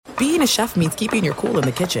being a chef means keeping your cool in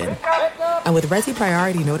the kitchen. And with Resi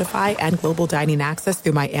Priority Notify and Global Dining Access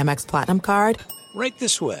through my Amex Platinum card, right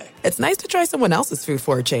this way. It's nice to try someone else's food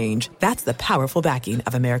for a change. That's the powerful backing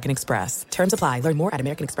of American Express. Terms apply. Learn more at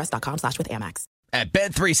americanexpress.com/withAmex. At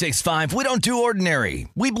Bet365, we don't do ordinary.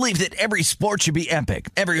 We believe that every sport should be epic.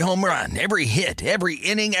 Every home run, every hit, every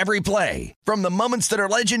inning, every play. From the moments that are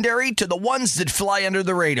legendary to the ones that fly under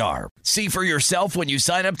the radar. See for yourself when you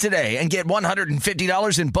sign up today and get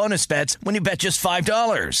 $150 in bonus bets when you bet just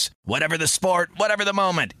 $5. Whatever the sport, whatever the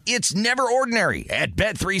moment, it's never ordinary at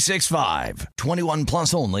Bet365. 21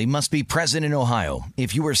 plus only. Must be present in Ohio.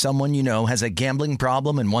 If you or someone you know has a gambling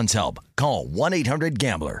problem and wants help, call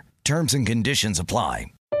 1-800-GAMBLER. Terms and conditions apply.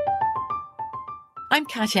 I'm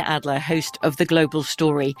Katya Adler, host of The Global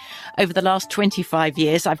Story. Over the last 25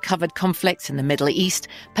 years, I've covered conflicts in the Middle East,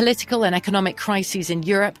 political and economic crises in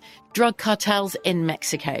Europe, drug cartels in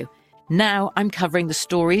Mexico. Now I'm covering the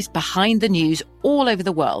stories behind the news all over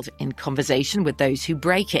the world in conversation with those who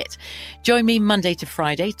break it. Join me Monday to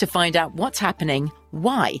Friday to find out what's happening,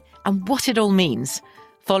 why, and what it all means.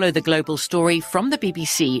 Follow The Global Story from the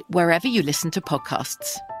BBC wherever you listen to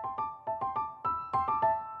podcasts.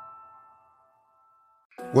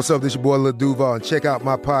 What's up, this your boy Lil Duval, and check out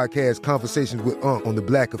my podcast, Conversations with Unc, on the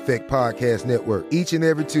Black Effect Podcast Network. Each and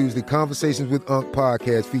every Tuesday, Conversations with Unc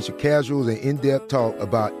podcast feature casuals and in-depth talk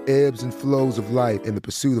about ebbs and flows of life and the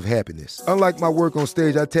pursuit of happiness. Unlike my work on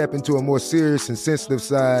stage, I tap into a more serious and sensitive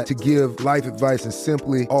side to give life advice and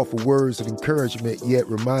simply offer words of encouragement, yet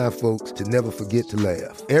remind folks to never forget to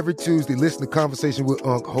laugh. Every Tuesday, listen to Conversation with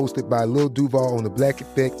Unc, hosted by Lil Duval on the Black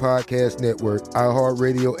Effect Podcast Network,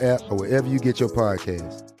 iHeartRadio app, or wherever you get your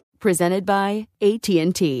podcasts. Presented by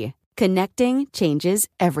AT&T. Connecting changes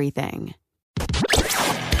everything.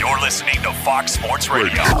 You're listening to Fox Sports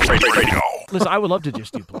Radio. Listen, I would love to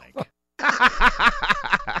just do blank.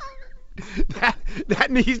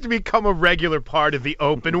 That needs to become a regular part of the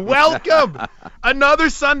Open. Welcome!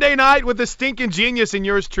 Another Sunday night with the stinking genius and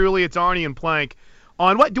yours truly. It's Arnie and Plank.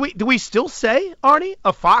 On what do we still say, Arnie?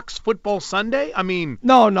 A Fox Football Sunday? I mean,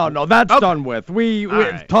 no. That's done with. We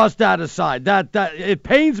right. Toss that aside. That it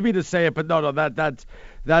pains me to say it, but no.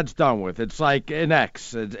 That's done with. It's like an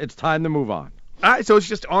X. It's time to move on. All right, so it's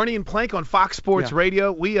just Arnie and Plank on Fox Sports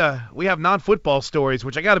Radio. We have non-football stories,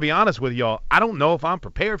 which I got to be honest with y'all. I don't know if I'm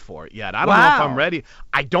prepared for it yet. I don't know if I'm ready.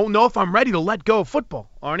 I don't know if I'm ready to let go of football,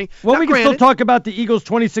 Arnie. Well, we can still talk about the Eagles'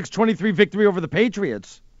 26-23 victory over the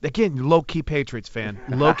Patriots. Again, low-key Patriots fan.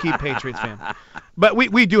 But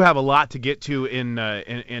we do have a lot to get to in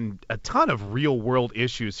a ton of real-world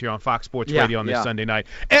issues here on Fox Sports Radio on this Sunday night.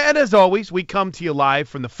 And as always, we come to you live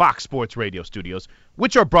from the Fox Sports Radio studios,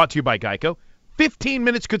 which are brought to you by Geico. 15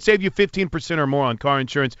 minutes could save you 15% or more on car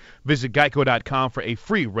insurance. Visit geico.com for a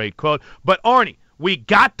free rate quote. But, Arnie, we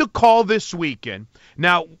got the call this weekend.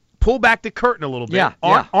 Now, pull back the curtain a little bit.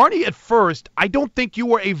 Arnie, at first, I don't think you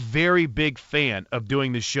were a very big fan of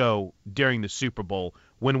doing the show during the Super Bowl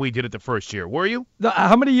when we did it the first year. Were you?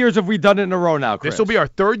 How many years have we done it in a row now, Chris? This will be our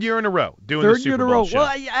third year in a row doing the Super Bowl show.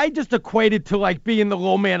 Well, I just equated to like being the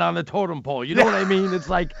low man on the totem pole. You know what I mean? It's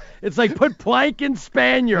like put Plank in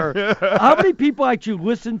Spanier. How many people actually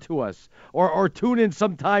listen to us or tune in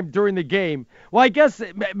sometime during the game? Well, I guess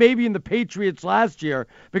maybe in the Patriots last year,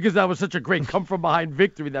 because that was such a great come-from-behind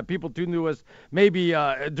victory that people tuned to us. Maybe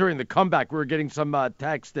during the comeback we were getting some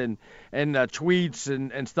text and tweets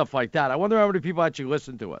and stuff like that. I wonder how many people actually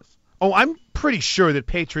listen to us. Oh, I'm pretty sure that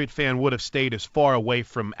Patriot fan would have stayed as far away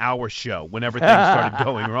from our show whenever things started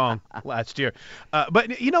going wrong last year.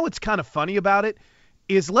 But you know what's kind of funny about it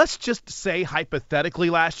is, let's just say hypothetically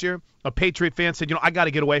last year, a Patriot fan said, I got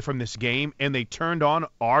to get away from this game, and they turned on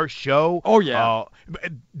our show. Oh, yeah.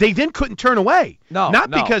 They then couldn't turn away. No.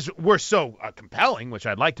 Because we're so compelling, which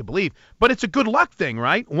I'd like to believe, but it's a good luck thing,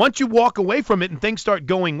 right? Once you walk away from it and things start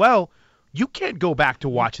going well, you can't go back to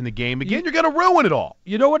watching the game again. You're going to ruin it all.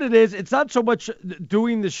 You know what it is? It's not so much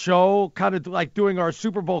doing the show, kind of like doing our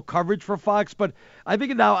Super Bowl coverage for Fox, but I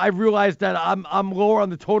think now I realized that I'm lower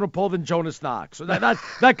on the totem pole than Jonas Knox. So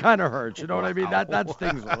that kind of hurts. You know what I mean? That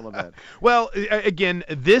stings a little bit. Well, again,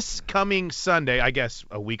 this coming Sunday, I guess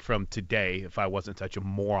a week from today, if I wasn't such a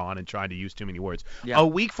moron and trying to use too many words, a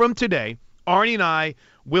week from today, Arnie and I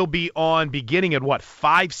will be on beginning at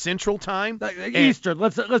 5 Central Time? Eastern.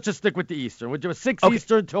 Let's just stick with the Eastern. We'll do 6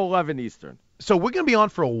 Eastern to 11 Eastern. So we're going to be on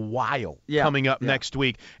for a while coming up next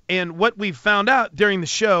week. And what we've found out during the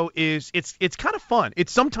show is it's kind of fun.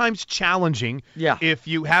 It's sometimes challenging if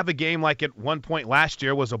you have a game like at one point last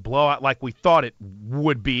year was a blowout like we thought it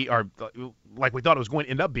would be, or like we thought it was going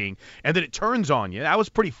to end up being, and then it turns on you. That was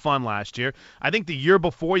pretty fun last year. I think the year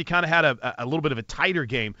before you kind of had a little bit of a tighter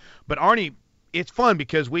game. But Arnie, it's fun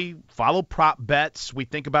because we follow prop bets. We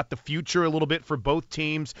think about the future a little bit for both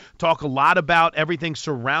teams, talk a lot about everything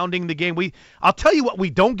surrounding the game. I'll tell you what we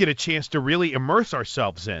don't get a chance to really immerse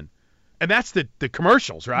ourselves in. And that's the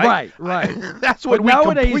commercials, right? Right. That's what we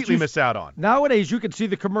completely miss out on. Nowadays, you can see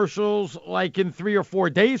the commercials like in 3 or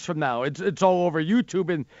 4 days from now. It's all over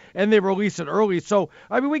YouTube, and they release it early. So,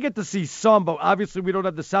 I mean, we get to see some, but obviously we don't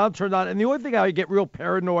have the sound turned on. And the only thing I get real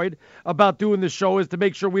paranoid about doing the show is to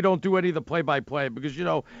make sure we don't do any of the play-by-play because,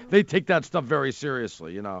 they take that stuff very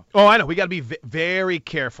seriously, Oh, I know. We got to be very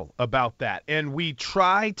careful about that. And we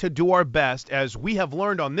try to do our best, as we have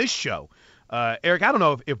learned on this show. Eric, I don't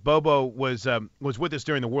know if Bobo was with us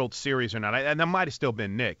during the World Series or not, and that might have still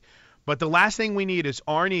been Nick. But the last thing we need is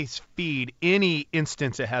Arnie's feed any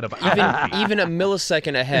instance ahead of even a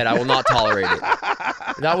millisecond ahead. I will not tolerate it.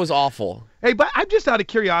 That was awful. Hey, but I'm just out of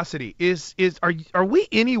curiosity. Are we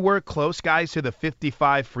anywhere close, guys, to the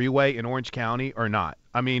 55 freeway in Orange County or not?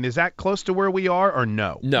 I mean, is that close to where we are or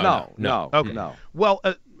no? No. Okay. No. Well,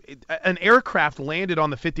 an aircraft landed on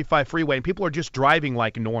the 55 freeway and people are just driving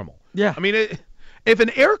like normal. Yeah. I mean, if an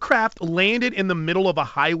aircraft landed in the middle of a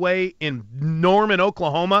highway in Norman,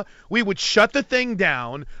 Oklahoma, we would shut the thing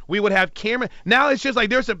down. We would have camera. Now it's just like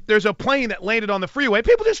there's a plane that landed on the freeway.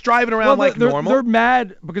 People just driving around normal. They're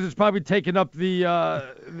mad because it's probably taking up the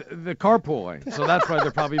carpooling. So that's why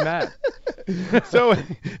they're probably mad.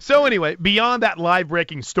 So anyway, beyond that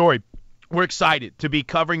live-breaking story, we're excited to be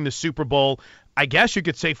covering the Super Bowl. I guess you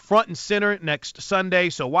could say front and center next Sunday.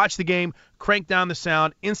 So watch the game, crank down the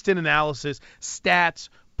sound, instant analysis, stats,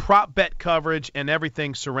 prop bet coverage, and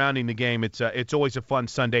everything surrounding the game. It's always a fun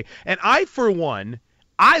Sunday. And for one,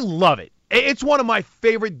 I love it. It's one of my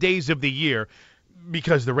favorite days of the year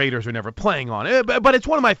because the Raiders are never playing on it. But it's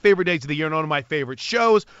one of my favorite days of the year and one of my favorite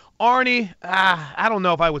shows. Arnie, I don't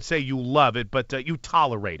know if I would say you love it, but you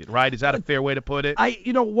tolerate it, right? Is that a fair way to put it?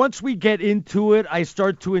 Once we get into it, I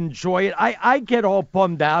start to enjoy it. I get all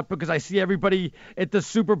bummed out because I see everybody at the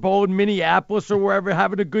Super Bowl in Minneapolis or wherever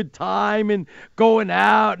having a good time and going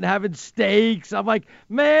out and having steaks. I'm like,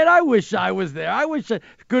 man, I wish I was there. I wish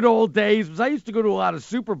good old days. Because I used to go to a lot of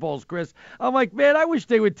Super Bowls, Chris. I'm like, man, I wish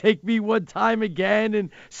they would take me one time again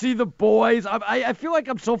and see the boys. I feel like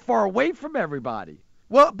I'm so far away from everybody.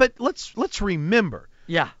 Well, but let's remember.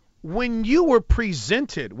 Yeah. When you were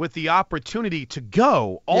presented with the opportunity to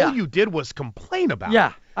go, all you did was complain about it.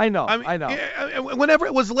 Yeah, I know. Whenever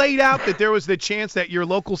it was laid out that there was the chance that your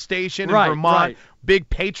local station in Vermont, big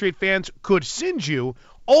Patriot fans, could send you,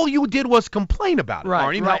 all you did was complain about it,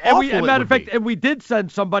 Arnie. Right. How awful matter of fact, and we did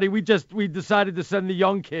send somebody. We decided to send the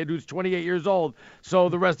young kid who's 28 years old, so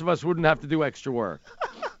the rest of us wouldn't have to do extra work.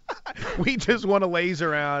 We just want to laze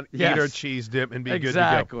around, eat our cheese dip, and be good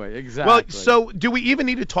to go. Exactly. Well, so do we even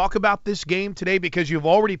need to talk about this game today? Because you've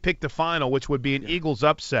already picked the final, which would be an Eagles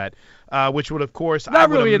upset, which would, of course, not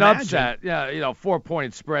really an upset. Yeah,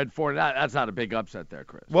 4-point spread for that's not a big upset there,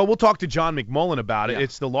 Chris. Well, we'll talk to John McMullen about it.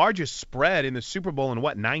 It's the largest spread in the Super Bowl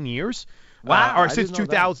in 9 years? Wow. Or since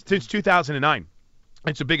 2009.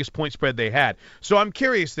 It's the biggest point spread they had. So I'm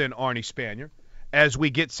curious then, Arnie Spanier, as we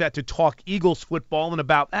get set to talk Eagles football in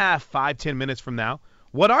about 5-10 minutes from now.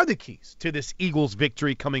 What are the keys to this Eagles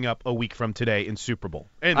victory coming up a week from today in Super Bowl?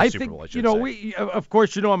 I should say. Of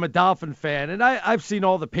course, I'm a Dolphin fan, and I've seen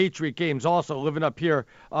all the Patriot games also living up here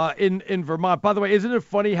in Vermont. By the way, isn't it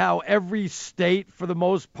funny how every state, for the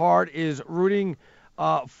most part, is rooting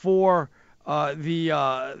for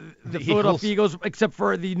the Philadelphia Eagles, except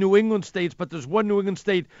for the New England states, but there's one New England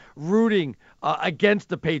state rooting against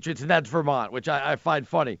the Patriots, and that's Vermont, which I find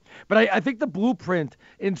funny. But I think the blueprint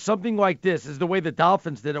in something like this is the way the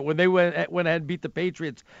Dolphins did it when they went ahead and beat the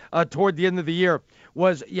Patriots toward the end of the year,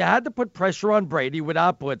 was you had to put pressure on Brady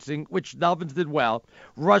without blitzing, which the Dolphins did well,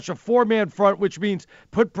 rush a 4-man front, which means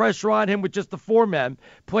put pressure on him with just the 4 men,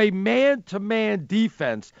 play man-to-man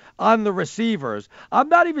defense on the receivers. I'm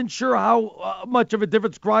not even sure how much of a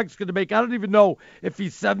difference Gronk's going to make. I don't even know if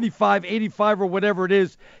he's 75, 85, or whatever it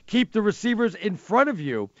is. Keep the receivers in front of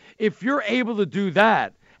you. If you're able to do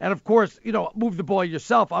that, and of course, move the ball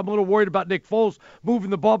yourself. I'm a little worried about Nick Foles moving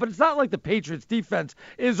the ball, but it's not like the Patriots defense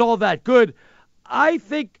is all that good. I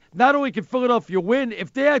think not only can Philadelphia win,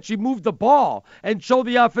 if they actually move the ball and show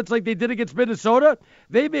the offense like they did against Minnesota,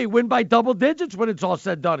 they may win by double digits when it's all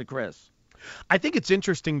said and done, Chris. I think it's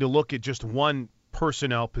interesting to look at just one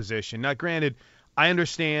personnel position. Now, granted, I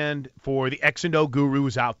understand for the X and O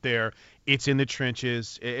gurus out there, it's in the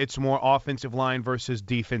trenches. It's more offensive line versus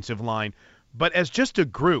defensive line. But as just a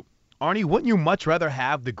group, Arnie, wouldn't you much rather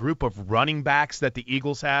have the group of running backs that the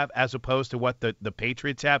Eagles have as opposed to what the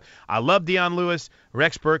Patriots have? I love Dion Lewis.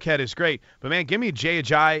 Rex Burkhead is great. But, man, give me Jay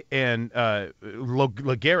Ajayi and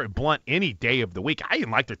LeGarrette Blount any day of the week. I even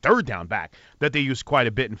like their third down back that they use quite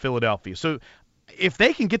a bit in Philadelphia. So if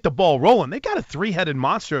they can get the ball rolling, they got a three-headed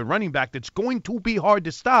monster at running back that's going to be hard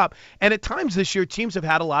to stop. And at times this year, teams have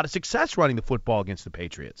had a lot of success running the football against the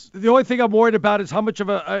Patriots. The only thing I'm worried about is how much of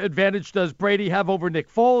an advantage does Brady have over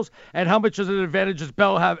Nick Foles, and how much of an advantage does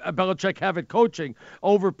Belichick have at coaching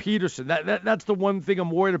over Peterson. That's the one thing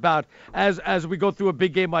I'm worried about as we go through a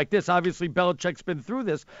big game like this. Obviously, Belichick's been through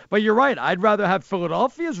this, but you're right. I'd rather have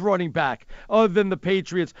Philadelphia's running back than the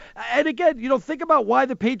Patriots. And again, think about why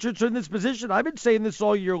the Patriots are in this position. I've been saying this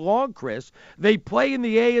all year long, Chris. They play in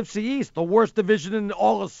the AFC East, the worst division in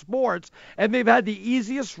all of sports, and they've had the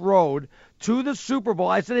easiest road to the Super Bowl.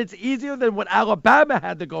 I said it's easier than what Alabama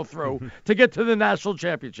had to go through to get to the national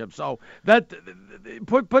championship. So that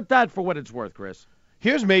put that for what it's worth, Chris.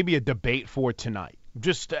 Here's maybe a debate for tonight.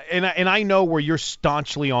 And I know where you're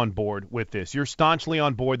staunchly on board with this. You're staunchly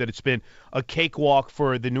on board that it's been a cakewalk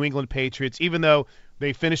for the New England Patriots, even though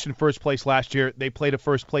they finished in first place last year. They played a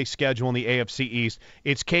first-place schedule in the AFC East.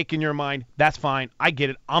 It's cake in your mind. That's fine. I get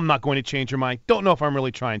it. I'm not going to change your mind. Don't know if I'm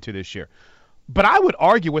really trying to this year. But I would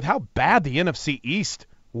argue with how bad the NFC East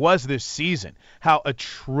was this season, how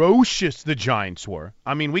atrocious the Giants were.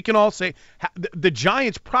 I mean, we can all say the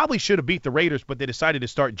Giants probably should have beat the Raiders, but they decided to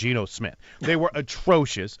start Geno Smith. They were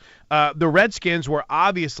atrocious. The Redskins were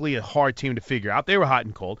obviously a hard team to figure out. They were hot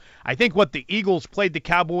and cold. I think what the Eagles played the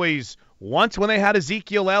Cowboys once when they had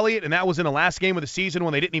Ezekiel Elliott, and that was in the last game of the season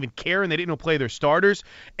when they didn't even care and they didn't even play their starters.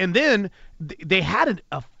 And then they had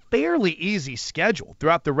a fairly easy schedule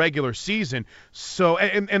throughout the regular season. So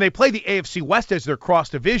and they played the AFC West as their cross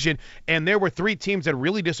division, and there were three teams that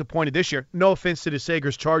really disappointed this year. No offense to the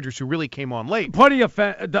Sagers Chargers, who really came on late. Plenty of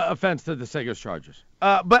offense to the Sagers Chargers.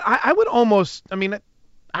 But I would almost,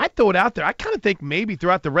 I'd throw it out there. I kind of think maybe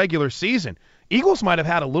throughout the regular season, Eagles might have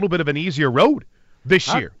had a little bit of an easier road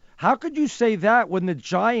this year. How could you say that when the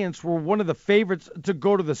Giants were one of the favorites to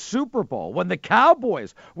go to the Super Bowl, when the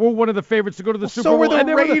Cowboys were one of the favorites to go to the Super Bowl? So were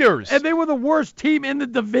the Raiders. And they were the worst team in the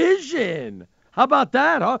division. How about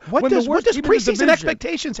that, huh? What does preseason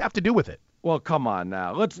expectations have to do with it? Well, come on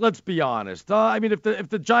now. Let's be honest. If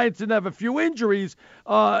the Giants didn't have a few injuries,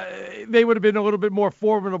 they would have been a little bit more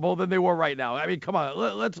formidable than they were right now. Come on.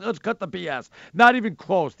 Let's cut the BS. Not even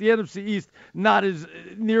close. The NFC East not as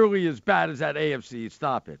nearly as bad as that AFC East.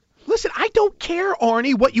 Stop it. Listen, I don't care,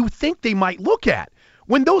 Arnie, what you think they might look at.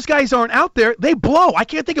 When those guys aren't out there, they blow. I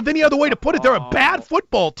can't think of any other way to put it. They're a bad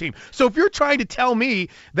football team. So if you're trying to tell me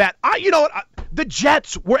that, the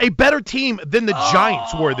Jets were a better team than the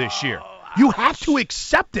Giants were this year, you have to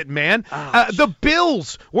accept it, man. The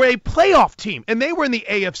Bills were a playoff team, and they were in the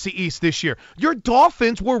AFC East this year. Your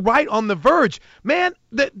Dolphins were right on the verge. Man,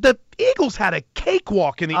 the Eagles had a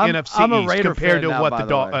cakewalk in the NFC East compared to what the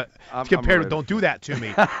don't do that to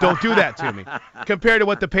me. Don't do that to me. Compared to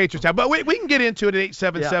what the Patriots have. But we can get into it at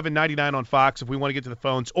 877-99 on Fox if we want to get to the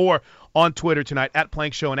phones, or on Twitter tonight at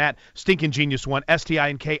Plank Show and at Stinkin' Genius 1,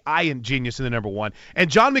 STINKIN Genius in the number 1. And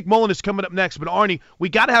John McMullen is coming up next. But Arnie, we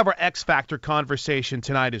got to have our X Factor conversation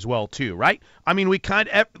tonight as well too, right? We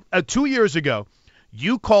 2 years ago,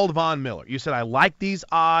 you called Von Miller. You said, I like these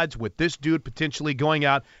odds with this dude potentially going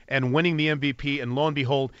out and winning the MVP, and lo and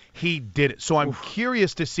behold, he did it. So I'm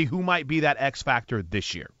curious to see who might be that X factor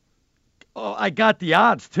this year. Oh, I got the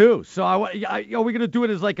odds, too. So are we going to do it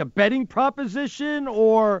as like a betting proposition,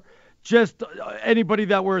 or just anybody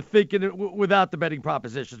that we're thinking without the betting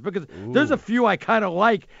propositions? Because there's a few I kind of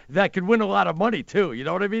like that could win a lot of money, too. You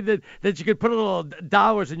know what I mean? That you could put a little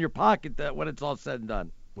dollars in your pocket when it's all said and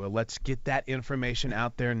done. Well, let's get that information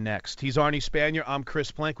out there next. He's Arnie Spanier. I'm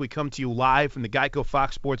Chris Plank. We come to you live from the Geico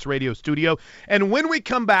Fox Sports Radio studio. And when we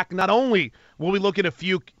come back, not only will we look at a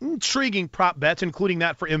few intriguing prop bets, including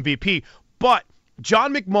that for MVP, but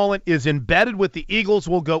John McMullen is embedded with the Eagles.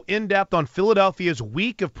 We'll go in-depth on Philadelphia's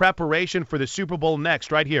week of preparation for the Super Bowl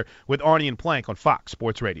next, right here with Arnie and Plank on Fox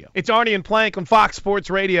Sports Radio. It's Arnie and Plank on Fox Sports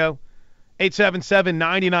Radio,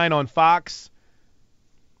 877-99 on Fox.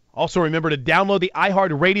 Also, remember to download the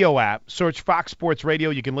iHeartRadio app. Search Fox Sports Radio.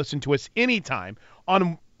 You can listen to us anytime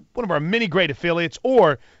on one of our many great affiliates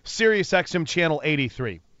or SiriusXM Channel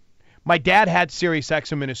 83. My dad had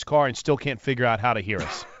SiriusXM in his car and still can't figure out how to hear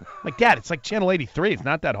us. Like, Dad, it's like Channel 83. It's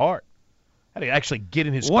not that hard. How to actually get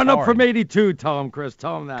in his car. One up from 82, tell him, Chris.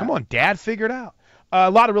 Tell him that. Come on, Dad, figure it out. A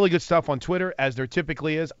lot of really good stuff on Twitter, as there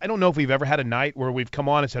typically is. I don't know if we've ever had a night where we've come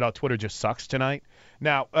on and said, oh, Twitter just sucks tonight.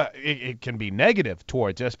 Now, it can be negative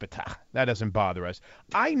towards us, but that doesn't bother us.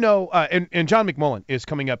 I know, and John McMullen is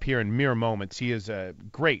coming up here in mere moments. He is a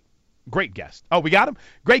great guest. Oh, we got him?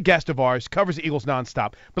 Great guest of ours, covers the Eagles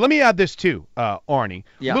nonstop. But let me add this too, Arnie.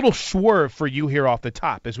 Yeah. Little swerve for you here off the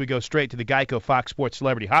top as we go straight to the Geico Fox Sports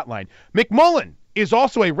Celebrity Hotline. McMullen is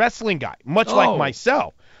also a wrestling guy, much like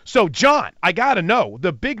myself. So, John, I got to know,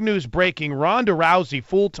 the big news breaking, Ronda Rousey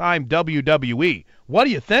full-time WWE. What do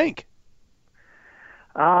you think?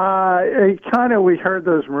 We heard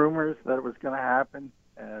those rumors that it was going to happen,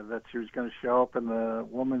 that she was going to show up in the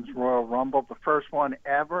Women's Royal Rumble, the first one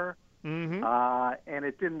ever. Mm-hmm. And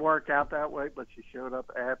it didn't work out that way, but she showed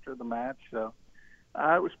up after the match. So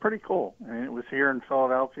it was pretty cool. I mean, it was here in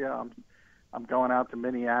Philadelphia. I'm going out to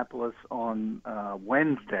Minneapolis on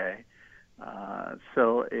Wednesday.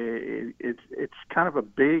 So it's kind of a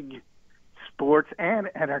big sports and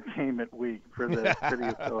entertainment week for the city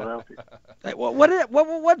of Philadelphia.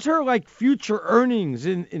 What's her future earnings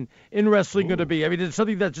in wrestling going to be? I mean, is it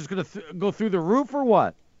something that's just going to go through the roof or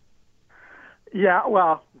what? Yeah,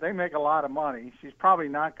 well, they make a lot of money. She's probably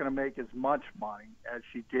not going to make as much money as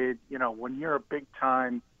she did. You know, when you're a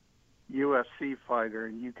big-time UFC fighter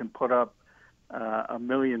and you can put up 1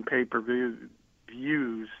 million pay-per-views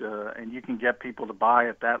and you can get people to buy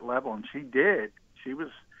at that level, and she did. She was,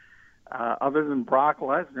 other than Brock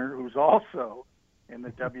Lesnar, who's also in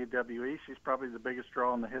the WWE, she's probably the biggest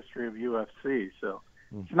draw in the history of UFC. So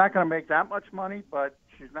she's not going to make that much money, but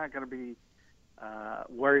she's not going to be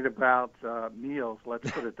worried about meals, let's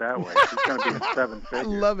put it that way. She's going to be in 7 figures. I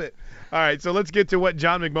love it. All right, so let's get to what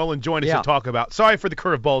John McMullen joined us to talk about. Sorry for the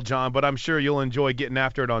curveball, John, but I'm sure you'll enjoy getting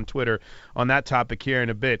after it on Twitter on that topic here in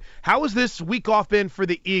a bit. How has this week off been for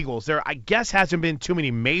the Eagles? There, I guess, hasn't been too many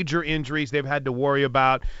major injuries they've had to worry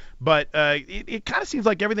about, but it kind of seems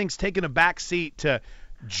like everything's taken a back seat to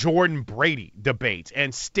Jordan Brady debates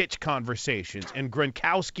and Stitch conversations and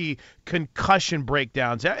Gronkowski concussion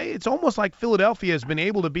breakdowns. It's almost like Philadelphia has been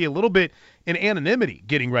able to be a little bit in anonymity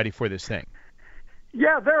getting ready for this thing.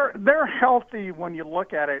 Yeah, they're healthy when you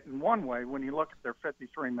look at it in one way. When you look at their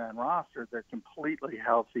 53-man roster, they're completely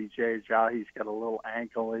healthy. Jay Ajayi's got a little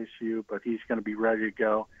ankle issue, but he's going to be ready to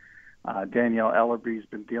go. Daniel Ellerby's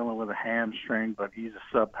been dealing with a hamstring, but he's a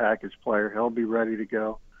sub-package player. He'll be ready to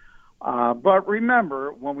go. But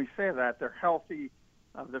remember, when we say that, they're healthy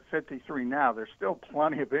of the 53 now. There's still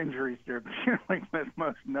plenty of injuries they're dealing with,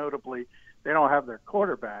 most notably. They don't have their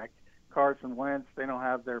quarterback, Carson Wentz. They don't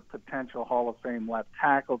have their potential Hall of Fame left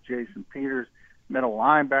tackle, Jason Peters. Middle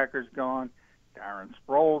linebacker's gone. Darren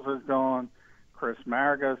Sproles is gone. Chris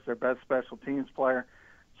Maragos, their best special teams player.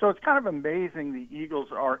 So it's kind of amazing the Eagles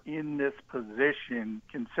are in this position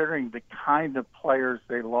considering the kind of players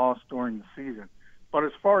they lost during the season. But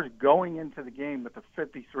as far as going into the game with the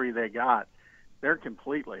 53 they got, they're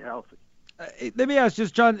completely healthy. Let me ask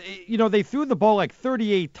this, John. You know, they threw the ball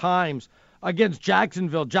 38 times against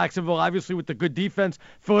Jacksonville. Jacksonville, obviously, with the good defense.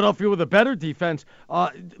 Philadelphia with a better defense.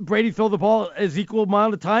 Brady throw the ball as equal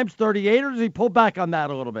amount of times, 38, or does he pull back on that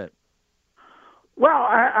a little bit? Well,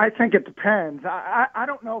 I think it depends. I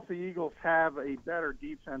don't know if the Eagles have a better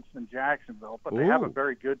defense than Jacksonville, but they have a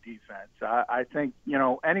very good defense. I think,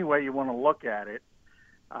 any way you want to look at it,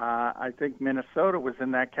 I think Minnesota was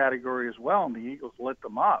in that category as well, and the Eagles lit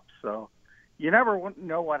them up. So you never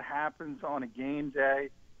know what happens on a game day.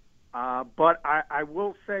 But I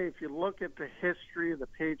will say, if you look at the history of the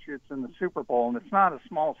Patriots in the Super Bowl, and it's not a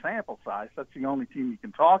small sample size, that's the only team you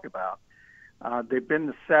can talk about. They've been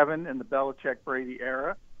to 7 in the Belichick-Brady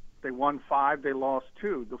era. They won 5, they lost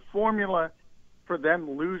 2. The formula for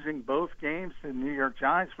them losing both games to the New York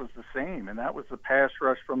Giants was the same, and that was the pass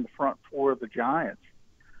rush from the front 4 of the Giants.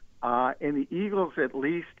 And the Eagles at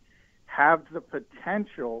least have the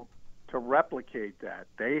potential to replicate that.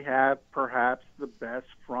 They have perhaps the best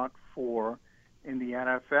front 4 in the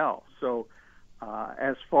NFL. So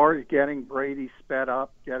as far as getting Brady sped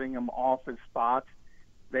up, getting him off his spots,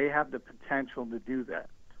 they have the potential to do that.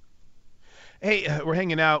 Hey, we're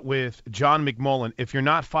hanging out with John McMullen. If you're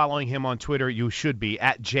not following him on Twitter, you should be,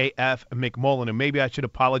 at JF McMullen. And maybe I should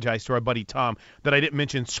apologize to our buddy Tom that I didn't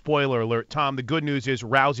mention spoiler alert. Tom, the good news is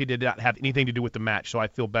Rousey did not have anything to do with the match, so I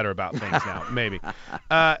feel better about things now, maybe.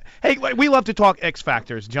 Hey, we love to talk X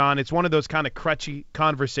Factors, John. It's one of those kind of crutchy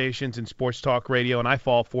conversations in sports talk radio, and I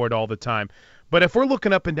fall for it all the time. But if we're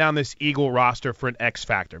looking up and down this Eagle roster for an X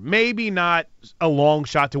Factor, maybe not a long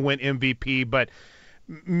shot to win MVP, but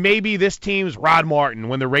maybe this team's Rod Martin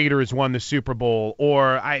when the Raiders won the Super Bowl,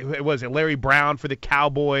 or was it Larry Brown for the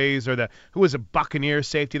Cowboys, or who was a Buccaneers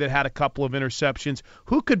safety that had a couple of interceptions?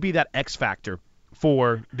 Who could be that X factor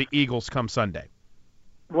for the Eagles come Sunday?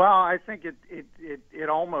 Well, I think it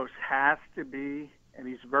almost has to be, and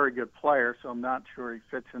he's a very good player, so I'm not sure he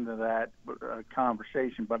fits into that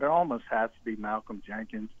conversation, but it almost has to be Malcolm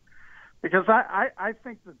Jenkins, because I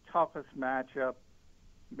think the toughest matchup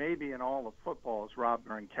maybe in all of football is Rob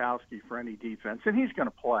Gronkowski for any defense, and he's going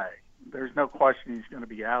to play. There's no question he's going to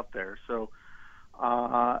be out there. So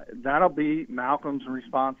that'll be Malcolm's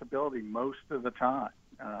responsibility most of the time.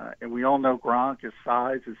 And we all know Gronk, his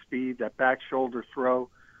size, his speed, that back shoulder throw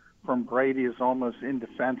from Brady is almost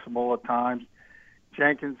indefensible at times.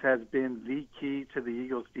 Jenkins has been the key to the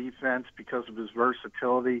Eagles' defense because of his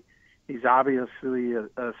versatility. He's obviously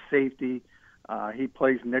a safety. He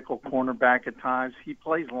plays nickel cornerback at times. He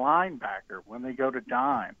plays linebacker when they go to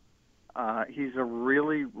dime. He's a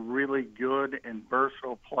really, really good and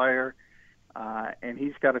versatile player, and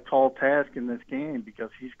he's got a tall task in this game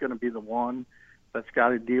because he's going to be the one that's got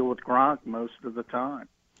to deal with Gronk most of the time.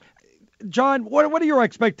 John, what are your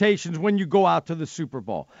expectations when you go out to the Super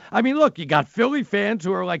Bowl? I mean, look, you got Philly fans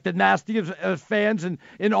who are like the nastiest fans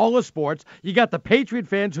in all of sports. You got the Patriot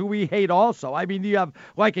fans who we hate also. I mean, you have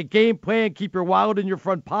like a game plan, keep your wallet in your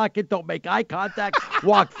front pocket, don't make eye contact,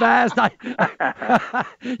 walk fast.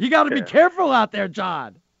 You got to be careful out there,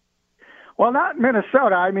 John. Well, not in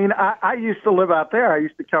Minnesota. I mean, I used to live out there. I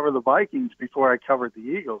used to cover the Vikings before I covered the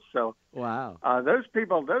Eagles. So, wow, those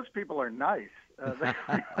people are nice. They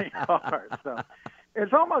really are. So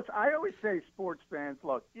it's almost, I always say sports fans,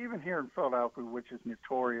 look, even here in Philadelphia, which is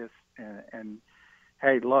notorious, and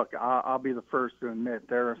hey, look, I'll be the first to admit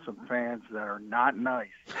there are some fans that are not nice.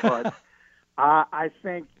 But I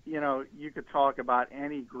think, you could talk about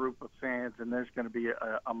any group of fans, and there's going to be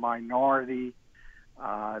a minority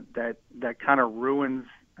that kind of ruins,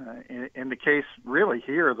 in the case really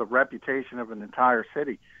here, the reputation of an entire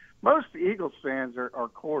city. Most Eagles fans are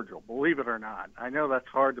cordial, believe it or not. I know that's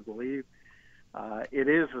hard to believe. It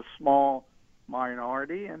is a small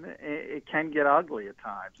minority, and it can get ugly at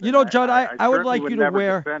times. John, I would like you to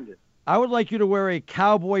wear. I would like you to wear a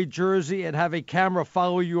Cowboy jersey and have a camera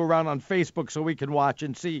follow you around on Facebook so we can watch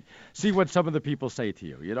and see what some of the people say to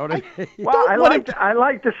you. You know what I mean? Well, I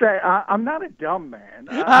like to say I'm not a dumb man.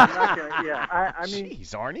 I'm not gonna, I mean,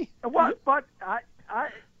 jeez, Arnie. But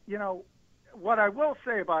what I will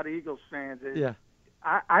say about Eagles fans is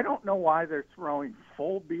I don't know why they're throwing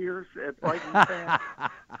full beers at Vikings fans.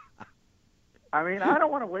 I mean, I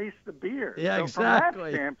don't want to waste the beer. Yeah, so exactly.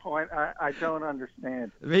 From that standpoint, I don't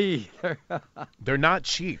understand. Me either. They're not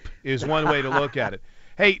cheap is one way to look at it.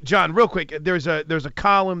 Hey, John, real quick, there's a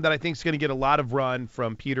column that I think is going to get a lot of run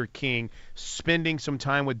from Peter King, spending some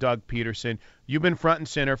time with Doug Peterson. You've been front and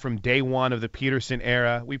center from day one of the Peterson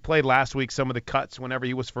era. We played last week some of the cuts whenever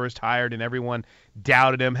he was first hired, and everyone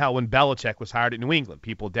doubted him. Hell, when Belichick was hired at New England,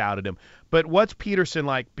 people doubted him. But what's Peterson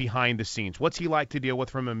like behind the scenes? What's he like to deal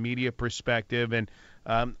with from a media perspective? And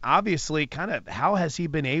obviously, kind of how has he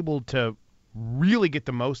been able to really get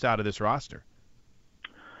the most out of this roster?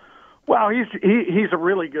 Well, he's a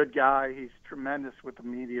really good guy. He's tremendous with the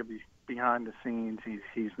media behind the scenes.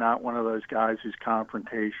 He's not one of those guys who's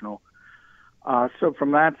confrontational. So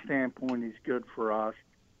from that standpoint, he's good for us.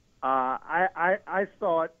 I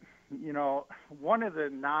thought, one of the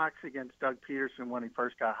knocks against Doug Peterson when he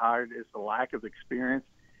first got hired is the lack of experience.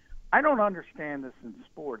 I don't understand this in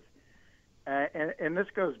sports. And this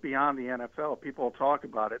goes beyond the NFL. People talk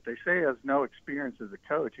about it. They say he has no experience as a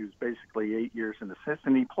coach. He was basically 8 years an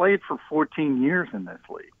assistant. He played for 14 years in this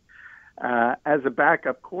league as a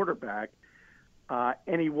backup quarterback.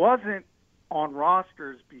 And he wasn't on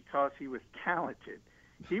rosters because he was talented.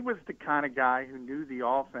 He was the kind of guy who knew the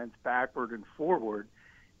offense backward and forward.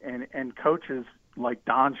 And coaches like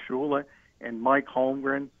Don Shula and Mike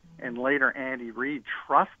Holmgren and later Andy Reid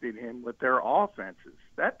trusted him with their offenses.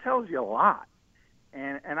 That tells you a lot.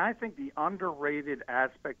 And I think the underrated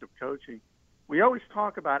aspect of coaching, we always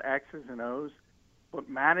talk about X's and O's, but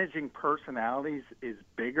managing personalities is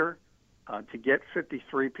bigger to get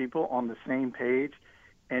 53 people on the same page.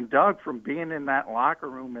 And Doug, from being in that locker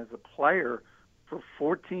room as a player for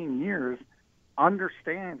 14 years,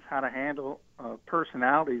 understands how to handle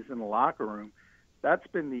personalities in the locker room. That's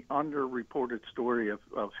been the underreported story of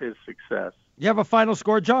his success. You have a final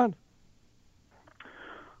score, John?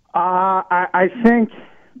 I think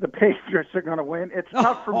the Patriots are going to win. It's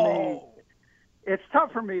tough for me. It's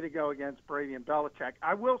tough for me to go against Brady and Belichick.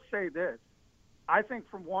 I will say this. I think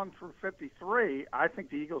from 1 through 53, I think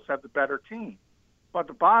the Eagles have the better team. But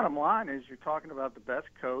the bottom line is you're talking about the best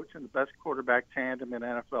coach and the best quarterback tandem in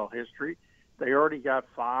NFL history. They already got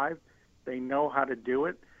 5. They know how to do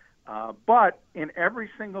it. But in every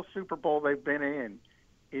single Super Bowl they've been in,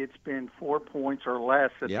 it's been 4 points or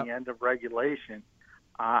less at the end of regulation.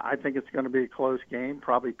 I think it's going to be a close game,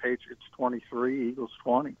 probably Patriots 23, Eagles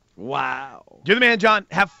 20. Wow. You're the man, John.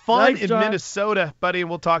 Have fun Thanks, in John. Minnesota, buddy, and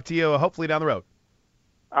we'll talk to you hopefully down the road.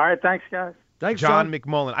 All right, thanks, guys. Thanks, John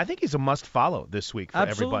McMullen. I think he's a must-follow this week for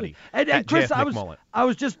Absolutely. everybody. And Chris, McMullen. I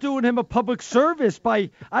was just doing him a public service I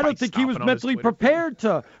don't think he was mentally prepared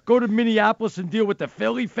to go to Minneapolis and deal with the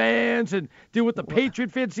Philly fans and deal with the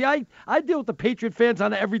Patriot fans. See, I deal with the Patriot fans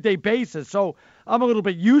on an everyday basis, so I'm a little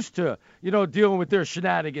bit used to, dealing with their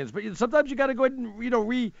shenanigans. But sometimes you got to go ahead and,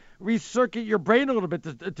 recircuit your brain a little bit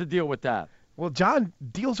to deal with that. Well, John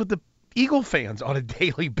deals with the Eagle fans on a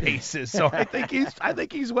daily basis, so I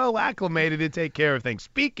think he's well acclimated to take care of things.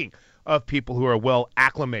 Speaking of people who are well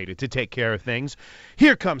acclimated to take care of things,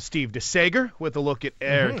 here comes Steve DeSager with a look at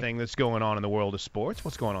everything that's going on in the world of sports.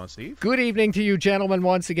 What's going on, Steve? Good evening to you, gentlemen,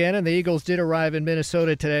 once again. And the Eagles did arrive in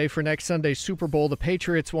Minnesota today for next Sunday's Super Bowl. The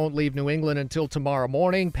Patriots won't leave New England until tomorrow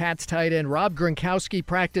morning. Pats tight end Rob Gronkowski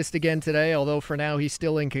practiced again today, although for now he's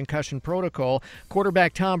still in concussion protocol.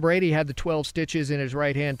 Quarterback Tom Brady had the 12 stitches in his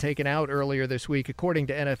right hand taken out earlier this week, according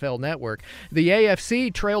to NFL Network. The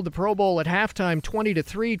AFC trailed the Pro Bowl at halftime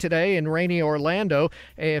 20-3 today in rainy Orlando.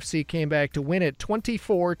 AFC came back to win it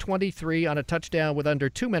 24-23 on a touchdown with under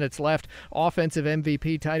 2 minutes left. Offensive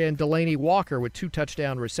MVP tight end Delaney Walker with 2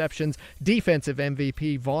 touchdown receptions. Defensive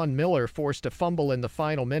MVP Von Miller forced a fumble in the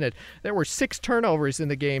final minute. There were 6 turnovers in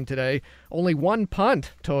the game today, only 1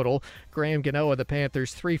 punt total. Graham Gano of the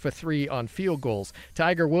Panthers 3 for 3 on field goals.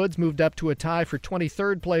 Tiger Woods moved up to a tie for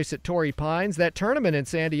 23rd place at Torrey Pines. That tournament in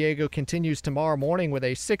San Diego continues tomorrow morning with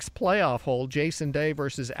a 6th playoff hole, Jason Day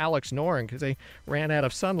versus Alex Noren, because they ran out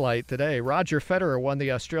of sunlight today. Roger Federer won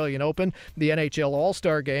the Australian Open. The NHL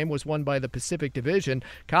All-Star Game was won by the Pacific Division.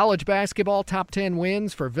 College basketball top 10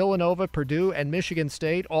 wins for Villanova, Purdue, and Michigan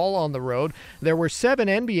State, all on the road. There were 7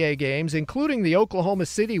 NBA games, including the Oklahoma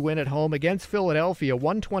City win at home against Philadelphia,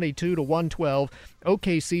 122-112.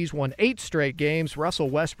 OKC's won 8 straight games.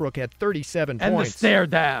 Russell Westbrook had 37 points. And the stare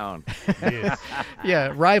down.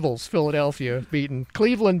 Yeah, rivals Philadelphia beaten.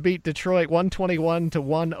 Cleveland beat Detroit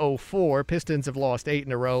 121-104. Pistons have lost 8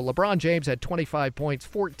 in a row. LeBron James had 25 points,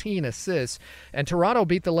 14 assists. And Toronto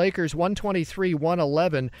beat the Lakers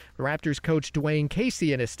 123-111. The Raptors coach Dwayne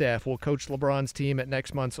Casey and his staff will coach LeBron's team at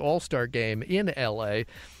next month's All-Star Game in L.A.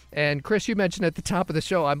 And, Chris, you mentioned at the top of the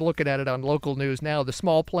show, I'm looking at it on local news now, the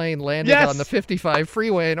small plane landed on the 55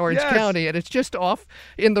 freeway in Orange County, and it's just off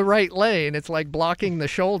in the right lane. It's like blocking the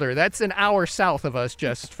shoulder. That's an hour south of us,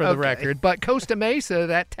 just for the record. But Costa Mesa,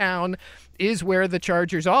 that town, is where the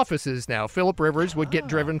Chargers' office is now. Phillip Rivers would get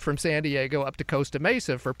driven from San Diego up to Costa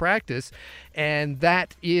Mesa for practice, and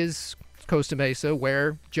that is Costa Mesa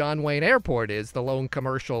where John Wayne Airport is, the lone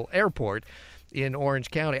commercial airport in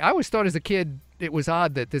Orange County. I always thought as a kid it was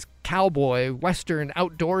odd that this cowboy, Western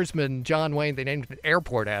outdoorsman, John Wayne, they named an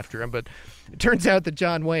airport after him, but it turns out that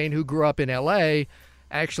John Wayne, who grew up in L.A.,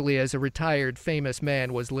 actually, as a retired famous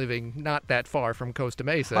man, was living not that far from Costa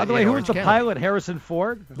Mesa. By the way, who was the pilot? Harrison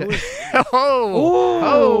Ford?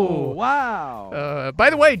 Wow. By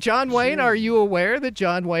the way, John Wayne, are you aware that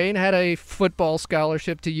John Wayne had a football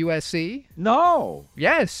scholarship to USC? No.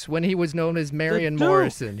 Yes, when he was known as Marion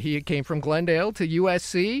Morrison. He came from Glendale to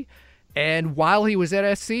USC. And while he was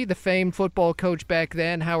at SC, the famed football coach back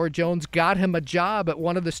then, Howard Jones, got him a job at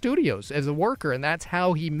one of the studios as a worker, and that's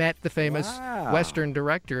how he met the famous Western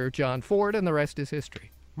director, John Ford, and the rest is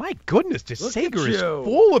history. My goodness, DeSager is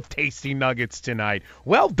full of tasty nuggets tonight.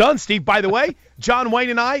 Well done, Steve. By the way, John Wayne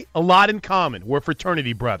and I, a lot in common. We're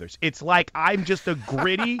fraternity brothers. It's like I'm just a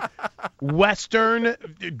gritty Western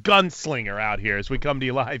gunslinger out here as we come to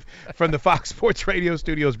you live from the Fox Sports Radio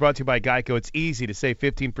studios, brought to you by Geico. It's easy to save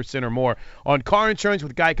 15% or more on car insurance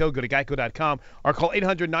with Geico. Go to geico.com or call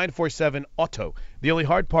 800-947-AUTO. The only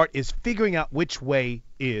hard part is figuring out which way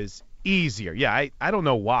is easier. Yeah, I don't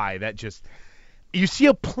know why. That just... You see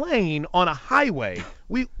a plane on a highway,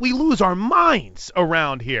 we lose our minds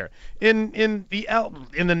around here. In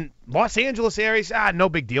the Los Angeles area, no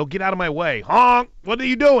big deal. Get out of my way. Honk. What are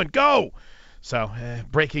you doing? Go. So,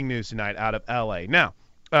 breaking news tonight out of L.A. Now,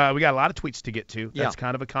 we got a lot of tweets to get to. That's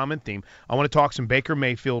kind of a common theme. I want to talk some Baker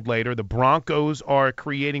Mayfield later. The Broncos are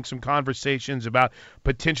creating some conversations about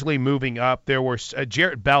potentially moving up. There were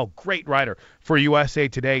Jarrett Bell, great writer for USA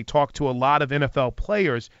Today, talked to a lot of NFL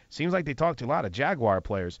players. Seems like they talked to a lot of Jaguar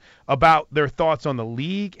players about their thoughts on the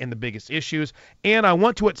league and the biggest issues. And I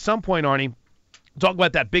want to, at some point, Arnie, talk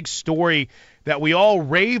about that big story that we all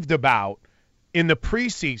raved about in the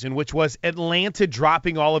preseason, which was Atlanta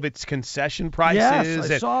dropping all of its concession prices.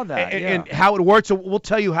 Yes, I saw that. And how it worked. So we'll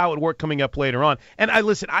tell you how it worked coming up later on. And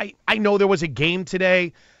I know there was a game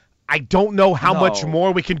today. I don't know how much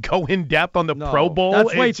more we can go in depth on the Pro Bowl.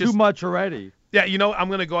 That's way too much already. Yeah, I'm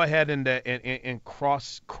going to go ahead and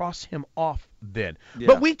cross him off then. Yeah.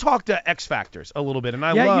 But we talked to X Factors a little bit, and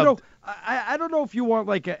I don't know if you want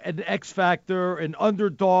like an X Factor, an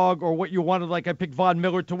underdog, or what you wanted. Like I picked Von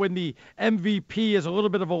Miller to win the MVP as a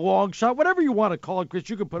little bit of a long shot. Whatever you want to call it, Chris,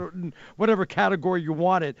 you can put it in whatever category you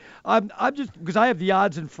want it. I'm just because I have the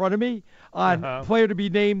odds in front of me on player to be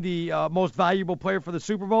named the most valuable player for the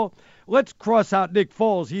Super Bowl. Let's cross out Nick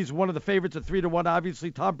Foles. He's one of the favorites at 3-1.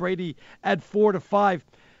 Obviously, Tom Brady at 4-5.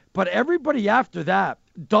 But everybody after that,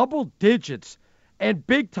 double digits and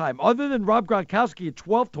big time. Other than Rob Gronkowski at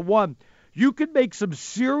 12-1, you could make some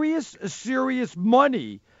serious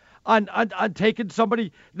money on taking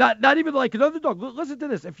somebody, not even like an underdog. Listen to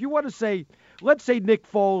this. If you want to say, let's say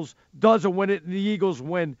Nick Foles doesn't win it and the Eagles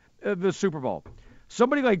win the Super Bowl.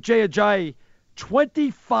 Somebody like Jay Ajayi,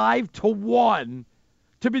 25-1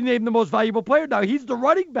 to be named the most valuable player. Now, he's the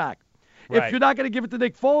running back. Right. If you're not going to give it to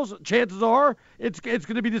Nick Foles, chances are it's going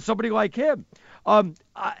to be to somebody like him.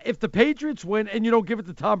 If the Patriots win and you don't give it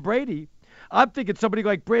to Tom Brady, I'm thinking somebody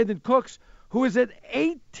like Brandon Cooks, who is at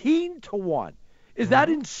 18-1. Is that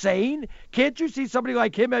insane? Can't you see somebody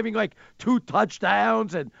like him having like 2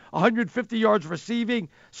 touchdowns and 150 yards receiving?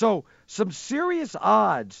 So some serious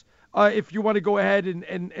odds. If you want to go ahead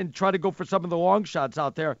and try to go for some of the long shots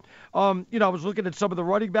out there. I was looking at some of the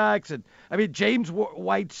running backs, and James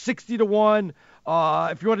White 60-1.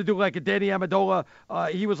 If you want to do like a Danny Amendola,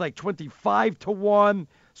 he was like 25-1.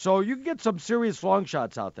 So you can get some serious long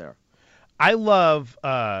shots out there. I love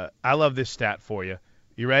this stat for you.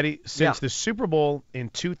 You ready? Since the Super Bowl in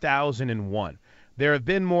 2001, there have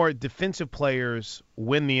been more defensive players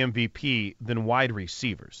win the MVP than wide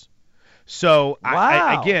receivers. So,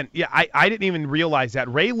 wow. I didn't even realize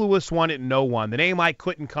that. Ray Lewis won it in 01. The name I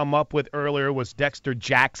couldn't come up with earlier was Dexter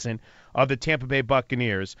Jackson of the Tampa Bay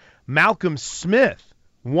Buccaneers. Malcolm Smith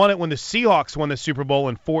won it when the Seahawks won the Super Bowl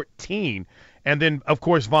in 14. And then, of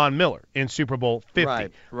course, Von Miller in Super Bowl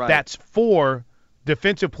 50. Right. That's 4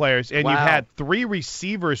 defensive players. And you had 3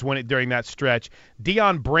 receivers win it during that stretch.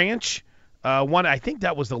 Deion Branch won it. I think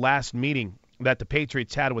that was the last meeting that the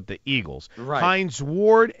Patriots had with the Eagles. Right. Hines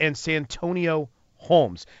Ward and Santonio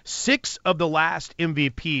Holmes. 6 of the last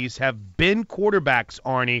MVPs have been quarterbacks,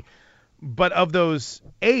 Arnie, but of those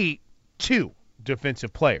 8, 2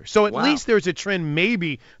 defensive players. So at least there's a trend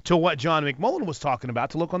maybe to what John McMullen was talking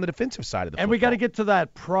about to look on the defensive side of the football. And we got to get to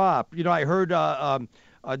that prop. I heard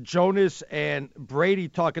Jonas and Brady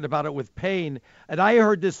talking about it with Payne, and I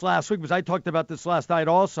heard this last week because I talked about this last night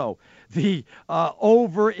also. The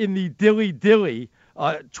over in the dilly-dilly,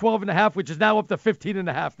 12.5, which is now up to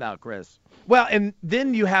 15.5 now, Chris. Well, and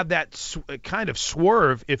then you have that kind of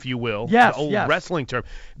swerve, if you will, the old wrestling term,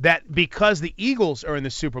 that because the Eagles are in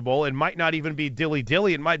the Super Bowl, it might not even be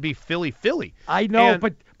dilly-dilly, it might be Philly-Philly. I know,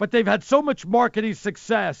 but they've had so much marketing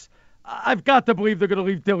success, I've got to believe they're going to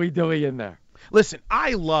leave dilly-dilly in there. Listen,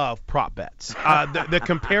 I love prop bets, the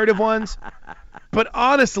comparative ones. But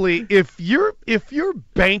honestly, if you're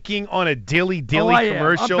banking on a dilly-dilly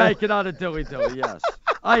commercial, I'm banking on a dilly-dilly. Yes,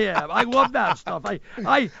 I am. I love that stuff. I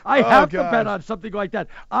have to bet on something like that.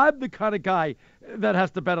 I'm the kind of guy that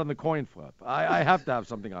has to bet on the coin flip. I have to have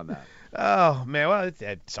something on that. Oh man, well,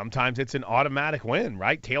 sometimes it's an automatic win,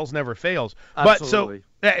 right? Tails never fails. Absolutely.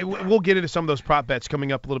 But so we'll get into some of those prop bets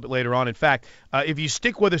coming up a little bit later on. In fact, if you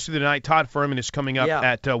stick with us through the night, Todd Furman is coming up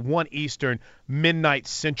at 1 Eastern, midnight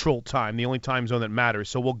Central Time, the only time zone that matters.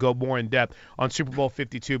 So we'll go more in depth on Super Bowl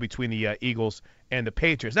 52 between the Eagles and the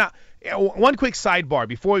Patriots. Now, one quick sidebar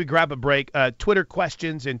before we grab a break. Twitter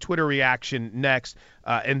questions and Twitter reaction next,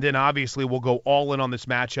 and then obviously we'll go all in on this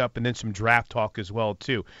matchup and then some draft talk as well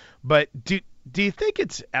too. But do you think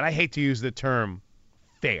it's, and I hate to use the term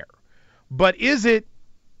fair, but is it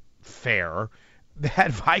fair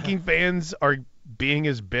that Viking fans are being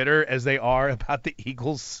as bitter as they are about the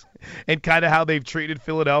Eagles and kind of how they've treated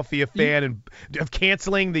Philadelphia fan and of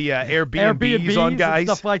canceling the Airbnbs on guys? And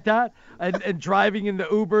stuff like that, and driving in the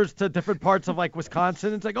Ubers to different parts of like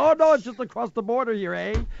Wisconsin. It's like, oh no, it's just across the border here,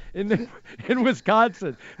 in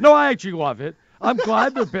Wisconsin. No, I actually love it. I'm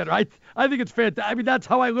glad they're bitter. I think it's fantastic. I mean, that's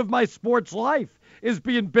how I live my sports life. is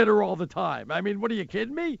being bitter all the time. I mean, what are you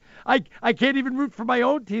kidding me? I can't even root for my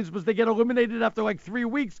own teams because they get eliminated after like 3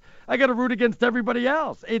 weeks. I got to root against everybody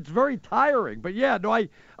else. It's very tiring. But yeah, no,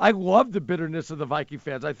 I love the bitterness of the Viking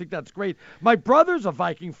fans. I think that's great. My brother's a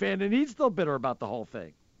Viking fan, and he's still bitter about the whole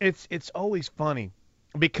thing. It's always funny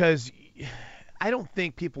because I don't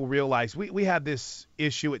think people realize we have this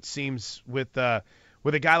issue, it seems, with a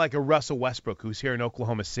guy like a Russell Westbrook who's here in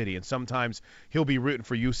Oklahoma City, and sometimes he'll be rooting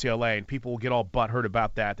for UCLA, and people will get all butthurt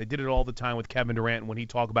about that. They did it all the time with Kevin Durant when he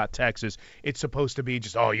talked about Texas. It's supposed to be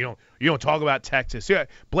just, you don't talk about Texas. Yeah,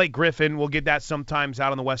 Blake Griffin will get that sometimes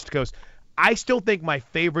out on the West Coast. I still think my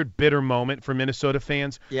favorite bitter moment for Minnesota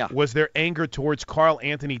fans was their anger towards Karl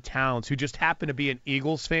Anthony Towns, who just happened to be an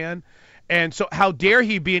Eagles fan. And so how dare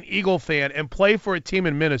he be an Eagle fan and play for a team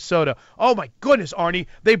in Minnesota? Oh, my goodness, Arnie.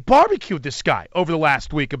 They barbecued this guy over the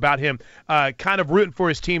last week about him kind of rooting for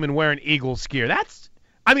his team and wearing Eagles gear.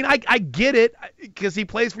 I get it because he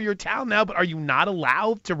plays for your town now, but are you not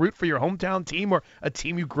allowed to root for your hometown team or a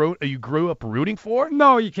team you grew up rooting for?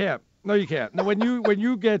 No, you can't. No, you can't. No, when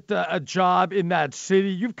you get a job in that city,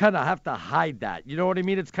 you kind of have to hide that. You know what I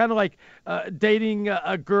mean? It's kind of like dating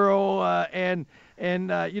a girl and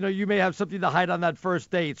you may have something to hide on that first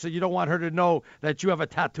date, so you don't want her to know that you have a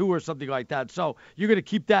tattoo or something like that. So you're going to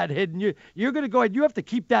keep that hidden. You're going to go ahead. You have to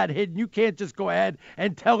keep that hidden. You can't just go ahead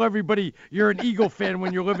and tell everybody you're an Eagle fan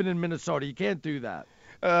when you're living in Minnesota. You can't do that.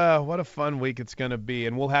 What a fun week it's going to be,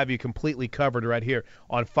 and we'll have you completely covered right here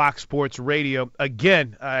on Fox Sports Radio.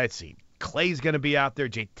 Again, let's see, Clay's going to be out there.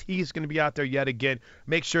 JT's going to be out there yet again.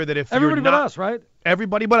 Make sure that if everybody you're not... but us, right?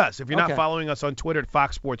 Everybody but us. If you're not following us on Twitter at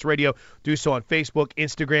Fox Sports Radio, do so on Facebook,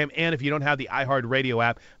 Instagram, and if you don't have the iHeartRadio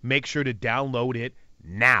app, make sure to download it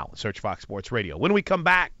now. Search Fox Sports Radio. When we come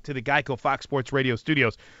back to the Geico Fox Sports Radio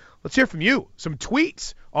studios, let's hear from you. Some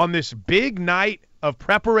tweets on this big night of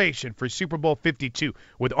preparation for Super Bowl 52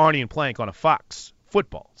 with Arnie and Plank on a Fox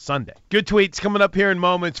Football Sunday. Good tweets coming up here in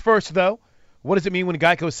moments. First, though, what does it mean when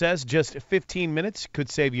Geico says just 15 minutes could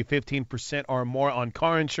save you 15% or more on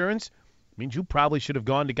car insurance? It means you probably should have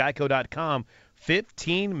gone to Geico.com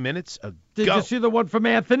 15 minutes ago. Did you see the one from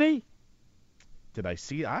Anthony? Did I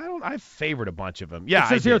see? I favored a bunch of them. Yeah, it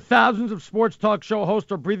says here thousands of sports talk show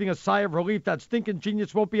hosts are breathing a sigh of relief that stinking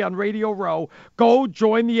genius won't be on Radio Row. Go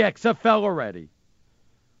join the XFL already.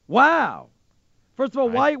 Wow. First of all,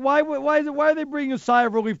 why are they bringing a sigh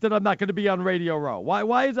of relief that I'm not going to be on Radio Row?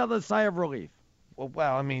 Why is that a sigh of relief?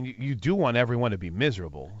 Well, I mean, you do want everyone to be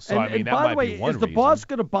miserable. So, and that by might the way, be one is the reason. boss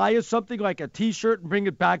going to buy us something like a T-shirt and bring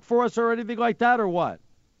it back for us or anything like that, or what?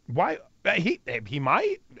 Why? He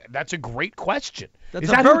might. That's a great question. That's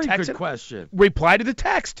a very good question. Reply to the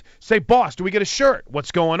text. Say, boss, do we get a shirt?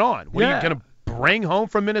 What's going on? What are you going to bring home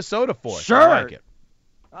from Minnesota for us? Sure. I like it.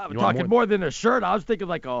 I'm talking more than a shirt. I was thinking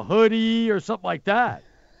like a hoodie or something like that.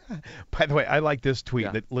 By the way, I like this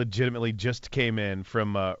tweet that legitimately just came in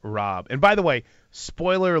from Rob. And by the way,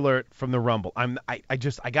 spoiler alert from the Rumble. I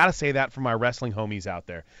got to say that for my wrestling homies out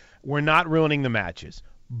there. We're not ruining the matches,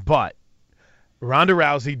 but Ronda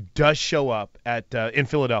Rousey does show up in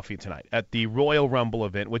Philadelphia tonight at the Royal Rumble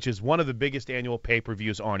event, which is one of the biggest annual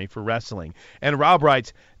pay-per-views, Arnie, for wrestling. And Rob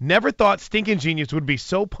writes, never thought Stinking Genius would be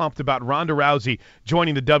so pumped about Ronda Rousey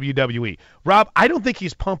joining the WWE. Rob, I don't think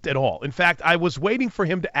he's pumped at all. In fact, I was waiting for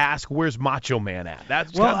him to ask, where's Macho Man at?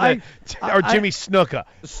 That's or Jimmy Snuka.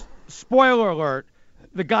 Spoiler alert.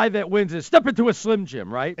 The guy that wins is Step Into a Slim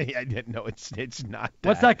Jim, right? Yeah, no, it's not that.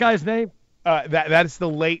 What's that guy's name? That's the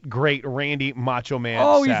late, great Randy Macho Man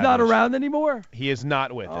Oh, Savage. He's not around anymore? He is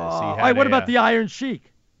not with us. What about the Iron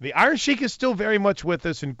Sheik? The Iron Sheik is still very much with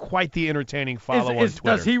us and quite the entertaining follow on Twitter.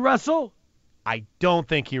 Does he wrestle? I don't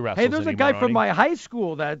think he wrestles anymore. Hey, there's a guy from my high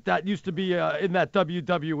school that used to be in that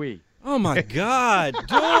WWE. Oh, my God,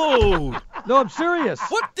 dude. No, I'm serious.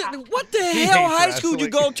 What the hell high school did you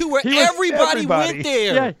go to where everybody went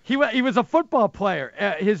there? Yeah, he was a football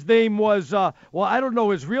player. His name was, I don't know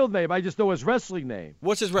his real name. I just know his wrestling name.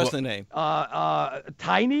 What's his wrestling name?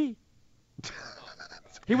 Tiny.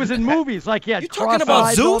 He was in movies like he had You talking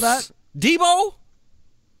about Zeus? Debo?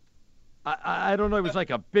 I don't know. He was like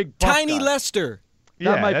a big Tiny guy. Lester.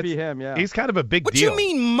 That might be him, yeah. He's kind of a big deal. deal. What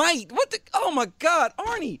you mean might? Oh, my God,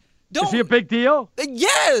 Arnie. Is he a big deal?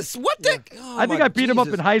 Yes. What the? Yeah. I think I beat him up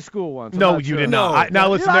in high school once. No, you did not. Now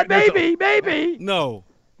listen. Maybe. No.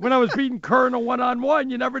 When I was beating Colonel one-on-one,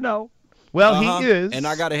 you never know. Well, he is. And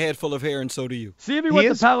I got a head full of hair, and so do you. See if he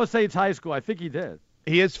went to Palisades High School. I think he did.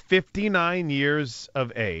 He is 59 years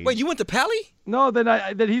of age. Wait, you went to Pally? No,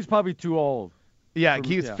 then he's probably too old. Yeah,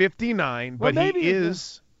 he's 59, but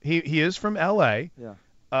he is from L.A. Yeah.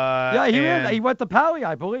 He went to Pally,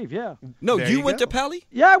 I believe. Yeah. No, you went to Pally?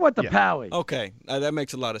 Yeah, I went to Pally. Okay, that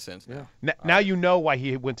makes a lot of sense. Yeah. Now you know why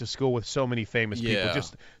he went to school with so many famous people.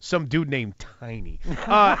 Just some dude named Tiny.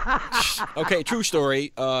 Okay, true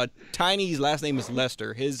story. Tiny's last name is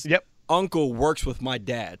Lester. His uncle works with my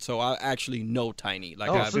dad, so I actually know Tiny.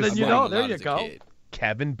 So then you know. There you go.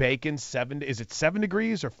 Kevin Bacon, is it 7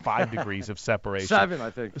 degrees or 5 degrees of separation? 7, I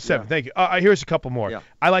think. 7, thank you. Here's a couple more. Yeah.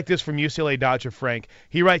 I like this from UCLA Dodger Frank.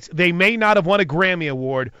 He writes, they may not have won a Grammy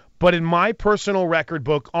Award, but in my personal record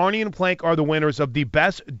book, Arnie and Plank are the winners of the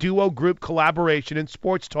best duo group collaboration in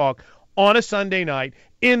sports talk on a Sunday night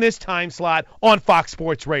in this time slot on Fox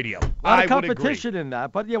Sports Radio. A lot of competition in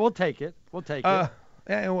that, but we'll take it. We'll take it.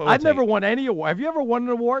 I've never won any award. Have you ever won an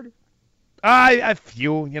award? A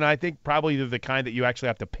few. I think probably they're the kind that you actually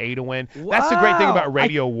have to pay to win. Wow. That's the great thing about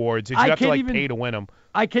radio awards is you have to pay to win them.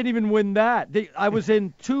 I can't even win that. I was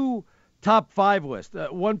in 2 top 5 lists.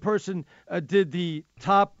 One person did the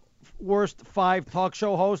top worst 5 talk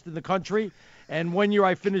show host in the country, and one year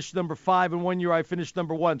I finished number 5, and one year I finished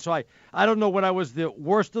number 1. So I don't know when I was the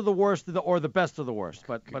worst of the worst or the best of the worst,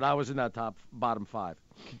 but I was in that bottom 5.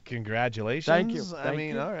 Congratulations. Thank you.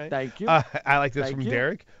 All right. Thank you. I like this from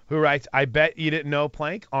Derek, who writes, I bet you didn't know,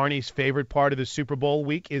 Plank, Arnie's favorite part of the Super Bowl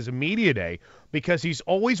week is Media Day because he's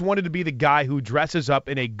always wanted to be the guy who dresses up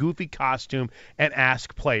in a goofy costume and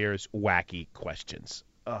asks players wacky questions.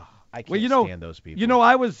 I can't stand those people.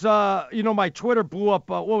 I was, my Twitter blew up,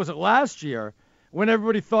 what was it, last year when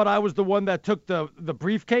everybody thought I was the one that took the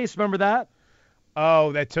briefcase. Remember that?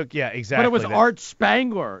 Oh, that took, exactly. But it was Art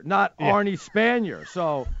Spangler, not Arnie Spanier.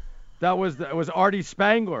 So it was Artie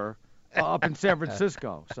Spangler up in San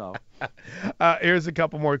Francisco. So here's a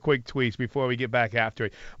couple more quick tweets before we get back after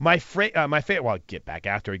it. Get back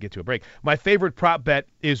after we get to a break. My favorite prop bet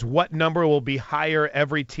is what number will be higher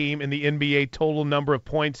every team in the NBA total number of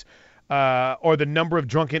points or the number of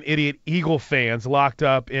drunken idiot Eagle fans locked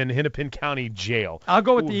up in Hennepin County jail. I'll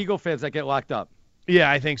go with the Eagle fans that get locked up.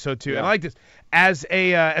 Yeah, I think so too. Yeah. And I like this. As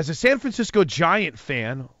a San Francisco Giant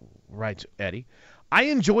fan, writes Eddie, I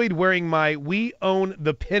enjoyed wearing my We Own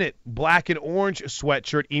the Pennant black and orange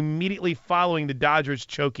sweatshirt immediately following the Dodgers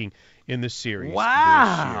choking in the series.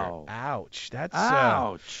 Wow. This year. Ouch.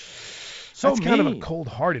 That's kind of a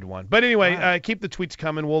cold-hearted one. But anyway, keep the tweets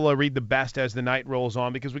coming. We'll read the best as the night rolls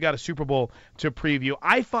on because we got a Super Bowl to preview.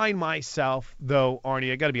 I find myself, though,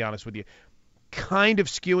 Arnie, I got to be honest with you, kind of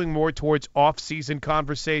skewing more towards off-season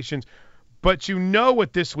conversations. But you know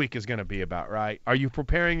what this week is going to be about, right? Are you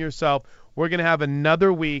preparing yourself? We're going to have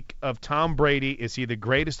another week of Tom Brady. Is he the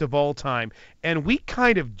greatest of all time? And we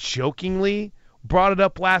kind of jokingly brought it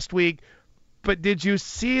up last week. But did you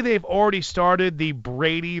see they've already started the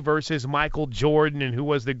Brady versus Michael Jordan and who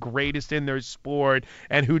was the greatest in their sport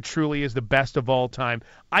and who truly is the best of all time?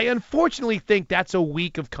 I unfortunately think that's a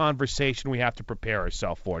week of conversation we have to prepare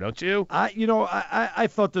ourselves for, don't you? I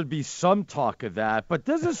thought there'd be some talk of that, but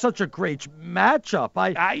this is such a great matchup.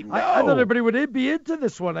 I know. I thought everybody would be into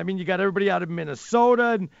this one. I mean, you got everybody out of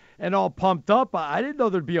Minnesota and all pumped up. I didn't know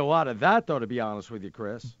there'd be a lot of that, though, to be honest with you,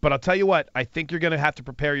 Chris. But I'll tell you what, I think you're going to have to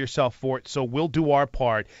prepare yourself for it, so we'll do our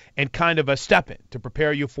part and kind of step in to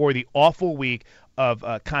prepare you for the awful week of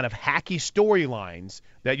kind of hacky storylines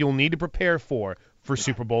that you'll need to prepare for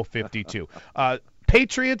Super Bowl 52.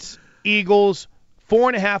 Patriots, Eagles,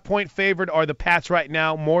 4.5-point favorite are the Pats right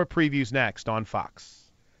now. More previews next on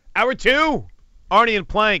Fox. Hour 2, Arnie and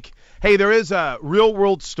Plank. Hey, there is a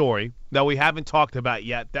real-world story that we haven't talked about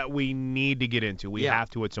yet that we need to get into. We have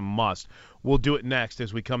to. It's a must. We'll do it next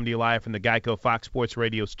as we come to you live from the Geico Fox Sports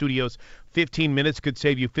Radio studios. 15 minutes could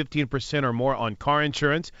save you 15% or more on car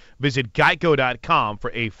insurance. Visit geico.com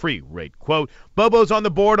for a free rate quote. Bobo's on the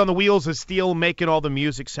board on the wheels of steel, making all the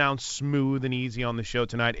music sound smooth and easy on the show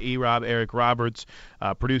tonight. E-Rob, Eric Roberts,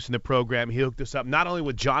 producing the program. He hooked us up not only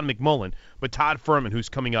with John McMullen, but Todd Furman, who's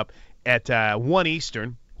coming up at 1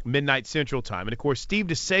 Eastern. Midnight Central Time. And, of course, Steve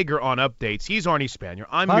DeSager on updates. He's Arnie Spanier.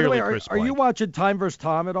 I'm merely Chris Blank. Are you watching Time vs.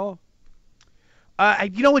 Tom at all?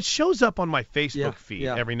 It shows up on my Facebook feed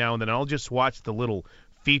every now and then. I'll just watch the little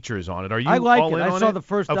features on it. Are you I like all it. in I on saw it? the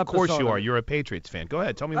first of episode. Of course you are. You're a Patriots fan. Go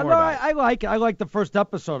ahead. Tell me more about it. I like it. I like the first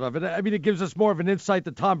episode of it. I mean, it gives us more of an insight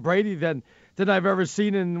to Tom Brady than I've ever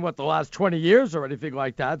seen in, the last 20 years or anything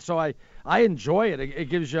like that. So I enjoy it. It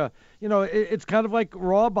gives you, it's kind of like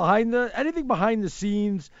raw anything behind the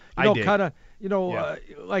scenes, kind of,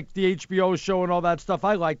 like the HBO show and all that stuff.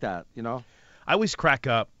 I like that, I always crack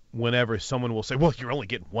up whenever someone will say, well, you're only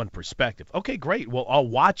getting one perspective. Okay, great. Well, I'll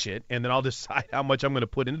watch it, and then I'll decide how much I'm going to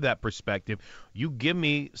put into that perspective. You give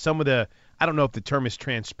me some of the, I don't know if the term is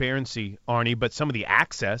transparency, Arnie, but some of the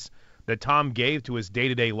access that Tom gave to his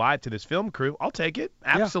day-to-day life to this film crew, I'll take it.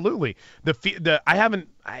 Absolutely.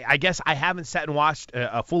 I guess I haven't sat and watched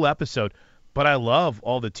a full episode, but I love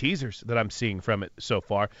all the teasers that I'm seeing from it so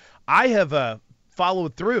far. I have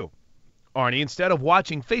followed through, Arnie, instead of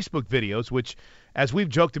watching Facebook videos, which, as we've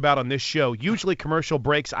joked about on this show, usually commercial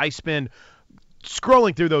breaks, I spend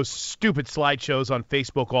scrolling through those stupid slideshows on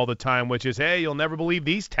Facebook all the time, which is, hey, you'll never believe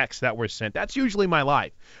these texts that were sent. That's usually my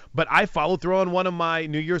life. But I follow through on one of my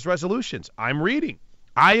New Year's resolutions. I'm reading.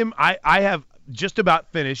 I have just about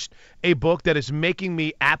finished a book that is making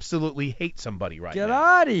me absolutely hate somebody right now. Get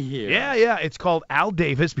out of here. Yeah. It's called Al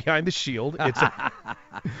Davis Behind the Shield.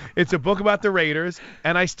 It's a book about the Raiders,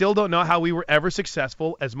 and I still don't know how we were ever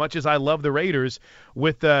successful, as much as I love the Raiders,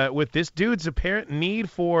 with this dude's apparent need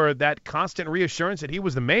for that constant reassurance that he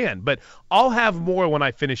was the man. But I'll have more when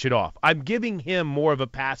I finish it off. I'm giving him more of a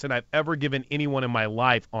pass than I've ever given anyone in my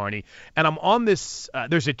life, Arnie. And I'm on this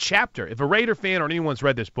there's a chapter. If a Raider fan or anyone's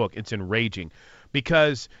read this book, it's enraging,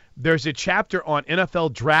 because there's a chapter on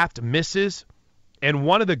NFL draft misses, and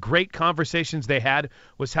one of the great conversations they had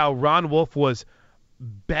was how Ron Wolf was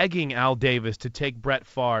begging Al Davis to take Brett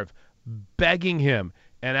Favre, begging him,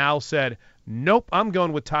 and Al said, nope, I'm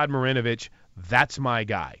going with Todd Marinovich. That's my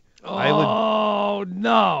guy. Oh,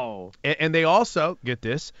 no. And they also, get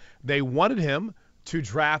this, they wanted him to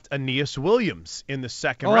draft Aeneas Williams in the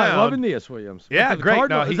second round. I love Aeneas Williams. Yeah,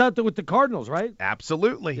 great. No, is that with the Cardinals, right?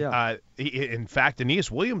 Absolutely. Yeah. In fact,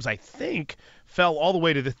 Aeneas Williams, I think, fell all the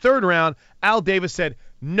way to the third round. Al Davis said,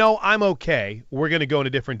 no, I'm okay. We're going to go in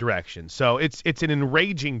a different direction. So it's an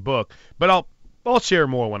enraging book, but I'll share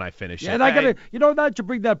more when I finish it. And I gotta, not to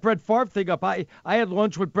bring that Brett Favre thing up. I had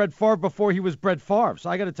lunch with Brett Favre before he was Brett Favre, so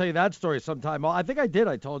I got to tell you that story sometime. I think I did.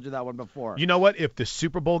 I told you that one before. You know what? If the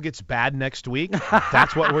Super Bowl gets bad next week,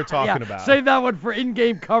 that's what we're talking about. Save that one for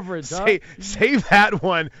in-game coverage. Save that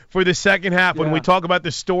one for the second half when we talk about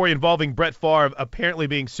the story involving Brett Favre apparently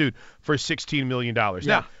being sued for $16 million.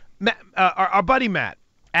 Yeah. Now, our buddy Matt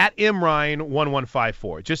at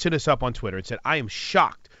MRyan1154 just hit us up on Twitter and said, I am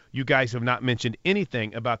shocked you guys have not mentioned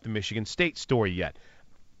anything about the Michigan State story yet.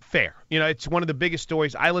 Fair. It's one of the biggest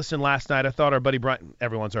stories. I listened last night. I thought our buddy Brian,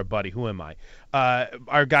 everyone's our buddy, who am I?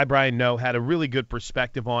 Our guy Brian Noe had a really good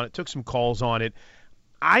perspective on it, took some calls on it.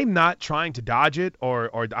 I'm not trying to dodge it,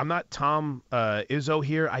 or I'm not Tom Izzo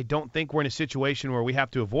here. I don't think we're in a situation where we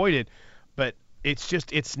have to avoid it, but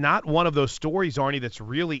it's not one of those stories, Arnie, that's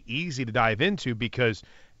really easy to dive into, because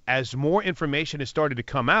as more information has started to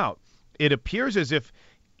come out, it appears as if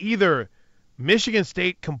either Michigan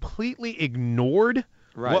State completely ignored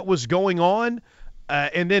what was going on,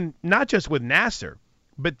 and then not just with Nassar,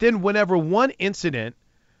 but then whenever one incident,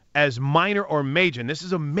 as minor or major, and this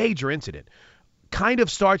is a major incident, kind of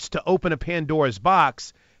starts to open a Pandora's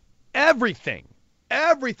box, everything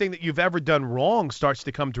that you've ever done wrong starts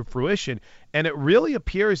to come to fruition, and it really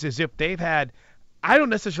appears as if they've had, I don't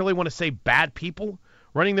necessarily want to say bad people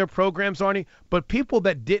running their programs, Arnie, but people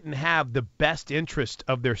that didn't have the best interest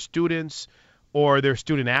of their students or their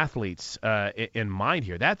student athletes in mind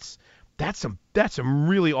here. That's some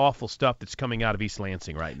really awful stuff that's coming out of East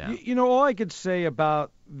Lansing right now. All I could say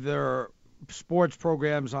about their sports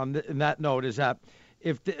programs in that note is that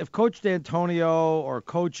if Coach D'Antonio or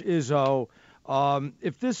Coach Izzo,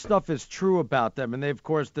 if this stuff is true about them, and they, of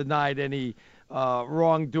course, denied any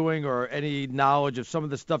wrongdoing or any knowledge of some of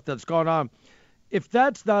the stuff that's gone on, if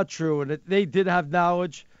that's not true and they did have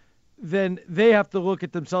knowledge, then they have to look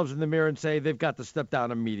at themselves in the mirror and say they've got to step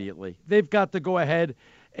down immediately. They've got to go ahead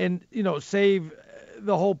and, save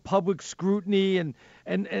the whole public scrutiny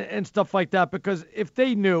and stuff like that, because if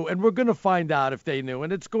they knew, and we're going to find out if they knew,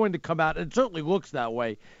 and it's going to come out, and it certainly looks that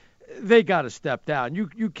way, they got to step down.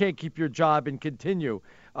 You can't keep your job and continue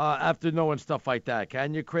after knowing stuff like that,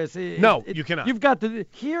 can you, Chris? No, you cannot. You've got to,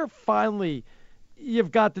 here finally,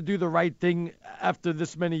 you've got to do the right thing after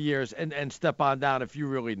this many years and step on down if you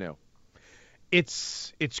really knew.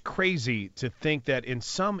 It's crazy to think that in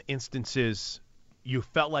some instances you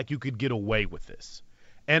felt like you could get away with this.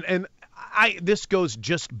 And this goes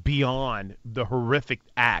just beyond the horrific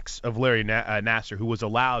acts of Larry Nassar, who was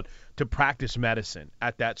allowed to practice medicine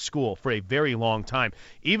at that school for a very long time,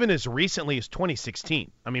 even as recently as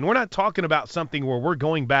 2016. I mean, we're not talking about something where we're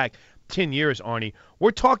going back 10 years, Arnie.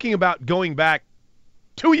 We're talking about going back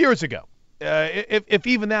 2 years ago, if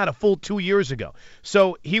even that, a full 2 years ago.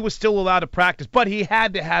 So he was still allowed to practice, but he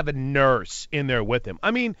had to have a nurse in there with him.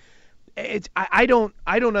 I mean, I don't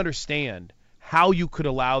understand how you could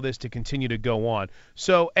allow this to continue to go on.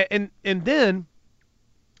 So, and then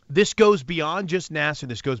this goes beyond just Nassar.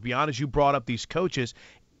 This goes beyond, as you brought up, these coaches.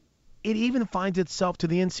 It even finds itself to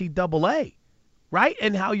the NCAA. right?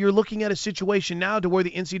 And how you're looking at a situation now to where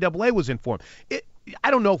the NCAA was informed.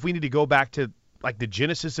 I don't know if we need to go back to like the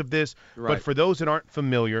genesis of this, but for those that aren't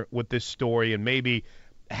familiar with this story and maybe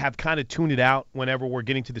have kind of tuned it out whenever we're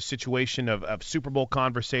getting to the situation of Super Bowl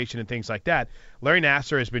conversation and things like that, Larry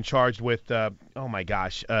Nassar has been charged with,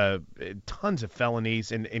 tons of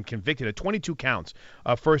felonies and convicted of 22 counts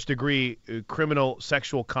of first-degree criminal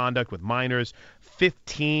sexual conduct with minors,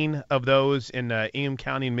 15 of those in Ingham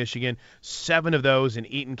County in Michigan, 7 of those in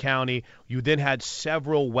Eaton County. You then had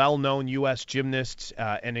several well-known U.S. gymnasts,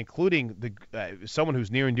 and including someone who's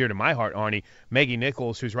near and dear to my heart, Arnie, Maggie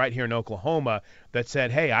Nichols, who's right here in Oklahoma, that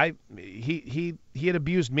said, hey, he had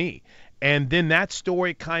abused me. And then that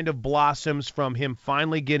story kind of blossoms from him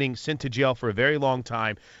finally getting sent to jail for a very long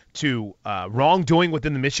time to wrongdoing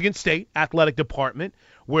within the Michigan State Athletic Department,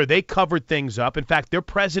 where they covered things up. In fact, their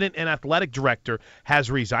president and athletic director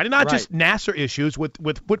has resigned. And not just Nassar issues with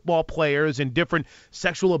football players and different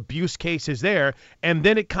sexual abuse cases there. And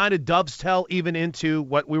then it kind of dovetails even into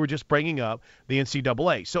what we were just bringing up, the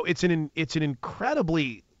NCAA. So it's an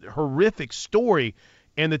incredibly horrific story.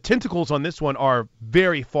 And the tentacles on this one are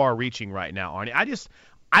very far-reaching right now, Arnie.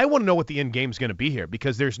 I want to know what the end game is going to be here,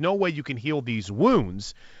 because there's no way you can heal these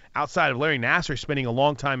wounds outside of Larry Nassar spending a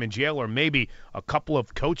long time in jail, or maybe a couple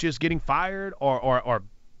of coaches getting fired, or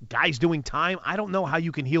guys doing time. I don't know how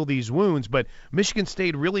you can heal these wounds, but Michigan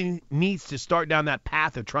State really needs to start down that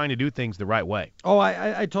path of trying to do things the right way. Oh,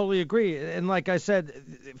 I totally agree. And like I said,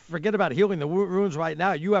 forget about healing the wounds right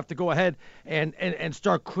now. You have to go ahead and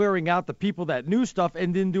start clearing out the people that knew stuff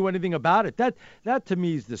and didn't do anything about it. That to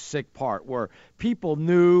me is the sick part, where people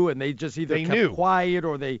knew and they just either kept quiet,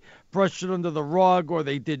 or they brushed it under the rug, or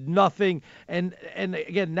they did nothing. And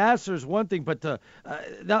again, Nassar's one thing, but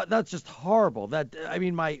that's just horrible.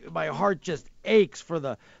 My heart just aches for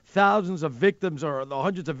the thousands of victims, or the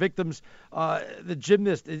hundreds of victims, the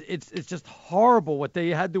gymnast. It's just horrible what they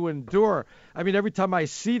had to endure. I mean, every time I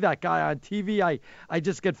see that guy on TV, I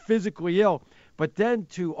just get physically ill. But then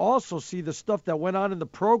to also see the stuff that went on in the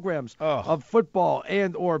programs of football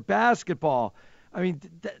and or basketball, I mean,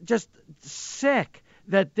 just sick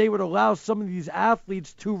that they would allow some of these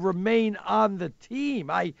athletes to remain on the team.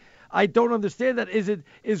 I don't understand that.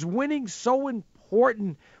 Is winning so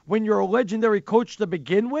important when you're a legendary coach to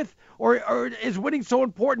begin with, or is winning so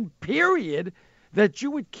important, period, that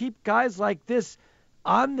you would keep guys like this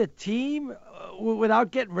on the team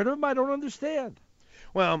without getting rid of them? I don't understand.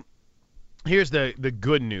 Well, here's the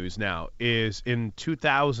good news now is in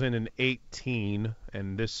 2018,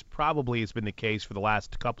 and this probably has been the case for the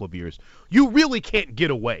last couple of years, you really can't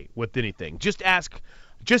get away with anything. Just ask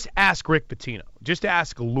Rick Pitino. Just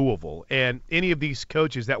ask Louisville and any of these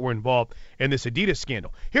coaches that were involved in this Adidas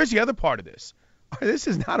scandal. Here's the other part of this. This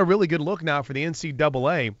is not a really good look now for the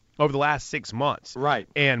NCAA over the last 6 months. Right.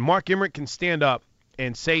 And Mark Emmert can stand up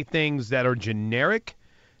and say things that are generic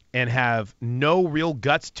and have no real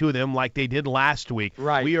guts to them like they did last week.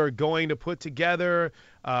 Right. We are going to put together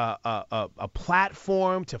a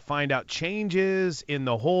platform to find out changes in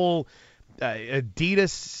the whole Adidas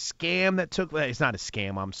scam that took place. It's not a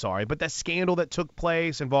scam, I'm sorry, but that scandal that took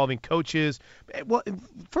place involving coaches. Well,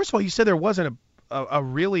 first of all, you said there wasn't a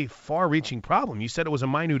really far-reaching problem. You said it was a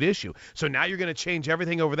minute issue. So now you're going to change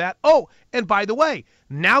everything over that? Oh, and by the way,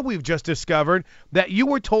 now we've just discovered that you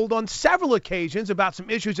were told on several occasions about some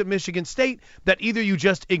issues at Michigan State that either you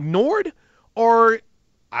just ignored or,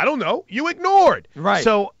 I don't know, you ignored. Right.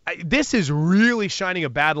 So this is really shining a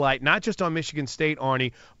bad light, not just on Michigan State,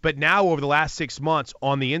 Arnie, but now over the last 6 months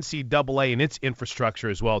on the NCAA and its infrastructure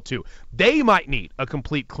as well, too. They might need a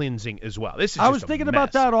complete cleansing as well. This is I was thinking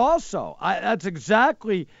about that also. That's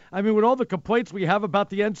exactly, I mean, with all the complaints we have about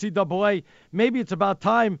the NCAA, maybe it's about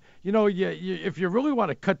time, if you really want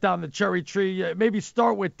to cut down the cherry tree, maybe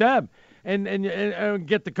start with them. And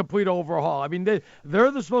get the complete overhaul. I mean,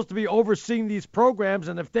 they're supposed to be overseeing these programs,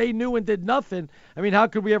 and if they knew and did nothing, I mean, how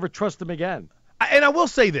could we ever trust them again? And I will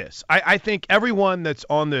say this. I think everyone that's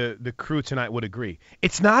on the crew tonight would agree.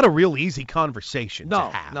 It's not a real easy conversation to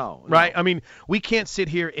have. No. Right? I mean, we can't sit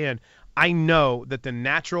here and I know that the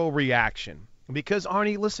natural reaction, because,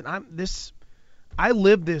 Arnie, listen, I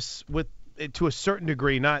live this to a certain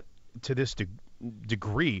degree, not to this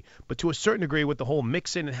degree, but to a certain degree with the whole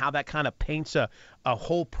mix-in and how that kind of paints a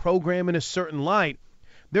whole program in a certain light.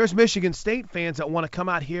 There's Michigan State fans that want to come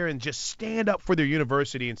out here and just stand up for their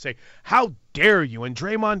university and say, how dare you? And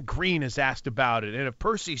Draymond Green is asked about it. And if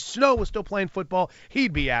Percy Snow was still playing football,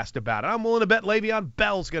 he'd be asked about it. I'm willing to bet Le'Veon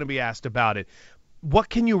Bell's going to be asked about it. What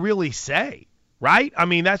can you really say, right? I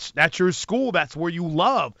mean, that's your school. That's where you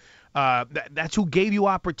love. That's who gave you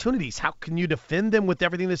opportunities. How can you defend them with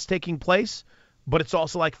everything that's taking place? but it's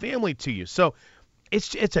also like family to you. So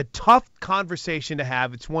it's a tough conversation to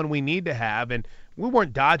have. It's one we need to have, and we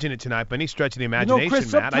weren't dodging it tonight by any stretch of the imagination,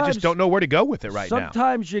 Chris, Matt. I just don't know where to go with it right now.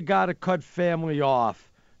 Sometimes you got to cut family off,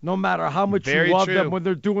 no matter how much you love them when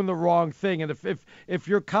they're doing the wrong thing. And if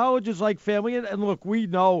your college is like family, and look, we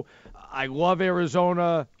know I love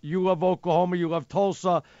Arizona, you love Oklahoma, you love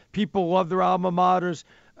Tulsa, people love their alma maters,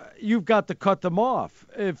 you've got to cut them off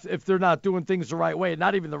if they're not doing things the right way,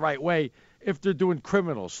 not even the right way, if they're doing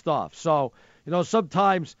criminal stuff. So,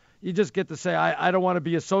 sometimes you just get to say, I don't want to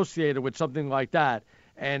be associated with something like that,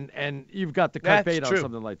 and you've got to cut bait on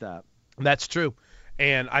something like that. That's true.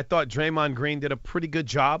 And I thought Draymond Green did a pretty good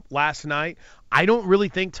job last night. I don't really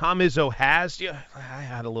think Tom Izzo has. Yeah, I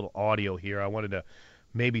had a little audio here. I wanted to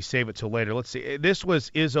maybe save it till later. Let's see. This was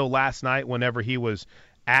Izzo last night whenever he was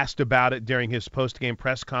asked about it during his post-game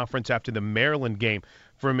press conference after the Maryland game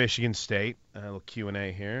for Michigan State. A little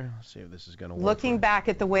Q&A here. Let's see if this is going to work. Looking back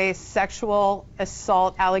at the way sexual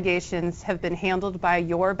assault allegations have been handled by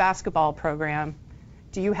your basketball program,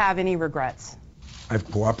 do you have any regrets? I've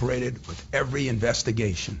cooperated with every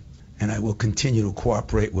investigation, and I will continue to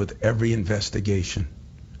cooperate with every investigation,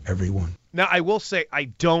 everyone. Now, I will say I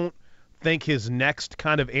don't think his next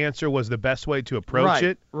kind of answer was the best way to approach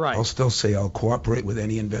it. Right. I'll still say I'll cooperate with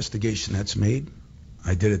any investigation that's made.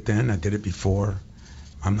 I did it then. I did it before.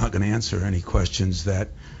 I'm not going to answer any questions that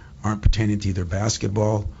aren't pertaining to either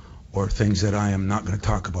basketball or things that I am not going to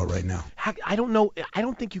talk about right now. I don't know. I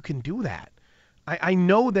don't think you can do that. I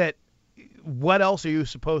know that. What else are you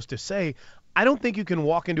supposed to say? I don't think you can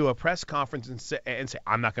walk into a press conference and say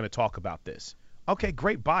I'm not going to talk about this. Okay,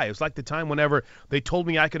 great, bye. It was like the time whenever they told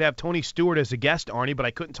me I could have Tony Stewart as a guest, Arnie, but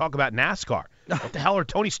I couldn't talk about NASCAR. What the hell are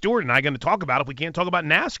Tony Stewart and I going to talk about if we can't talk about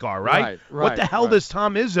NASCAR, right? What the hell does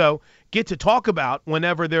Tom Izzo get to talk about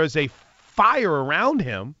whenever there's a fire around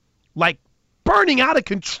him, like burning out of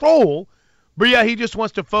control, but yeah, he just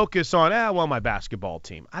wants to focus on, my basketball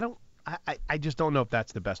team. I just don't know if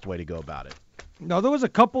that's the best way to go about it. No, there was a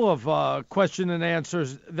couple of question and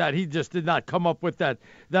answers that he just did not come up with that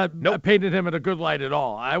painted him in a good light at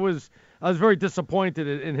all. I was very disappointed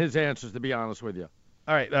in his answers, to be honest with you.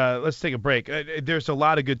 All right, let's take a break. There's a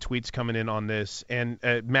lot of good tweets coming in on this, and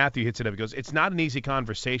Matthew hits it up. He goes, it's not an easy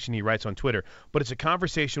conversation, he writes on Twitter, but it's a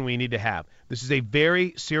conversation we need to have. This is a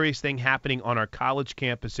very serious thing happening on our college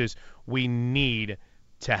campuses. We need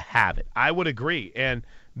to have it. I would agree. And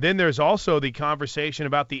then there's also the conversation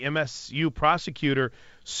about the MSU prosecutor,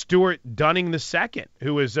 Stuart Dunning II,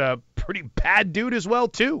 who is a pretty bad dude as well,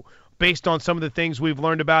 too, based on some of the things we've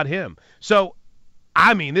learned about him. So,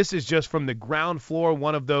 I mean, this is just from the ground floor,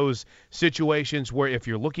 one of those situations where if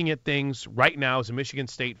you're looking at things right now as a Michigan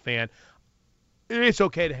State fan, it's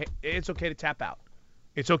okay to tap out.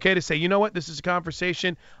 It's okay to say, you know what, this is a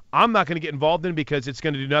conversation I'm not going to get involved in because it's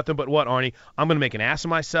going to do nothing but what, Arnie? I'm going to make an ass of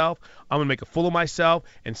myself. I'm going to make a fool of myself.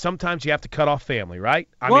 And sometimes you have to cut off family, right?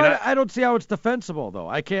 I don't see how it's defensible, though.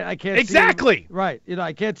 I can't exactly. Right.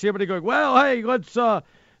 I can't see everybody going, well, hey,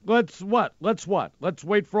 let's what? Let's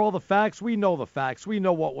wait for all the facts. We know the facts. We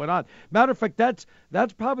know what went on. Matter of fact, that's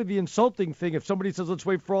probably the insulting thing. If somebody says, let's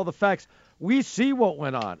wait for all the facts, we see what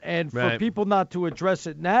went on. And for people not to address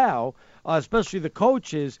it now, especially the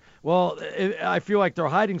coaches, well, I feel like they're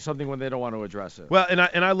hiding something when they don't want to address it. Well, and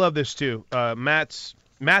I love this too. Matt's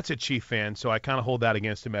a Chief fan, so I kind of hold that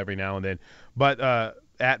against him every now and then. But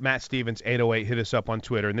at Matt Stevens 808 hit us up on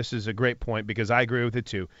Twitter, and this is a great point because I agree with it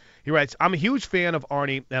too. He writes, I'm a huge fan of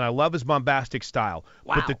Arnie, and I love his bombastic style.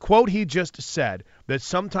 Wow. But the quote he just said, that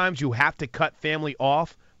sometimes you have to cut family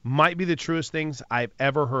off, might be the truest things I've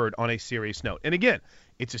ever heard on a serious note. And again,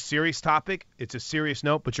 it's a serious topic. It's a serious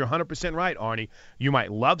note, but you're 100% right, Arnie. You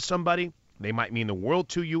might love somebody. They might mean the world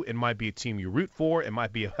to you. It might be a team you root for. It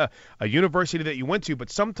might be a university that you went to. But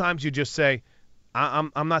sometimes you just say,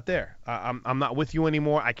 I'm not there. I'm not with you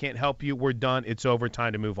anymore. I can't help you. We're done. It's over.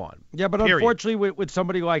 Time to move on. Yeah, but unfortunately with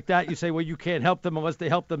somebody like that, you say, well, you can't help them unless they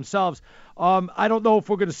help themselves. I don't know if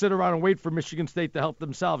we're going to sit around and wait for Michigan State to help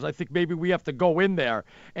themselves. I think maybe we have to go in there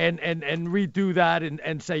and redo that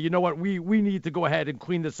and say, you know what, we need to go ahead and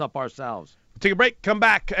clean this up ourselves. We'll take a break, come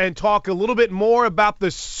back, and talk a little bit more about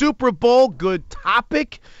the Super Bowl. Good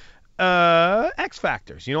topic. X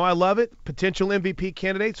Factors. You know, I love it. Potential MVP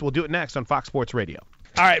candidates. We'll do it next on Fox Sports Radio.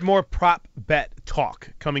 All right, more prop bet talk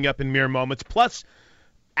coming up in mere moments, plus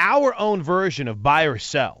our own version of buy or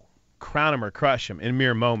sell, crown 'em or crush 'em in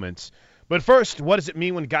mere moments. But first, what does it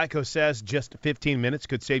mean when Geico says just 15 minutes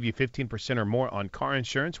could save you 15% or more on car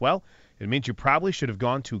insurance? Well, it means you probably should have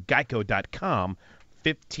gone to geico.com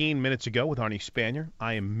 15 minutes ago with Arnie Spanier.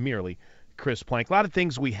 I am merely Chris Plank. A lot of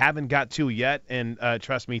things we haven't got to yet, and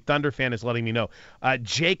trust me, Thunder fan is letting me know.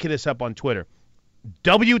 Jake hit us up on Twitter.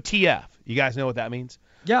 WTF. You guys know what that means?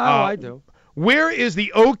 Yeah, I do. Where is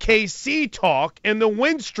the OKC talk and the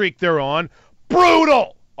win streak they're on?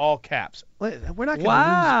 Brutal! All caps. We're not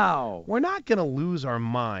going to lose our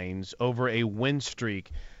minds over a win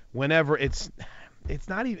streak whenever it's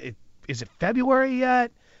not even. Is it February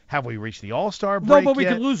yet? Have we reached the All-Star break No, but we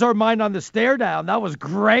yet? could lose our mind on the stare down. That was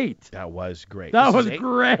great. That was great.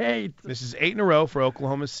 Great. This is 8 in a row for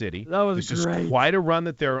Oklahoma City. That was This great. is quite a run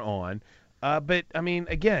that they're on. But, I mean,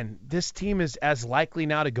 again, this team is as likely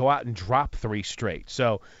now to go out and drop 3 straight.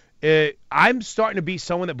 So I'm starting to be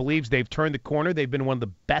someone that believes they've turned the corner. They've been one of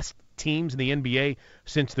the best teams in the NBA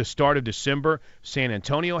since the start of December. San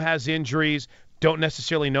Antonio has injuries. Don't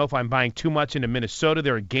necessarily know if I'm buying too much into Minnesota.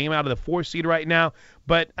 They're a game out of the 4 seed right now.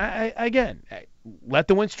 But, again, let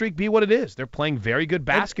the win streak be what it is. They're playing very good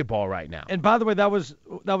basketball right now. And by the way, that was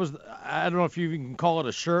I don't know if you even can call it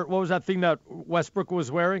a shirt. What was that thing that Westbrook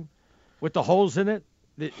was wearing with the holes in it?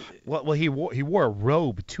 Well, he wore a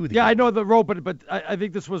robe to the game. I know the robe, but I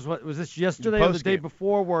think this was this yesterday or the day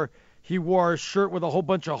before where he wore a shirt with a whole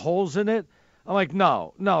bunch of holes in it. I'm like,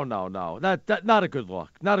 no. That not a good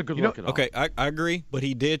look. Not a good look at all. Okay, I agree, but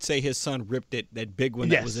he did say his son ripped it, that big one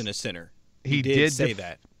that was in the center. He did say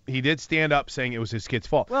that. He did stand up saying it was his kid's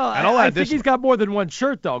fault. Well, I think he's got more than one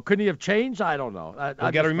shirt, though. Couldn't he have changed? I don't know.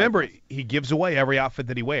 You got to remember, he gives away every outfit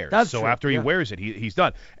that he wears. That's so true, after he wears it, he's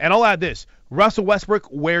done. And I'll add this. Russell Westbrook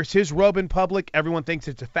wears his robe in public. Everyone thinks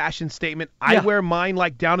it's a fashion statement. I wear mine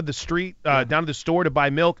like down to the street, down to the store to buy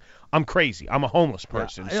milk. I'm crazy. I'm a homeless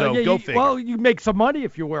person. So go figure. Well, you make some money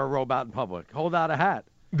if you wear a robe out in public. Hold out a hat.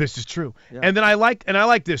 This is true. Yeah. And then I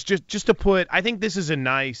like this just to put. I think this is a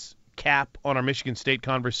nice cap on our Michigan State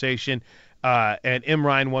conversation. And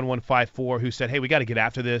Imrine1154 who said, "Hey, we got to get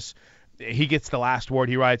after this." He gets the last word.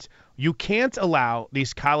 He writes, "You can't allow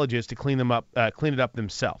these colleges to clean it up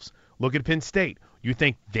themselves. Look at Penn State. You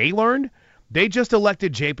think they learned? They just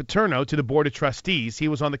elected Jay Paterno to the board of trustees. He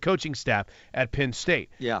was on the coaching staff at Penn State.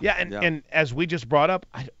 And as we just brought up,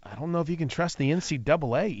 I don't know if you can trust the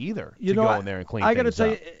NCAA either to go in there and clean things up. I got to tell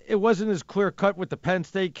you, it wasn't as clear cut with the Penn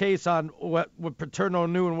State case on what Paterno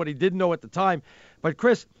knew and what he didn't know at the time. But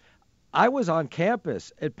Chris, I was on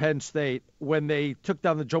campus at Penn State when they took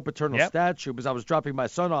down the Joe Paterno statue because I was dropping my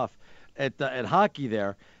son off at hockey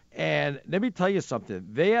there. And let me tell you something.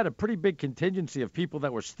 They had a pretty big contingency of people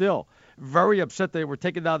that were still very upset they were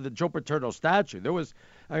taking down the Joe Paterno statue. There was,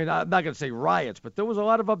 I'm not going to say riots, but there was a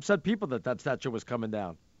lot of upset people that statue was coming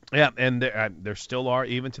down. Yeah, and there still are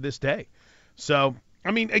even to this day. So,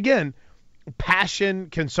 I mean, again, passion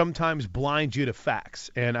can sometimes blind you to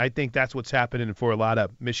facts, and I think that's what's happening for a lot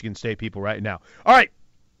of Michigan State people right now. All right,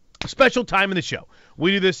 special time in the show.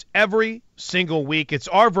 We do this every single week. It's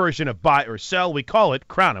our version of buy or sell. We call it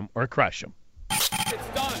Crown 'em or Crush 'em. It's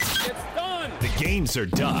done. It's done. The games are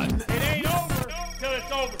done. It ain't over till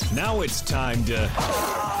it's over. Now it's time to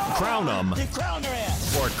crown 'em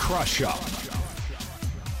or crush 'em.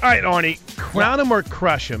 All right, Arnie, Crown 'em or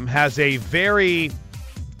Crush 'em has a very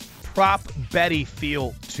prop betty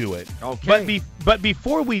feel to it. Okay. But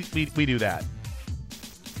before we do that,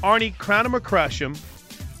 Arnie, Crown 'em or Crush 'em,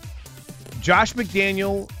 Josh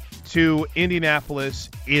McDaniel to Indianapolis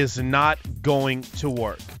is not going to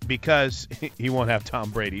work because he won't have Tom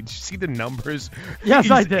Brady. Did you see the numbers? Yes,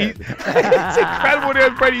 I did. It's incredible when he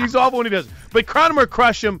has Brady. He's awful when he does. But Crown 'em or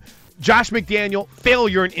Crush 'em, Josh McDaniel,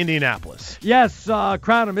 failure in Indianapolis. Yes,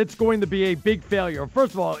 Crown 'em. It's going to be a big failure.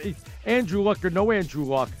 First of all, Andrew Luck or no Andrew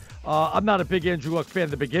Luck, I'm not a big Andrew Luck fan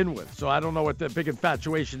to begin with, so I don't know what the big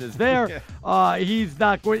infatuation is there. He's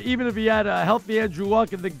not going, even if he had a healthy Andrew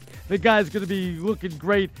Luck and the guy's going to be looking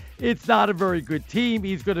great, it's not a very good team.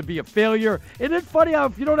 He's going to be a failure. Isn't it funny how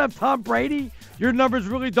if you don't have Tom Brady, your numbers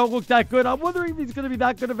really don't look that good? I'm wondering if he's going to be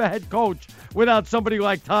that good of a head coach without somebody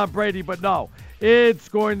like Tom Brady, but no. It's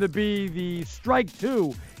going to be the strike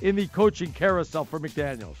two in the coaching carousel for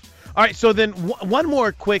McDaniels. All right, so then one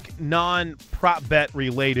more quick non-prop bet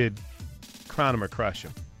related Crown 'em or Crush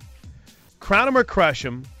 'em. Crown 'em or Crush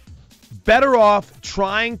 'em, better off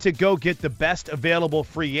trying to go get the best available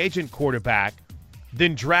free agent quarterback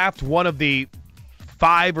than draft one of the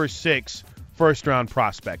 5 or 6 first-round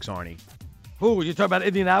prospects, Arnie. Who? Are you talking about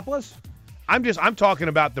Indianapolis? I'm talking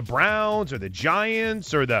about the Browns or the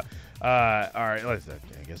Giants or the I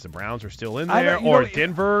guess the Browns are still in there, or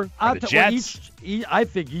Denver, or the Jets. I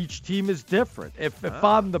think each team is different. If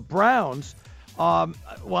I'm the Browns,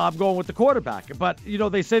 well, I'm going with the quarterback. But,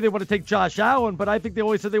 they say they want to take Josh Allen, but I think they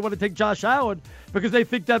always said they want to take Josh Allen because they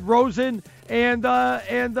think that Rosen and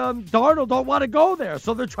Darnold don't want to go there.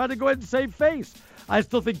 So they're trying to go ahead and save face. I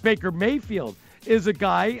still think Baker Mayfield is a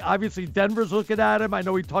guy. Obviously, Denver's looking at him. I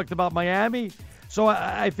know he talked about Miami. So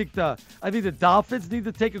I think the Dolphins need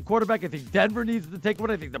to take a quarterback. I think Denver needs to take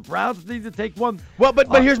one. I think the Browns need to take one. Well,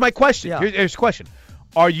 but here's my question. Yeah. Here's the question.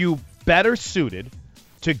 Are you better suited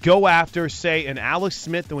to go after, say, an Alex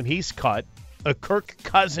Smith when he's cut, a Kirk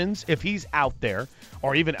Cousins if he's out there,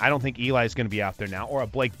 or even I don't think Eli's going to be out there now, or a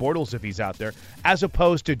Blake Bortles if he's out there, as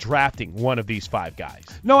opposed to drafting one of these 5 guys?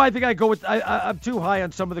 No, I think I go with I'm too high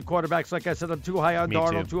on some of the quarterbacks. Like I said, I'm too high on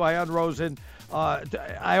Darnold, too high on Rosen.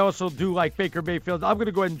 I also do like Baker Mayfield. I'm going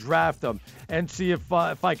to go ahead and draft them and see if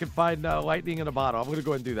I can find lightning in a bottle. I'm going to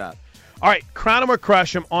go ahead and do that. All right, crown them or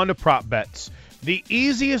crush them on the prop bets. The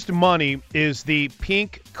easiest money is the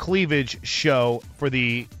pink cleavage show for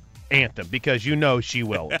the anthem because she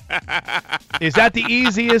will. Is that the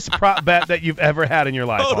easiest prop bet that you've ever had in your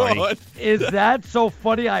life, Arnie? Is that so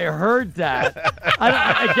funny? I heard that.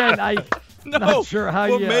 I'm not sure how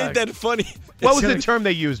what made that funny? What was the term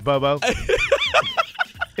they used, Bobo?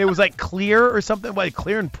 It was like clear or something, like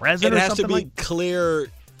clear and present or something. It has to be clear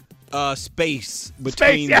space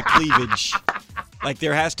between the cleavage. Like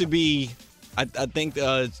there has to be, I think,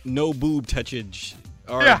 no boob touchage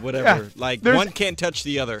or whatever. Yeah. Like one can't touch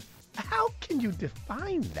the other. How can you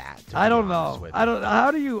define that? I don't know.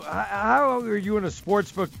 How are you in a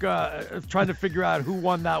sports book trying to figure out who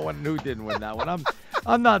won that one and who didn't win that one?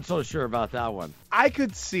 I'm not so sure about that one. I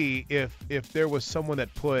could see if there was someone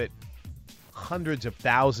that put hundreds of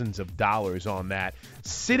thousands of dollars on that,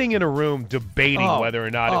 sitting in a room debating whether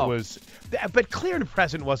or not it was. But clear and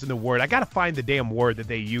present wasn't the word. I got to find the damn word that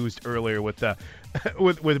they used earlier with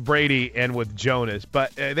with Brady and with Jonas.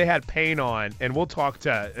 But they had paint on, and we'll talk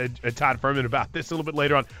to Todd Furman about this a little bit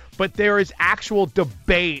later on. But there is actual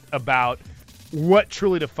debate about what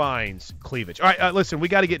truly defines cleavage. All right, listen, we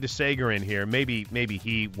got to get DeSager in here. Maybe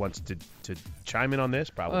he wants to chime in on this,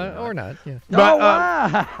 probably not. Or not.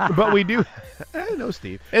 Yeah. But we do. No,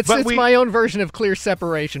 Steve. It's my own version of clear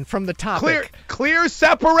separation from the topic. Clear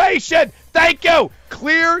separation. Thank you.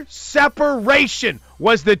 Clear separation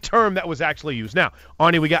was the term that was actually used. Now,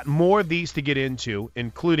 Arnie, we got more of these to get into,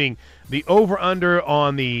 including the over/under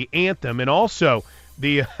on the anthem and also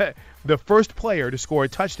the first player to score a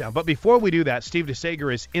touchdown. But before we do that, Steve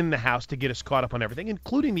DeSager is in the house to get us caught up on everything,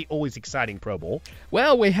 including the always exciting Pro Bowl.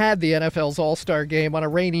 Well, we had the NFL's All-Star Game on a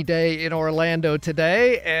rainy day in Orlando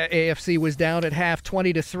today. AFC was down at half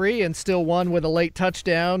 20-3 and still won with a late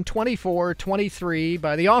touchdown, 24-23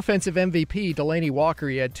 by the offensive MVP, Delaney Walker.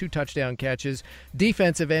 He had 2 touchdown catches.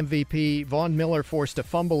 Defensive MVP, Von Miller forced a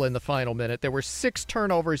fumble in the final minute. There were 6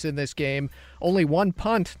 turnovers in this game, only 1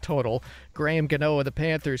 punt total. Graham Gano of the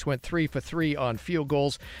Panthers went 3 for 3 on field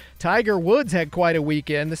goals. Tiger Woods had quite a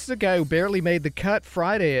weekend. This is a guy who barely made the cut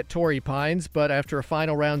Friday at Torrey Pines, but after a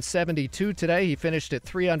final round 72 today, he finished at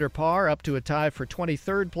 3 under par, up to a tie for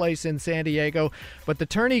 23rd place in San Diego. But the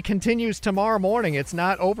tourney continues tomorrow morning. It's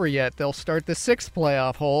not over yet. They'll start the 6th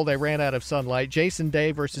playoff hole. They ran out of sunlight. Jason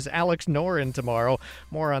Day versus Alex Noren tomorrow.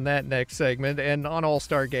 More on that next segment. And on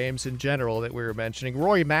All-Star games in general that we were mentioning,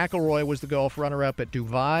 Rory McIlroy was the golf runner-up at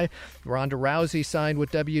Dubai. Ronda Rousey signed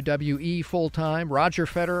with WWE full-time. Roger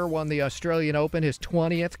Federer won the Australian Open, his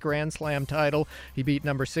 20th Grand Slam title. He beat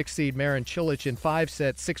number 6 seed Marin Cilic in 5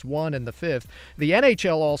 sets, 6-1 in the 5th. The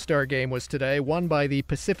NHL All-Star Game was today, won by the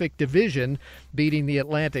Pacific Division, beating the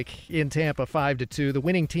Atlantic in Tampa 5-2. The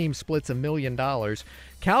winning team splits $1 million.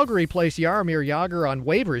 Calgary placed Jaromir Jagr on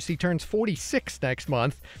waivers. He turns 46 next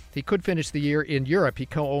month. He could finish the year in Europe. He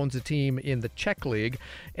co-owns a team in the Czech League.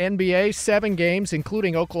 NBA, 7 games,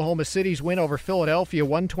 including Oklahoma City's win over Philadelphia,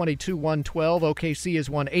 122-112. OKC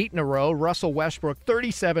has won 8 in a row. Russell Westbrook,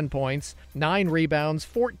 37 points, 9 rebounds,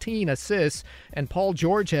 14 assists, and Paul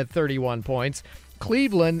George had 31 points.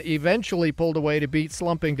 Cleveland eventually pulled away to beat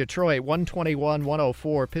slumping Detroit,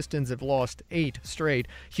 121-104. Pistons have lost 8 straight.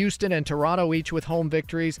 Houston and Toronto each with home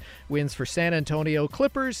victories. Wins for San Antonio,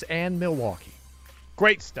 Clippers, and Milwaukee.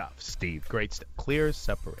 Great stuff, Steve. Great stuff. Clear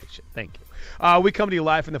separation. Thank you. We come to you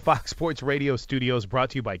live from the Fox Sports Radio studios,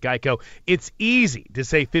 brought to you by Geico. It's easy to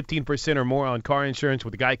save 15% or more on car insurance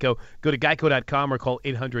with Geico. Go to geico.com or call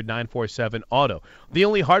 800-947-AUTO. The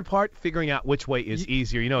only hard part, figuring out which way is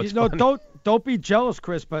easier. Don't be jealous,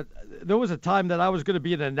 Chris, but there was a time that I was going to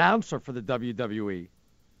be an announcer for the WWE.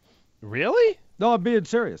 Really? No, I'm being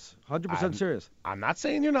serious. 100% serious. I'm not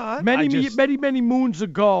saying you're not. Many moons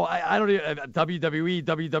ago, I don't even, WWE,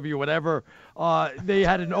 WW, whatever, they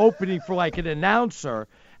had an opening for like an announcer,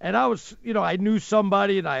 and I was, I knew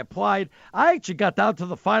somebody and I applied. I actually got down to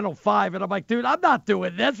the final 5, and I'm like, dude, I'm not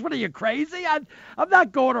doing this. What are you, crazy? I'm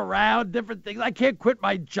not going around different things. I can't quit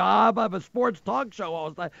my job. I'm a sports talk show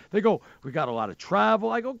host. They go, we got a lot of travel.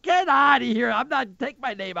 I go, get out of here. I'm not take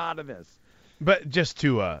my name out of this. But just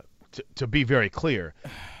to be very clear,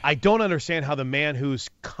 I don't understand how the man whose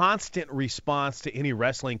constant response to any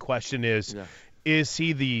wrestling question is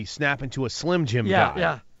he the snap into a Slim Jim guy?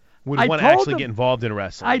 Yeah. Would want to actually get involved in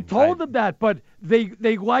wrestling. I told them that, but they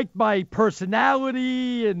liked my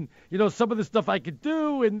personality and, some of the stuff I could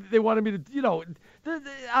do, and they wanted me to,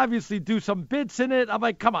 obviously do some bits in it. I'm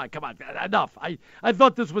like, come on, enough. I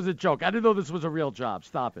thought this was a joke. I didn't know this was a real job.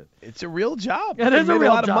 Stop it. It's a real job. It is a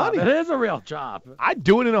real lot job. Of money. It is a real job. I'd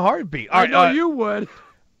do it in a heartbeat. I know you would.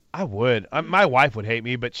 I would. My wife would hate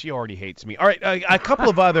me, but she already hates me. All right, a couple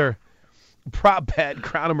of other prop bet,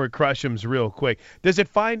 crown 'em or crush 'ems real quick. Does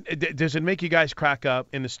it make you guys crack up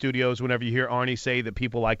in the studios whenever you hear Arnie say that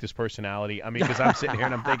people like this personality? I mean, because I'm sitting here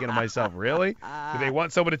and I'm thinking to myself, really? Do they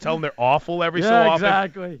want someone to tell them they're awful every so often?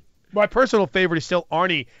 Exactly. My personal favorite is still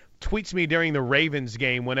Arnie tweets me during the Ravens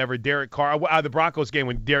game whenever the Broncos game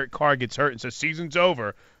when Derek Carr gets hurt and says, season's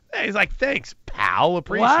over. Hey, he's like, thanks, pal.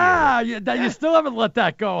 Appreciate it. Wow, you still haven't let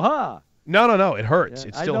that go, huh? No. It hurts. Yeah,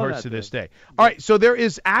 it still hurts to dude. this day. All right, so there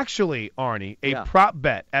is actually, Arnie, a prop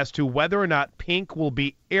bet as to whether or not Pink will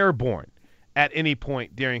be airborne at any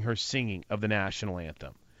point during her singing of the national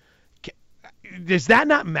anthem. Does that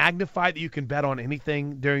not magnify that you can bet on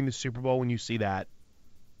anything during the Super Bowl when you see that?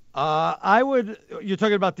 You're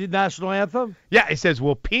talking about the national anthem? Yeah, it says,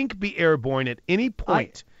 will Pink be airborne at any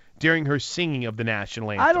point during her singing of the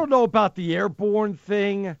national anthem? I don't know about the airborne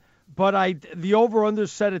thing, but the over-under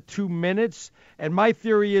set at 2 minutes, and my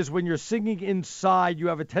theory is when you're singing inside, you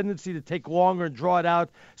have a tendency to take longer and draw it out,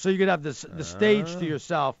 so you can have the stage to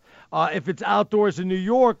yourself. If it's outdoors in New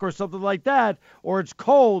York or something like that, or it's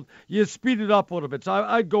cold, you speed it up a little bit. So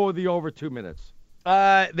I'd go with the over 2 minutes.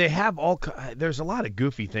 They have there's a lot of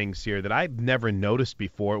goofy things here that I've never noticed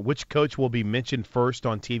before. Which coach will be mentioned first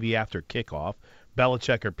on TV after kickoff,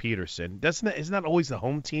 Belichick or Peterson? Isn't that always the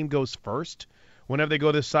home team goes first whenever they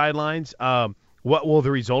go to the sidelines? What will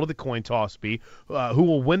the result of the coin toss be? Who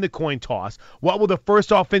will win the coin toss? What will the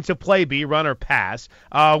first offensive play be, run or pass?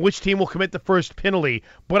 Which team will commit the first penalty?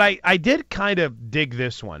 But I did kind of dig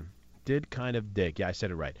this one. Yeah, I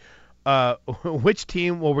said it right. Which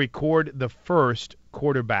team will record the first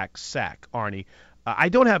quarterback sack, Arnie? I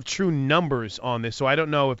don't have true numbers on this, so I don't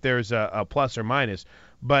know if there's a plus or minus.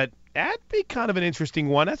 But that'd be kind of an interesting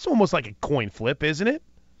one. That's almost like a coin flip, isn't it?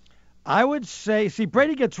 I would say,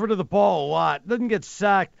 Brady gets rid of the ball a lot, doesn't get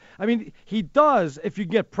sacked. I mean, he does if you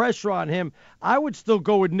get pressure on him. I would still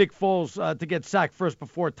go with Nick Foles to get sacked first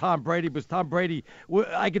before Tom Brady, because Tom Brady,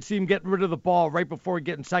 I could see him getting rid of the ball right before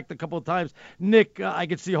getting sacked a couple of times. Nick, I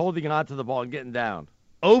could see holding on to the ball and getting down.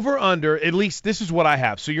 Over, under, at least this is what I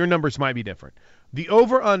have, so your numbers might be different. The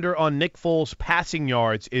over-under on Nick Foles' passing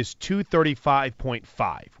yards is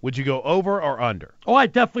 235.5. Would you go over or under? Oh,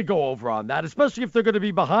 I'd definitely go over on that, especially if they're going to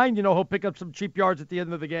be behind. He'll pick up some cheap yards at the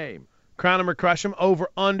end of the game. Crown 'em or crush 'em, over,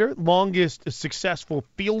 under, longest successful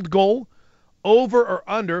field goal, over or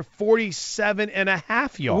under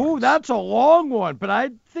 47.5 yards. Ooh, that's a long one, but I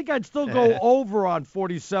think I'd still go over on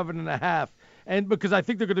 47.5, and because I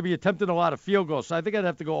think they're going to be attempting a lot of field goals, so I think I'd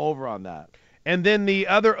have to go over on that. And then the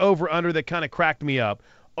other over-under that kind of cracked me up,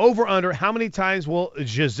 over-under, how many times will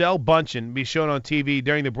Gisele Bündchen be shown on TV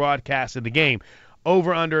during the broadcast of the game?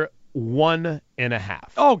 Over-under 1.5.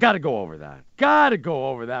 Oh, got to go over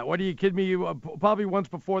that. What are you kidding me? Probably once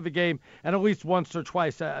before the game and at least once or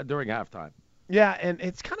twice during halftime. Yeah, and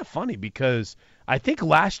it's kind of funny because I think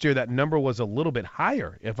last year that number was a little bit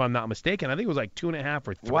higher, if I'm not mistaken. I think it was like 2.5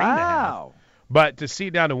 or 3.5. Wow. But to see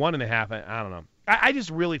it down to 1.5, I don't know. I just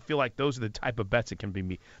really feel like those are the type of bets that can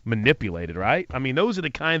be manipulated, right? I mean, those are the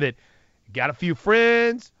kind that got a few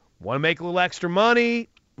friends, want to make a little extra money.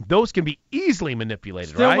 Those can be easily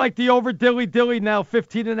manipulated, Still right? like the over dilly now,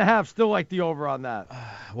 15.5. Still like the over on that.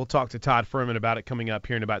 We'll talk to Todd Furman about it coming up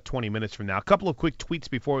here in about 20 minutes from now. A couple of quick tweets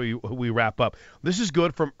before we wrap up. This is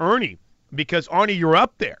good from Ernie because, Arnie, you're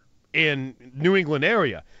up there in New England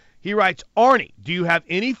area. He writes, Arnie, do you have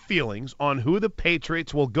any feelings on who the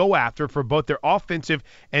Patriots will go after for both their offensive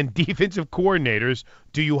and defensive coordinators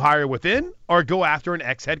Do you hire within or go after an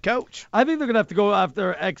ex-head coach? I think they're going to have to go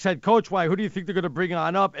after ex-head coach. Why? Who do you think they're going to bring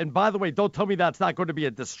on up? And by the way, don't tell me that's not going to be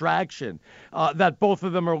a distraction, that both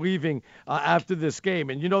of them are leaving after this game.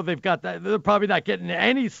 And, they've got that. They're probably not getting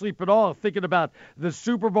any sleep at all thinking about the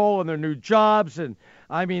Super Bowl and their new jobs. And,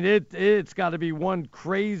 I mean, it's got to be one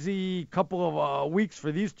crazy couple of weeks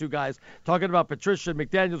for these two guys talking about Patricia and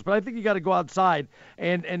McDaniels. But I think you got to go outside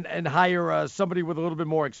and hire somebody with a little bit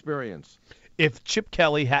more experience. If Chip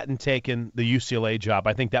Kelly hadn't taken the UCLA job,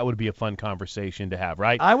 I think that would be a fun conversation to have,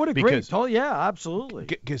 right? I would agree. Yeah, absolutely.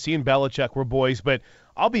 Because he and Belichick were boys. But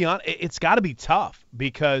I'll be honest, it's got to be tough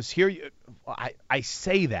because I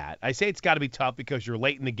say that. I say it's got to be tough because you're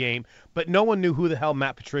late in the game, but no one knew who the hell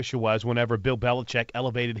Matt Patricia was whenever Bill Belichick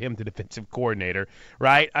elevated him to defensive coordinator,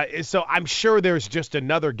 right? So I'm sure there's just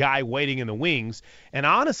another guy waiting in the wings. And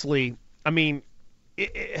honestly, I mean,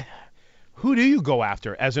 who do you go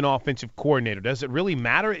after as an offensive coordinator? Does it really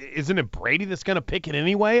matter? Isn't it Brady that's going to pick it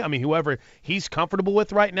anyway? I mean, whoever he's comfortable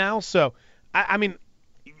with right now. So, I mean,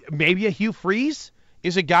 maybe a Hugh Freeze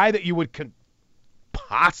is a guy that you would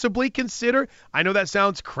possibly consider. I know that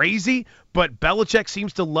sounds crazy, but Belichick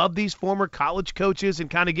seems to love these former college coaches and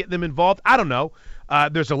kind of get them involved. I don't know.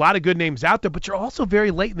 There's a lot of good names out there, but you're also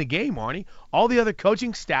very late in the game, Arnie. All the other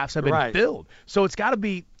coaching staffs have been filled. So it's got to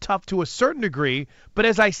be tough to a certain degree. But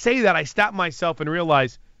as I say that, I stop myself and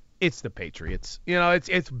realize it's the Patriots.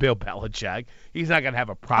 It's Bill Belichick. He's not going to have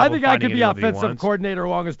a problem. I think I could be offensive coordinator as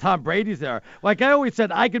long as Tom Brady's there. Like I always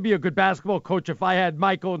said, I could be a good basketball coach if I had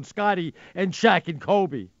Michael and Scotty and Shaq and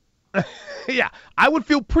Kobe. Yeah, I would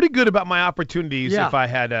feel pretty good about my opportunities if I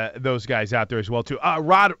had those guys out there as well, too.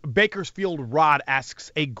 Bakersfield Rod asks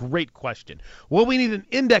a great question. Will we need an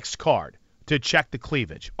index card to check the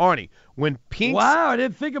cleavage? Arnie, when Pink's I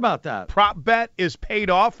didn't think about that. Prop bet is paid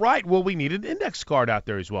off, right? Will we need an index card out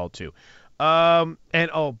there as well, too? And,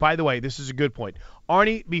 by the way, this is a good point.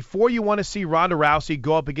 Arnie, before you want to see Ronda Rousey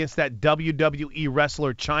go up against that WWE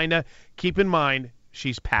wrestler Chyna, keep in mind,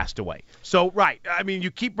 she's passed away. So, right. I mean,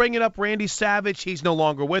 you keep bringing up Randy Savage. He's no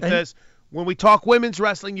longer with us. When we talk women's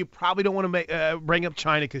wrestling, you probably don't want to bring up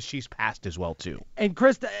Chyna because she's passed as well, too. And,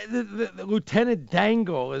 Chris, the Lieutenant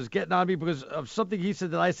Dangle is getting on me because of something he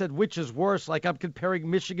said that I said, which is worse. Like I'm comparing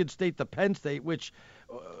Michigan State to Penn State, which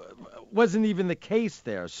wasn't even the case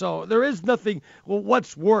there. So there is nothing. Well,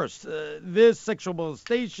 what's worse? This sexual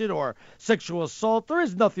molestation or sexual assault? There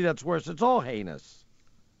is nothing that's worse. It's all heinous.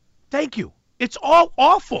 Thank you. It's all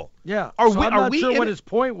awful. Yeah. I'm not sure what his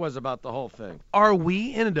point was about the whole thing. Are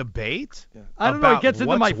we in a debate? Yeah. I don't know. He gets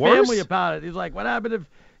into my family about it. He's like, what happened if...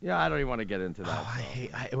 Yeah, I don't even want to get into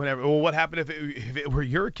that. Whatever. Well, what happened if it were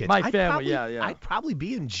your kids? My family, I'd probably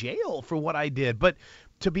be in jail for what I did. But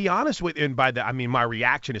to be honest with you, and by that, I mean my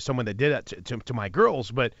reaction is someone that did that to my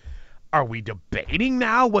girls. But are we debating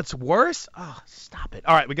now what's worse? Oh, stop it.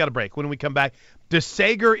 All right, we got a break. When we come back,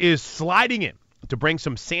 DeSager is sliding in to bring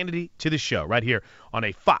some sanity to the show right here on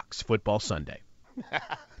a Fox Football Sunday.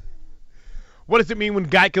 What does it mean when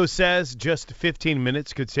Geico says just 15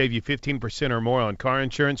 minutes could save you 15% or more on car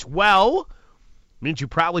insurance? Well, it means you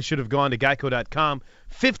probably should have gone to geico.com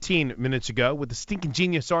 15 minutes ago with the stinking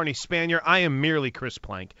genius Arnie Spanier. I am merely Chris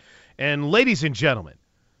Plank. And ladies and gentlemen,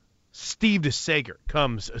 Steve DeSager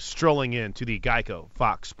comes strolling into the Geico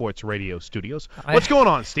Fox Sports Radio studios. What's going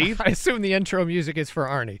on, Steve? I assume the intro music is for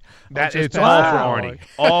Arnie. It's all for Arnie.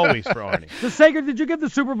 Always for Arnie. DeSager, did you get the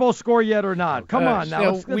Super Bowl score yet or not? Come on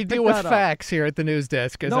now. We deal with facts here at the news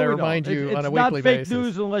desk, as I remind you on a weekly basis. It's not fake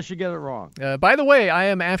news unless you get it wrong. By the way, I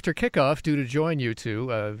am after kickoff due to join you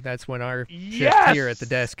two. That's when our shift here at the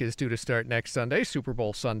desk is due to start next Sunday, Super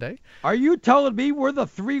Bowl Sunday. Are you telling me we're the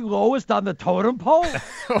three lowest on the totem pole?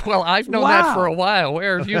 Well, I've known that for a while.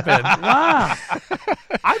 Where have you been? Wow.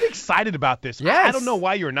 I'm excited about this. Yes. I don't know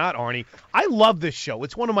why you're not, Arnie. I love this show.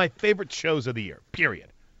 It's one of my favorite shows of the year, period.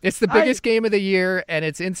 It's the biggest game of the year, and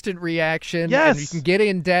it's instant reaction. Yes. And you can get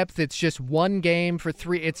in depth. It's just one game for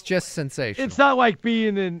three. It's just sensational. It's not like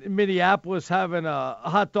being in Minneapolis having a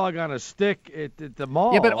hot dog on a stick at the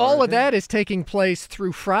mall. Yeah, but all of that is taking place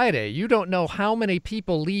through Friday. You don't know how many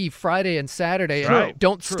people leave Friday and Saturday and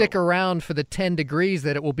don't stick around for the 10 degrees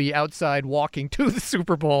that it will be outside walking to the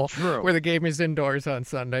Super Bowl, where the game is indoors on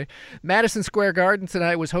Sunday. Madison Square Garden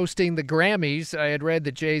tonight was hosting the Grammys. I had read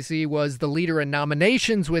that Jay-Z was the leader in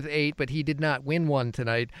nominations with 8, but he did not win one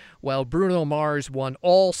tonight, while Bruno Mars won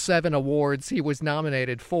all 7 awards he was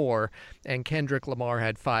nominated for, and Kendrick Lamar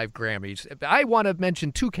had 5 Grammys. I want to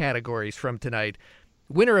mention 2 categories from tonight.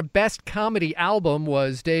 Winner of Best Comedy Album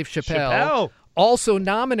was Dave Chappelle. Also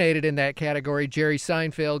nominated in that category, Jerry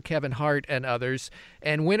Seinfeld, Kevin Hart, and others.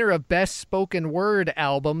 And winner of Best Spoken Word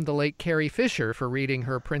Album, the late Carrie Fisher for reading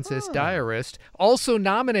her Princess Diarist. Also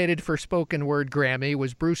nominated for Spoken Word Grammy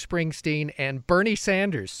was Bruce Springsteen and Bernie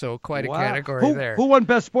Sanders. So quite a category there. Who won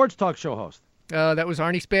Best Sports Talk Show Host? That was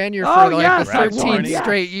Arnie Spanier for the 13th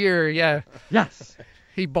straight year. Yeah. Yes.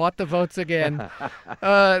 He bought the votes again.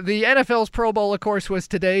 The NFL's Pro Bowl, of course, was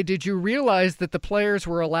today. Did you realize that the players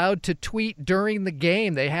were allowed to tweet during the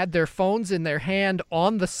game? They had their phones in their hand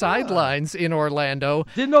on the sidelines in Orlando.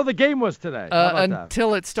 Didn't know the game was today.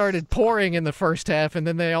 Until it started pouring in the first half, and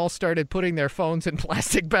then they all started putting their phones in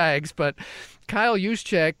plastic bags. But Kyle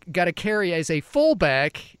Juszczyk got a carry as a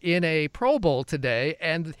fullback in a Pro Bowl today,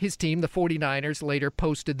 and his team, the 49ers, later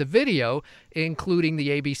posted the video, including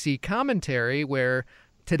the ABC commentary, where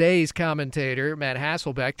today's commentator, Matt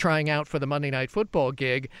Hasselbeck, trying out for the Monday Night Football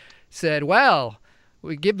gig, said, well,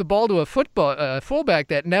 we give the ball to a fullback,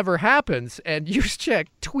 that never happens. And Juszczyk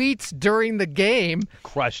tweets during the game.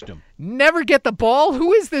 Crushed him. Never get the ball?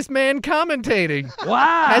 Who is this man commentating?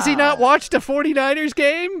 Wow. Has he not watched a 49ers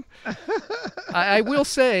game? I will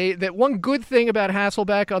say that one good thing about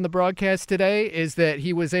Hasselbeck on the broadcast today is that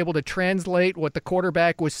he was able to translate what the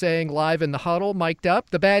quarterback was saying live in the huddle, mic'd up.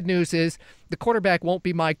 The bad news is the quarterback won't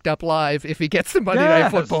be mic'd up live if he gets the Monday Night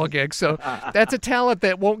Football gig. So that's a talent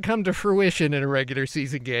that won't come to fruition in a regular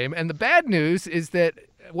season game. And the bad news is that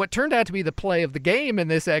what turned out to be the play of the game in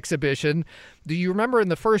this exhibition, do you remember in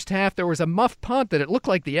the first half there was a muff punt that it looked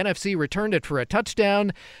like the NFC returned it for a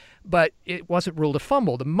touchdown, but it wasn't ruled a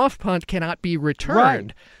fumble. The muff punt cannot be returned.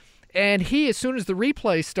 Right. And he, as soon as the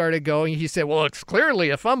replay started going, he said, well, it's clearly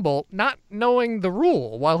a fumble, not knowing the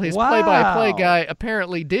rule, while his play-by-play guy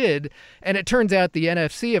apparently did. And it turns out the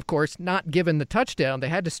NFC, of course, not given the touchdown. They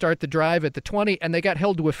had to start the drive at the 20, and they got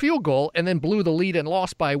held to a field goal and then blew the lead and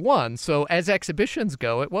lost by 1. So as exhibitions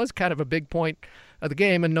go, it was kind of a big point of the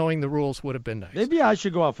game, and knowing the rules would have been nice. Maybe I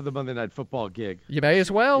should go out for the Monday Night Football gig. You may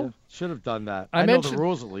as well. Yeah, should have done that. I know the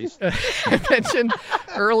rules at least. I mentioned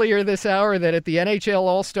earlier this hour that at the NHL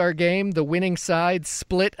All-Star Game, the winning side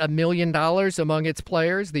split $1 million among its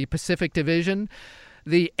players, the Pacific Division.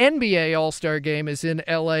 The NBA All-Star Game is in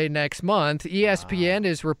L.A. next month. ESPN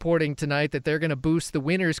is reporting tonight that they're going to boost the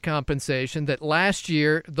winner's compensation, that last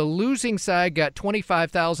year the losing side got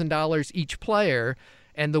 $25,000 each player,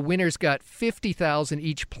 and the winners got $50,000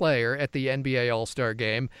 each player at the NBA All-Star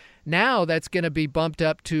Game. Now that's going to be bumped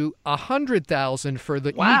up to $100,000 for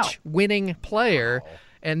each winning player. Wow.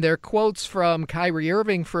 And their quotes from Kyrie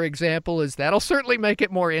Irving, for example, is that'll certainly make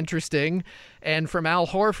it more interesting. And from Al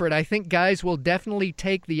Horford, I think guys will definitely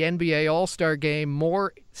take the NBA All-Star Game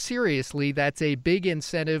more seriously. That's a big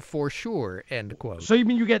incentive for sure, end quote. So you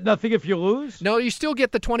mean you get nothing if you lose? No, you still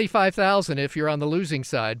get the $25,000 if you're on the losing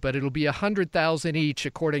side, but it'll be $100,000 each,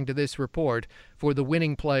 according to this report, for the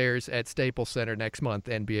winning players at Staples Center next month,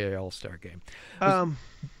 NBA All-Star Game.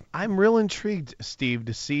 I'm real intrigued, Steve,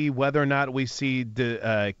 to see whether or not we see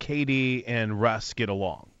KD and Russ get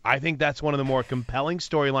along. I think that's one of the more compelling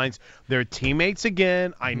storylines. They're teammates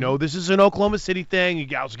again. I know this is an Oklahoma City thing. You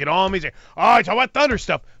guys get on me and say, oh, it's all about Thunder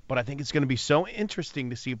stuff. But I think it's going to be so interesting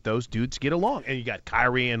to see if those dudes get along. And you got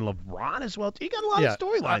Kyrie and LeBron as well. You got a lot of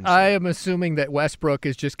storylines. I am assuming that Westbrook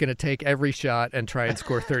is just going to take every shot and try and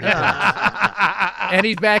score 30 points. And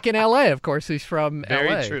he's back in L.A., of course. He's from L.A.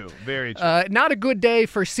 Very true. Very true. Not a good day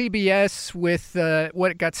for CBS with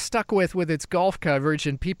what it got stuck with its golf coverage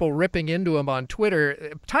and people ripping into him on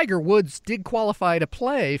Twitter. Tiger Woods did qualify to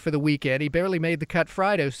play for the weekend. He barely made the cut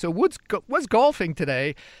Friday. So Woods was golfing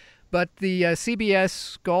today. But the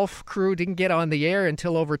CBS golf crew didn't get on the air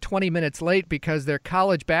until over 20 minutes late because their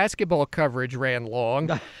college basketball coverage ran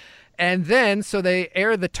long. And then, so they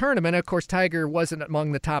aired the tournament. Of course, Tiger wasn't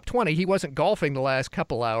among the top 20. He wasn't golfing the last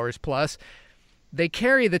couple hours plus. They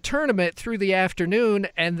carry the tournament through the afternoon,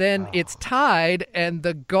 and then it's tied, and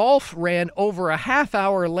the golf ran over a half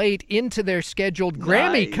hour late into their scheduled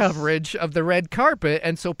Grammy coverage of the red carpet,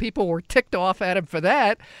 and so people were ticked off at him for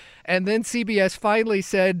that. And then CBS finally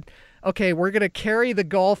said, okay, we're going to carry the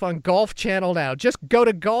golf on Golf Channel now. Just go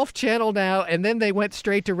to Golf Channel now, and then they went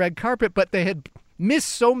straight to red carpet, but they had missed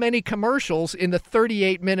so many commercials in the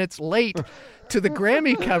 38 minutes late to the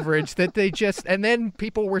Grammy coverage that they just, and then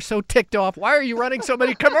people were so ticked off, why are you running so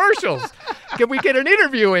many commercials? Can we get an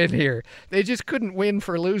interview in here? They just couldn't win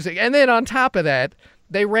for losing. And then on top of that,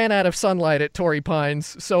 they ran out of sunlight at Torrey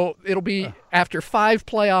Pines, so it'll be after 5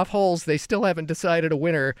 playoff holes, they still haven't decided a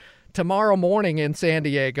winner. Tomorrow morning in San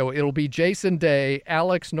Diego, it'll be Jason Day,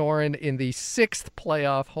 Alex Noren in the 6th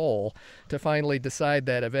playoff hole to finally decide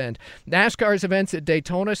that event. NASCAR's events at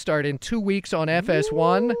Daytona start in 2 weeks on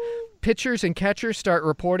FS1. pitchers and catchers start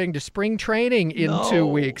reporting to spring training in 2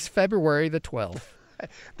 weeks, February the 12th.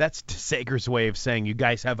 That's Sager's way of saying you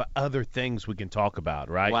guys have other things we can talk about,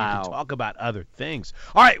 right? Wow. You can talk about other things.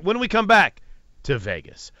 All right, when we come back to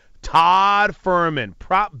Vegas, Todd Fuhrman,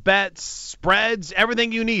 prop bets, spreads,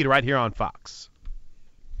 everything you need right here on Fox.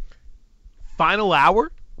 Final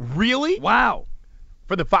hour? Really? Wow.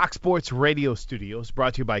 For the Fox Sports Radio studios,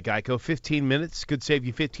 brought to you by Geico. 15 minutes could save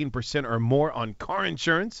you 15% or more on car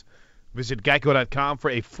insurance. Visit geico.com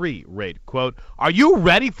for a free rate quote. Are you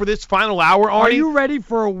ready for this final hour, Arnie? Are you ready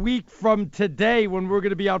for a week from today when we're going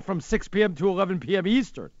to be out from 6 p.m. to 11 p.m.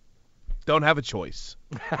 Eastern? Don't have a choice.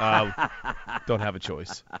 Don't have a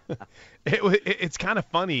choice. It's kind of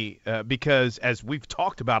funny because, as we've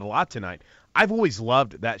talked about a lot tonight, I've always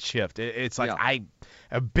loved that shift. It's like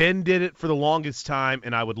Ben did it for the longest time,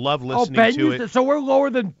 and I would love listening to it. So we're lower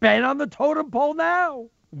than Ben on the totem pole now?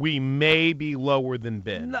 We may be lower than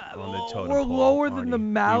Ben on the totem pole. We're lower Arnie. than the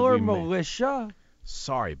Maller militia?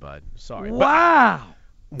 Sorry, bud. Sorry. Wow.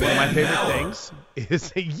 One of my favorite things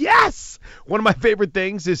is, yes! One of my favorite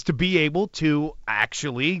things is to be able to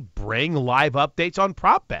actually bring live updates on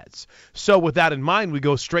prop bets. So with that in mind, we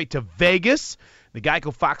go straight to Vegas. The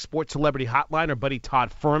Geico Fox Sports Celebrity Hotline, our buddy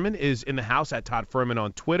Todd Fuhrman is in the house at Todd Fuhrman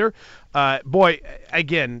on Twitter.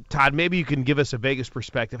 Again, Todd, maybe you can give us a Vegas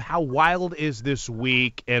perspective. How wild is this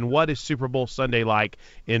week, and what is Super Bowl Sunday like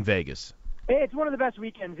in Vegas? It's one of the best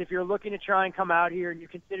weekends if you're looking to try and come out here and you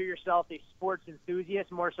consider yourself a sports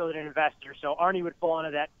enthusiast more so than an investor. So Arnie would fall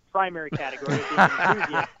into that primary category of being an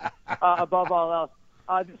enthusiast above all else.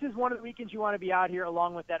 This is one of the weekends you want to be out here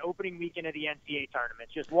along with that opening weekend of the NCAA tournament.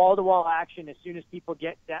 Just wall-to-wall action as soon as people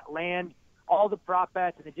get that land, all the prop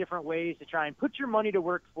bets and the different ways to try and put your money to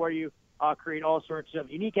work for you, create all sorts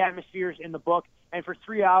of unique atmospheres in the book. And for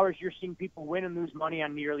 3 hours, you're seeing people win and lose money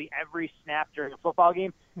on nearly every snap during a football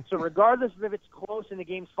game. So regardless of if it's close in the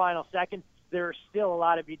game's final second, there are still a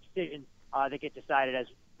lot of decisions that get decided as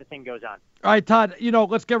the thing goes on. All right, Todd,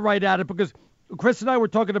 let's get right at it because Chris and I were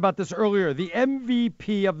talking about this earlier, the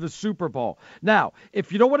MVP of the Super Bowl. Now,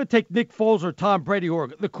 if you don't want to take Nick Foles or Tom Brady, who are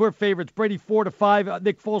the clear favorites, Brady 4-5,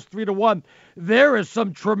 Nick Foles 3-1, there is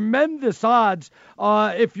some tremendous odds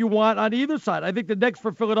if you want on either side. I think the next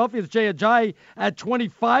for Philadelphia is Jay Ajayi at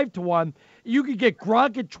 25-1. You could get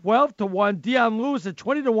Gronk at 12-1, Deion Lewis at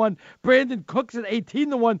 20-1, Brandon Cooks at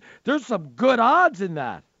 18-1. There's some good odds in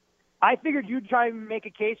that. I figured you'd try and make a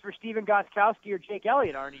case for Steven Gostkowski or Jake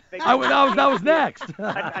Elliott, Arnie. That was next. a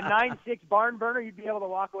 9-6 barn burner, you'd be able to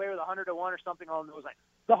walk away with 100-1 or something along those lines.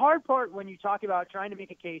 The hard part when you talk about trying to make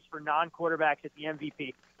a case for non-quarterbacks at the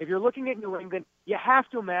MVP, if you're looking at New England, you have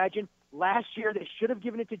to imagine last year they should have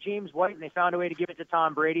given it to James White and they found a way to give it to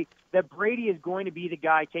Tom Brady, that Brady is going to be the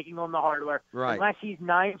guy taking on the hardware. Right. Unless he's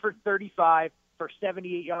 9 for 35 for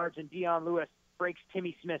 78 yards and Deion Lewis breaks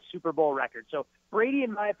Timmy Smith's Super Bowl record. So Brady,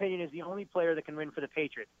 in my opinion, is the only player that can win for the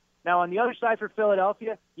Patriots. Now, on the other side for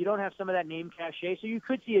Philadelphia, you don't have some of that name cachet, so you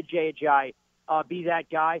could see a Jay Ajayi be that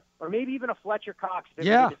guy, or maybe even a Fletcher Cox. If it's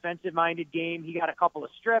a defensive-minded game, he got a couple of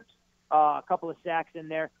strips, a couple of sacks in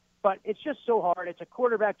there. But it's just so hard. It's a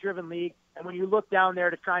quarterback-driven league, and when you look down there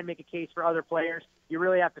to try and make a case for other players, you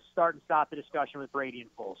really have to start and stop the discussion with Brady and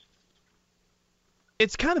Foles.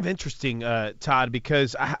 It's kind of interesting, Todd,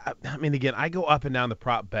 because, I mean, again, I go up and down the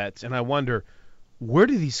prop bets, and I wonder, where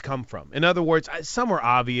do these come from? In other words, some are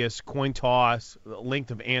obvious, coin toss, length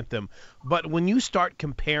of anthem, but when you start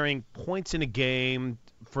comparing points in a game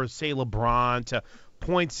for, say, LeBron to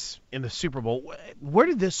points in the Super Bowl, where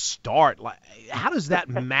did this start? How does that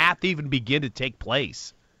math even begin to take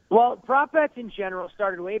place? Well, prop bets in general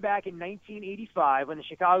started way back in 1985 when the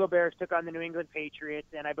Chicago Bears took on the New England Patriots,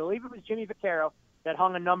 and I believe it was Jimmy Vaccaro that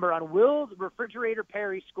hung a number on will Refrigerator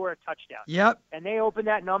Perry score a touchdown. Yep. And they opened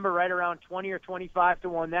that number right around 20 or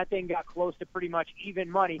 25-1. That thing got close to pretty much even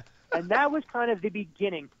money. And that was kind of the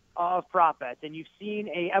beginning of prop bets. And you've seen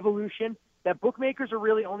a evolution that bookmakers are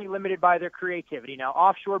really only limited by their creativity. Now,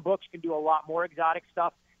 offshore books can do a lot more exotic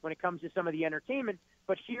stuff when it comes to some of the entertainment.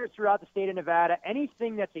 But here throughout the state of Nevada,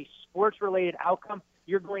 anything that's a sports-related outcome,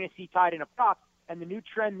 you're going to see tied in a prop. And the new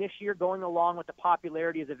trend this year, going along with the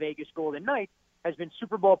popularity of the Vegas Golden Knights, has been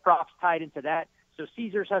Super Bowl props tied into that. So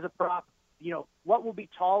Caesars has a prop. What will be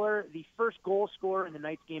taller, the first goal scorer in the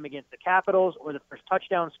Knights game against the Capitals or the first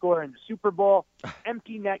touchdown scorer in the Super Bowl,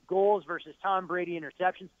 empty net goals versus Tom Brady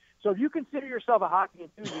interceptions. So if you consider yourself a hockey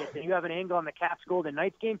enthusiast and you have an angle on the Caps Golden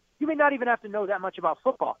Knights game, you may not even have to know that much about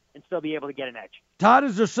football and still be able to get an edge. Todd,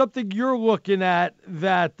 is there something you're looking at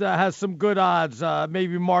that has some good odds,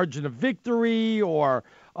 maybe margin of victory or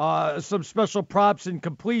some special props in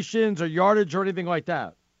completions or yardage or anything like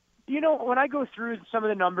that? When I go through some of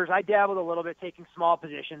the numbers, I dabbled a little bit taking small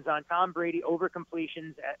positions on Tom Brady over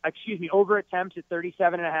attempts at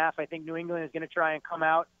 37.5. I think New England is going to try and come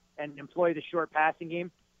out and employ the short passing game.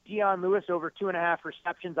 Dion Lewis over 2.5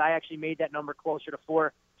 receptions. I actually made that number closer to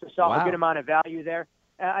 4, so saw a good amount of value there.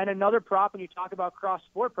 And another prop, when you talk about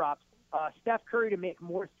cross-sport props, Steph Curry to make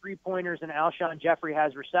more three-pointers than Alshon Jeffrey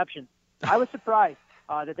has receptions. I was surprised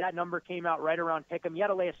that number came out right around pick'em. You had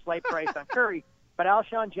to lay a slight price on Curry. But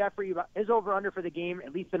Alshon Jeffrey, his over-under for the game,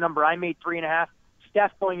 at least the number I made, 3.5.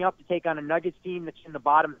 Steph going up to take on a Nuggets team that's in the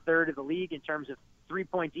bottom third of the league in terms of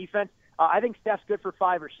three-point defense. I think Steph's good for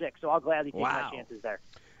 5 or 6, so I'll gladly take my chances there.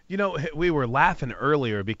 We were laughing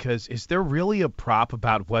earlier because is there really a prop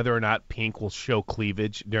about whether or not Pink will show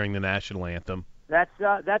cleavage during the national anthem? That's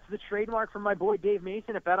the trademark from my boy Dave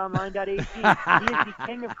Mason at BetOnline.ag. He is the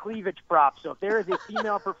king of cleavage props. So if there is a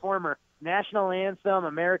female performer, national anthem,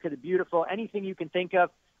 America the Beautiful, anything you can think of,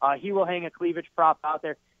 he will hang a cleavage prop out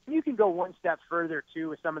there. And you can go one step further, too,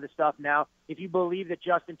 with some of the stuff now. If you believe that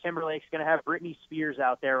Justin Timberlake's going to have Britney Spears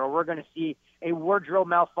out there, or we're going to see a wardrobe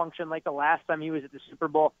malfunction like the last time he was at the Super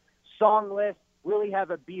Bowl, song list, will he have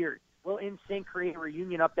a beard? Will NSYNC create a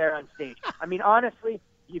reunion up there on stage? I mean, honestly,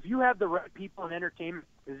 if you have the right people in entertainment,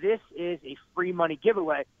 this is a free money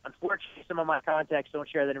giveaway. Unfortunately, some of my contacts don't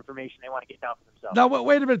share that information. They want to get down for themselves. Now,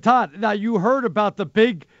 wait a minute, Todd. Now, you heard about the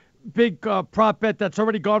big prop bet that's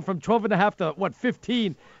already gone from 12.5 to,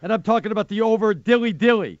 15? And I'm talking about the over Dilly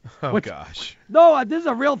Dilly. Oh, gosh. No, this is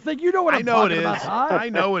a real thing. You know what I'm talking about, Todd. I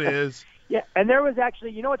know it is. Yeah, and there was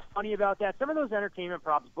actually, you know what's funny about that? Some of those entertainment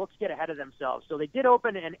props, books get ahead of themselves. So they did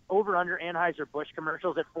open an over-under Anheuser-Busch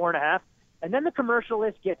commercials at 4.5. And then the commercial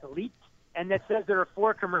list gets leaked, and that says there are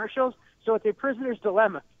 4 commercials. So it's a prisoner's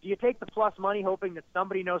dilemma. Do you take the plus money hoping that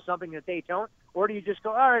somebody knows something that they don't? Or do you just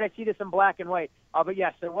go, all right, I see this in black and white. But,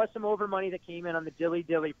 yes, there was some over money that came in on the Dilly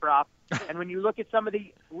Dilly prop. And when you look at some of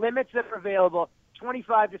the limits that are available,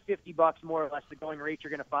 $25 to $50 more or less the going rate you're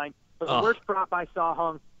going to find. But the worst prop I saw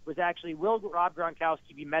hung was actually, will Rob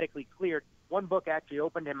Gronkowski be medically cleared? One book actually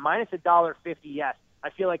opened him minus $1.50, yes. I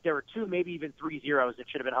feel like there were 2, maybe even 3 zeros that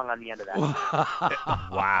should have been hung on the end of that.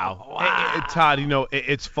 Wow. Hey, Todd,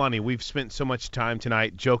 it's funny. We've spent so much time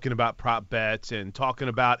tonight joking about prop bets and talking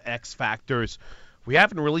about X factors. We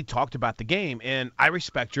haven't really talked about the game, and I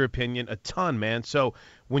respect your opinion a ton, man. So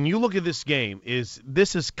when you look at this game, is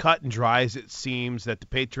this as cut and dry as it seems that the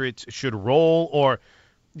Patriots should roll, or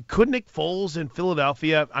could Nick Foles in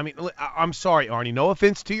Philadelphia? I mean, I'm sorry, Arnie. No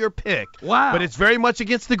offense to your pick. Wow. But it's very much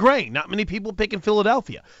against the grain. Not many people picking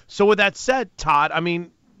Philadelphia. So with that said, Todd, I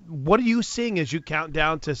mean, what are you seeing as you count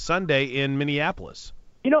down to Sunday in Minneapolis?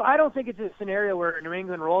 I don't think it's a scenario where New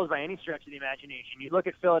England rolls by any stretch of the imagination. You look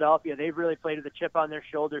at Philadelphia, they've really played with a chip on their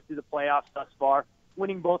shoulder through the playoffs thus far,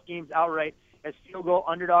 winning both games outright as field goal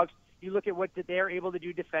underdogs. You look at what they're able to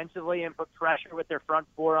do defensively and put pressure with their front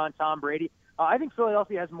four on Tom Brady. I think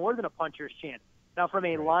Philadelphia has more than a puncher's chance. Now, from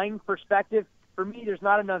a line perspective, for me, there's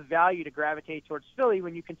not enough value to gravitate towards Philly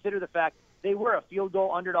when you consider the fact they were a field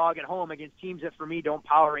goal underdog at home against teams that, for me, don't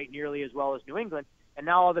power rate nearly as well as New England. And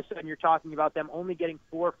now all of a sudden you're talking about them only getting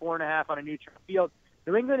 4.5 on a neutral field.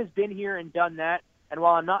 New England has been here and done that. And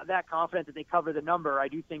while I'm not that confident that they cover the number, I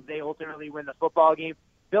do think they ultimately win the football game.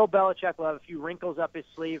 Bill Belichick will have a few wrinkles up his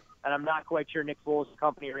sleeve, and I'm not quite sure Nick Foles and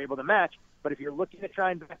company are able to match. But if you're looking to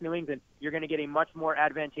try and back New England, you're going to get a much more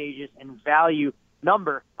advantageous and value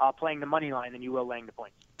number playing the money line than you will laying the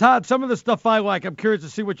points. Todd, some of the stuff I like, I'm curious to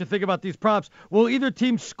see what you think about these props. Will either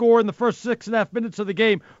team score in the first 6.5 minutes of the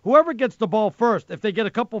game? Whoever gets the ball first, if they get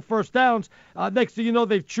a couple first downs, next thing you know,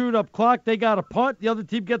 they've chewed up clock, they got a punt, the other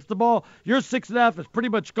team gets the ball, your 6.5 is pretty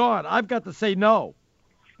much gone. I've got to say no.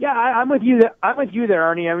 Yeah, I'm with you there,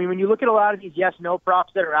 Ernie. I mean, when you look at a lot of these yes-no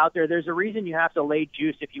props that are out there, there's a reason you have to lay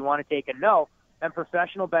juice if you want to take a no. And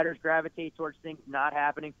professional bettors gravitate towards things not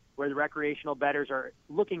happening, where the recreational bettors are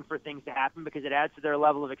looking for things to happen because it adds to their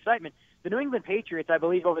level of excitement. The New England Patriots, I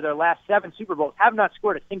believe, over their last 7 Super Bowls, have not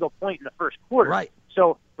scored a single point in the first quarter. Right.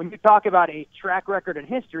 So when you talk about a track record in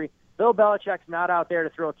history, Bill Belichick's not out there to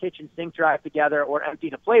throw a kitchen sink drive together or empty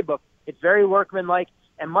the playbook. It's very workmanlike,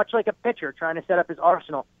 and much like a pitcher trying to set up his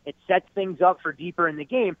arsenal, it sets things up for deeper in the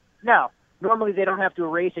game. Now, normally they don't have to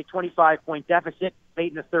erase a 25-point deficit late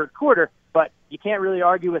in the third quarter, but you can't really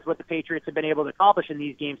argue with what the Patriots have been able to accomplish in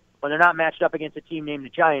these games. When they're not matched up against a team named the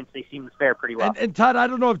Giants, they seem to fare pretty well. And Todd, I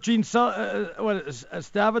don't know if Gene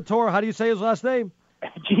Stavator, how do you say his last name?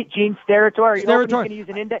 Gene Steratore. You hoping he's going to use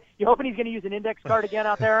an index? You hoping he's going to use an index card again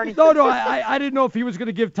out there, Arnie? No. I didn't know if he was going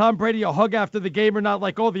to give Tom Brady a hug after the game or not,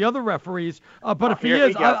 like all the other referees. But if he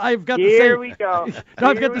is, I've got to say. Here we go.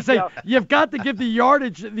 I've got to say, you've got to give the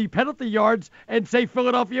yardage, the penalty yards, and say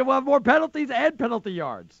Philadelphia will have more penalties and penalty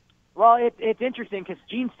yards. Well, it's interesting because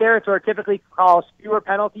Gene Steratore typically calls fewer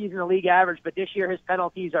penalties in the league average, but this year his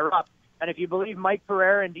penalties are up. And if you believe Mike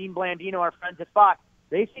Pereira and Dean Blandino, our friends at Fox,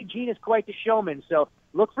 they say Gene is quite the showman. So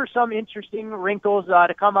look for some interesting wrinkles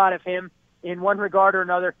to come out of him in one regard or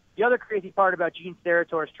another. The other crazy part about Gene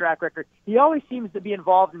Steratore's track record, he always seems to be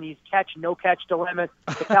involved in these catch, no catch dilemmas.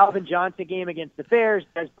 The Calvin Johnson game against the Bears,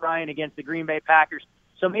 Des Bryant against the Green Bay Packers.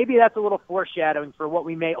 So maybe that's a little foreshadowing for what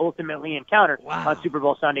we may ultimately encounter on Super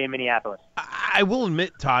Bowl Sunday in Minneapolis. I will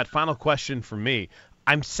admit, Todd, final question for me.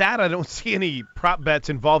 I'm sad I don't see any prop bets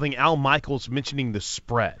involving Al Michaels mentioning the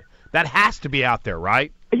spread. That has to be out there,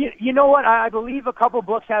 right? You know what? I believe a couple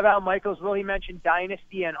books have Al Michaels. Will he mention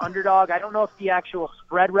Dynasty and Underdog? I don't know if the actual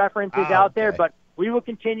spread reference is out there, but we will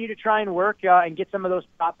continue to try and work and get some of those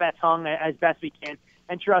prop bets hung as best we can.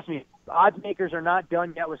 And trust me, odds makers are not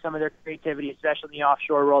done yet with some of their creativity, especially in the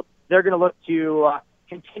offshore world. They're going to look to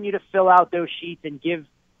continue to fill out those sheets and give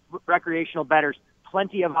recreational bettors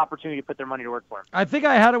plenty of opportunity to put their money to work for them. I think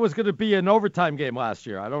I had it was going to be an overtime game last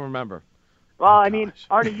year. I don't remember. Well, I mean,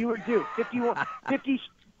 Arnie, you were due. 50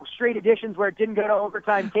 straight editions where it didn't go to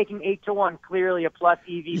overtime, taking 8-1, clearly a plus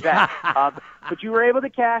EV bet. But you were able to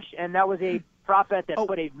cash, and that was a prop bet that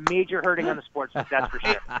put a major hurting on the sports book, that's for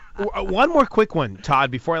sure. One more quick one,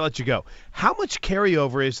 Todd, before I let you go. How much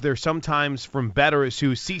carryover is there sometimes from bettors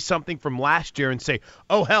who see something from last year and say,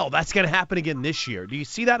 oh, hell, that's going to happen again this year? Do you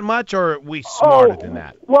see that much, or are we smarter than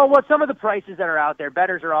that? Well, some of the prices that are out there,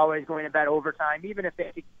 bettors are always going to bet overtime, even if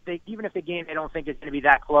the game they don't think is going to be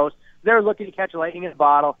that close. They're looking to catch lightning in a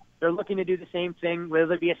bottle. They're looking to do the same thing. Will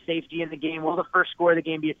there be a safety in the game? Will the first score of the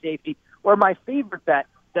game be a safety? Or my favorite bet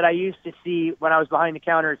that I used to see when I was behind the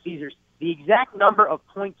counter at Caesars, the exact number of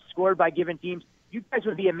points scored by given teams. You guys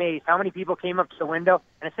would be amazed how many people came up to the window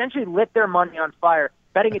and essentially lit their money on fire,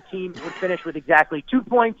 betting a team would finish with exactly 2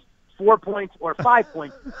 points, 4 points, or 5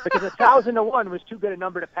 points, because 1,000-1 was too good a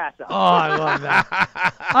number to pass up. Oh, I love that.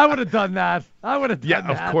 I would have done that. that. Yeah,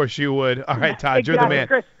 of course you would. All right, Todd, exactly. You're the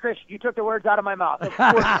man. Chris, you took the words out of my mouth. Of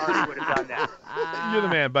course I would have done that. You're the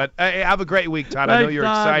man, bud. Hey, have a great week, Todd. Thanks, I know you're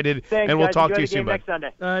excited, Thanks, and we'll guys. talk Enjoy to you the game soon, bud. next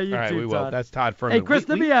Sunday. You All right, too, we will. Todd. That's Todd Furman. Hey, Chris,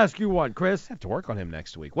 let me ask you one, Chris. Have to work on him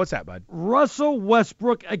next week. What's that, bud? Russell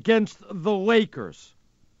Westbrook against the Lakers,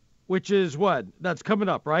 which is what? That's coming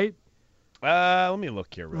up, right? Let me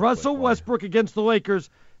look here. Russell Westbrook against the Lakers.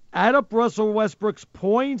 Add up Russell Westbrook's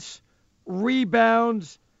points,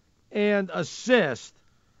 rebounds, and assists.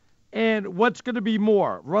 And what's going to be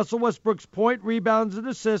more? Russell Westbrook's point, rebounds, and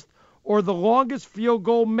assists, or the longest field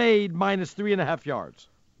goal made minus 3.5 yards?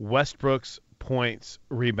 Westbrook's points,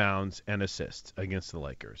 rebounds, and assists against the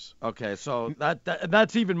Lakers. Okay, so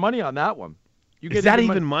that's even money on that one. Is that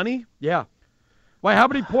even money? Yeah. Why? How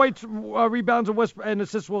many points, rebounds, and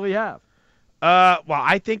assists will he have? Well,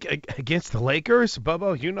 I think against the Lakers,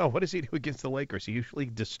 Bubbo, what does he do against the Lakers? He usually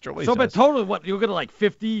destroys So, us. but totally, what, you're going to like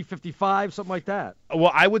 50, 55, something like that?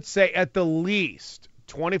 Well, I would say at the least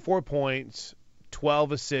 24 points,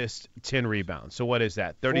 12 assists, 10 rebounds. So what is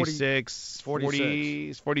that? 36,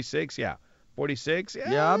 46, yeah. 46,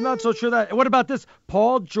 yeah. Yeah, I'm not so sure that. What about this?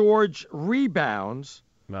 Paul George rebounds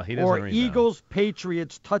well, he doesn't or rebound.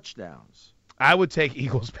 Eagles-Patriots touchdowns? I would take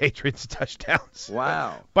Eagles-Patriots touchdowns.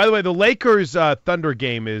 Wow. By the way, the Lakers Thunder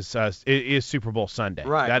game is Super Bowl Sunday.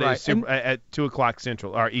 Right, That right. is at 2 o'clock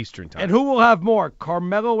Central or Eastern time. And who will have more,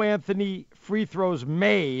 Carmelo Anthony free throws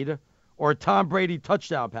made or Tom Brady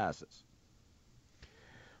touchdown passes?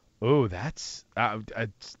 Oh, that's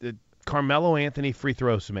Carmelo Anthony free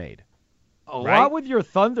throws made. A lot with your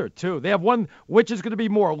Thunder, too. They have one, which is going to be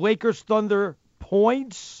more, Lakers Thunder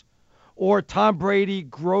points or Tom Brady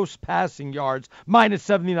gross passing yards, minus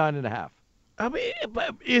 79.5. I mean,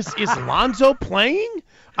 is Lonzo playing?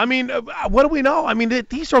 I mean, what do we know? I mean,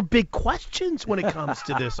 these are big questions when it comes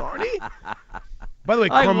to this, Arnie. By the way,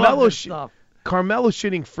 Carmelo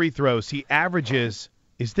shooting free throws, he averages,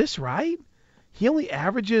 is this right? He only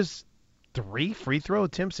averages 3 free throw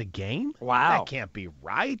attempts a game? Wow. That can't be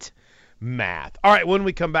right. Math. All right, when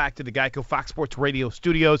we come back to the Geico Fox Sports Radio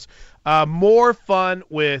studios, more fun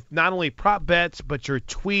with not only prop bets, but your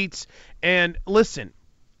tweets. And listen,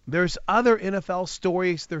 there's other NFL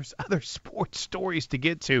stories. There's other sports stories to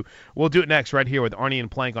get to. We'll do it next right here with Arnie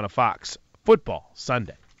and Plank on a Fox Football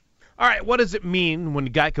Sunday. All right, what does it mean when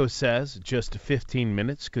Geico says just 15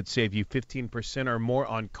 minutes could save you 15% or more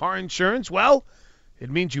on car insurance? Well, It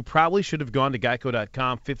means you probably should have gone to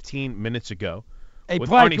Geico.com 15 minutes ago. Hey, with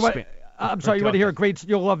Brian, Arnie I'm sorry, you want to hear a great?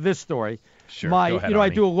 You'll love this story. Sure. Go ahead, I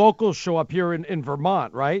Arnie. do a local show up here in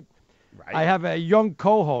Vermont, right? Right. I have a young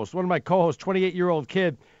co-host, one of my co-hosts, 28-year-old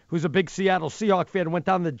kid who's a big Seattle Seahawks fan, went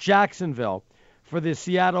down to Jacksonville for the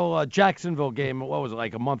Seattle-Jacksonville game. What was it,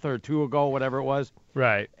 like a month or two ago, whatever it was?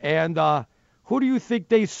 Right. And who do you think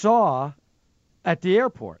they saw at the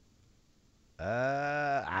airport?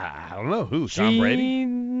 I don't know. Who? Tom Brady?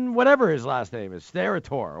 Gene, whatever his last name is,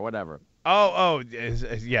 Steratore or whatever.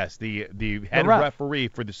 Yes, the head referee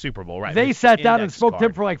for the Super Bowl, right? They sat down and spoke to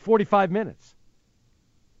him for like 45 minutes.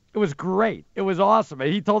 It was great. It was awesome.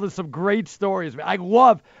 And he told us some great stories.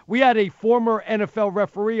 We had a former NFL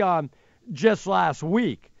referee on just last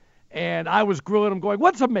week, and I was grilling him going,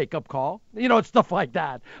 what's a makeup call? It's stuff like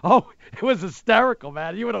that. Oh, it was hysterical,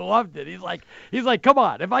 man. You would have loved it. He's like, come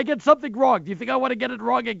on. If I get something wrong, do you think I want to get it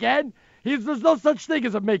wrong again? There's no such thing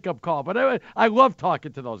as a makeup call. But I love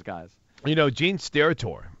talking to those guys. Gene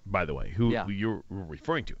Steratore, by the way, who you're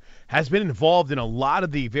referring to, has been involved in a lot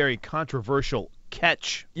of the very controversial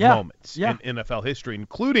catch moments in NFL history,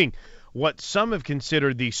 including what some have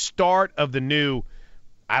considered the start of the new,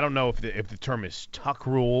 I don't know if the term is tuck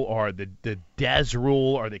rule or the Dez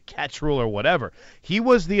rule or the catch rule or whatever. He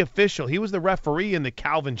was the official. He was the referee in the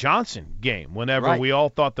Calvin Johnson game whenever we all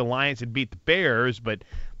thought the Lions had beat the Bears, but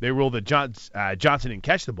they ruled that Johnson didn't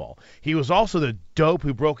catch the ball. He was also the dope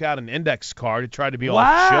who broke out an index card to try to be all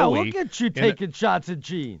showy. Wow, look at you taking shots at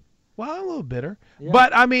Gene. Well, I'm a little bitter. Yeah.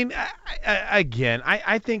 But, I mean, I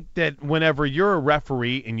think that whenever you're a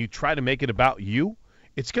referee and you try to make it about you,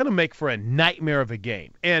 it's going to make for a nightmare of a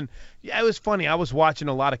game. And, it was funny. I was watching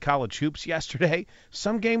a lot of college hoops yesterday.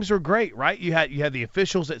 Some games were great, right? You had the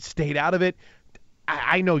officials that stayed out of it.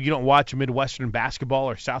 I know you don't watch Midwestern basketball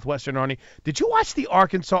or Southwestern, Arnie. Did you watch the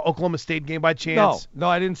Arkansas-Oklahoma State game by chance? No,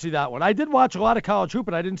 I didn't see that one. I did watch a lot of college hoop,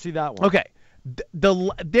 but I didn't see that one. Okay.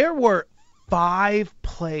 There were 5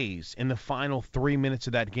 plays in the final 3 minutes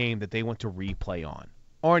of that game that they went to replay on.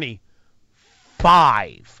 Arnie,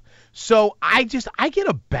 5. So I get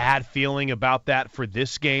a bad feeling about that for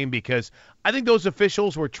this game because I think those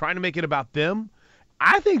officials were trying to make it about them.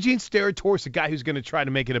 I think Gene Steratore is the guy who's going to try to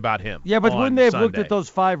make it about him. Yeah, but wouldn't they have looked at those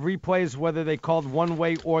 5 replays, whether they called one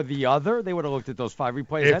way or the other? They would have looked at those 5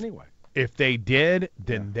 replays anyway. If they did,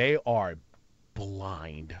 then they are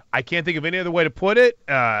blind. I can't think of any other way to put it.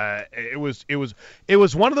 It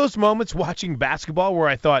was one of those moments watching basketball where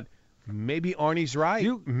I thought maybe Arnie's right.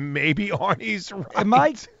 Maybe Arnie's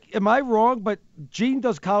right. Am I wrong? But Gene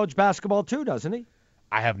does college basketball too, doesn't he?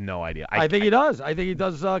 I have no idea. I think he does. I think he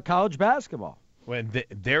does college basketball. When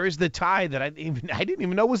there is the tie that I didn't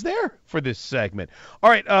even know was there for this segment. All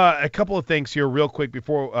right, a couple of things here real quick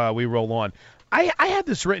before we roll on. I had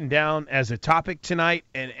this written down as a topic tonight,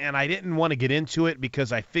 and I didn't want to get into it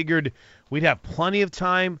because I figured we'd have plenty of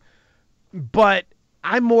time. But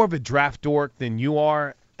I'm more of a draft dork than you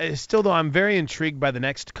are. Still, though, I'm very intrigued by the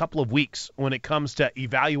next couple of weeks when it comes to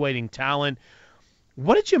evaluating talent.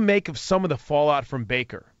 What did you make of some of the fallout from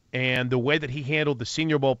Baker and the way that he handled the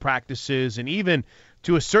Senior Bowl practices and even,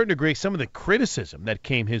 to a certain degree, some of the criticism that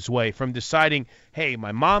came his way from deciding, hey,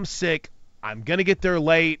 my mom's sick, I'm going to get there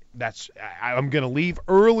late, I'm going to leave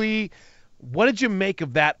early. What did you make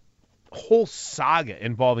of that whole saga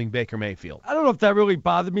involving Baker Mayfield? I don't know if that really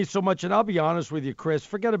bothered me so much, and I'll be honest with you, Chris.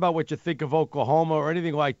 Forget about what you think of Oklahoma or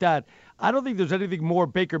anything like that. I don't think there's anything more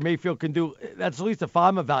Baker Mayfield can do. That's at least if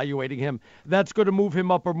I'm evaluating him, that's going to move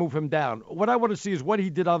him up or move him down. What I want to see is what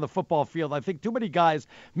he did on the football field. I think too many guys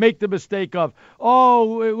make the mistake of,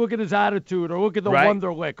 oh, look at his attitude, or look at the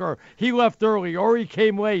Wonderlick, or he left early, or he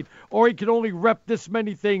came late, or he can only rep this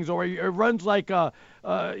many things, or he runs like a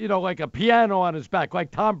piano on his back,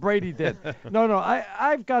 like Tom Brady did. No,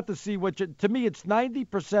 I've got to see to me, it's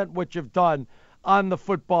 90% what you've done on the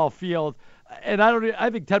football field. And I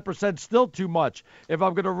think 10% is still too much if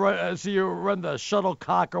I'm going to see you run the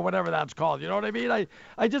shuttlecock or whatever that's called. You know what I mean?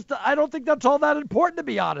 I don't think that's all that important, to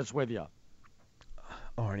be honest with you.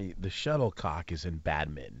 Arnie, the shuttlecock is in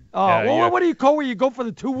badminton. Oh, what do you call where you go for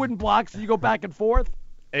the 2 wooden blocks and you go back and forth?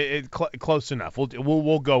 Close enough.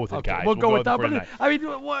 We'll go with it, guys. We'll go with that. But I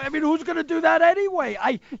mean, who's going to do that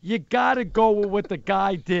anyway? You got to go with what the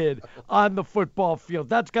guy did on the football field.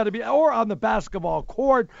 That's got to be, or on the basketball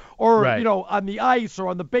court, or on the ice, or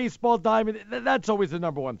on the baseball diamond. That's always the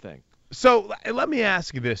number one thing. So let me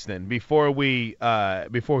ask you this then, before we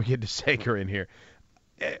get to Saker in here.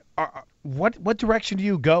 What direction do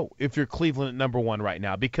you go if you're Cleveland at number 1 right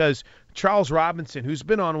now? Because Charles Robinson, who's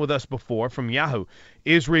been on with us before from Yahoo,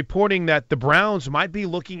 is reporting that the Browns might be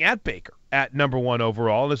looking at Baker at number 1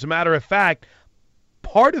 overall. And as a matter of fact,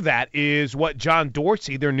 part of that is what John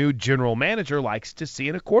Dorsey, their new general manager, likes to see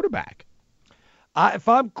in a quarterback. If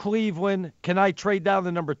I'm Cleveland, can I trade down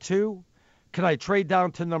to number 2? Can I trade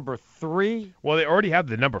down to number 3? Well, they already have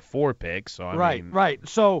the number 4 pick, so I mean. Right.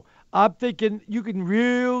 So I'm thinking you can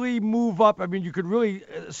really move up. I mean, you could really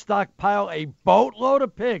stockpile a boatload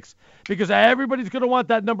of picks because everybody's going to want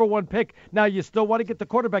that number 1 pick. Now, you still want to get the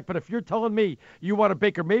quarterback, but if you're telling me you want a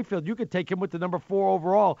Baker Mayfield, you could take him with the number 4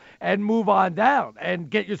 overall and move on down and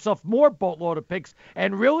get yourself more boatload of picks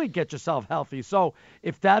and really get yourself healthy. So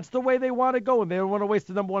if that's the way they want to go and they don't want to waste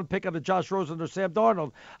the number 1 pick on the Josh Rosen or Sam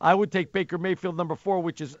Darnold, I would take Baker Mayfield number 4,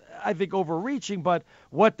 which is, I think, overreaching. But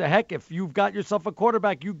what the heck? If you've got yourself a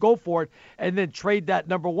quarterback, you go for it, and then trade that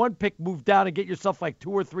number 1 pick, move down, and get yourself like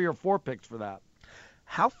 2 or 3 or 4 picks for that.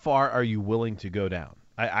 How far are you willing to go down?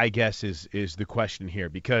 I guess is the question here.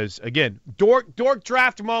 Because, again, dork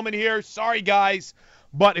draft moment here. Sorry, guys.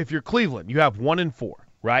 But if you're Cleveland, you have 1 and 4,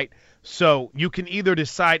 right? So you can either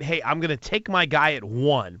decide, hey, I'm going to take my guy at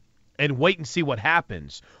 1 and wait and see what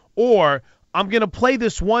happens, or I'm going to play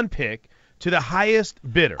this 1 pick to the highest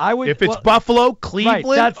bidder. If it's Buffalo, Cleveland,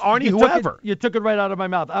 right, Arnie, whoever. You took it right out of my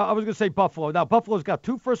mouth. I was going to say Buffalo. Now, Buffalo's got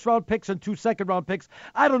 2 first-round picks and 2 second-round picks.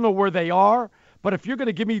 I don't know where they are, but if you're going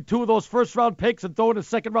to give me 2 of those first-round picks and throw in a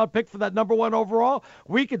second-round pick for that number 1 overall,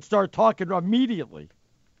 we could start talking immediately.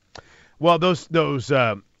 Well, those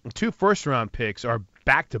 2 first-round picks are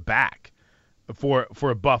back-to-back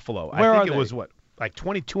for Buffalo. Where I think are it was, they? what? Like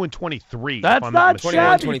 22 and 23. That's if I'm not mistaken.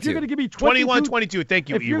 shabby. If you're going to give me 21-22, thank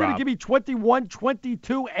you, If you're going to give me 21,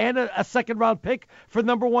 22, and a second-round pick for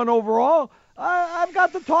number 1 overall, I've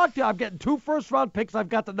got to talk to you. I'm getting 2 first-round picks. I've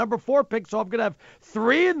got the number 4 pick, so I'm going to have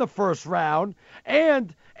 3 in the first round,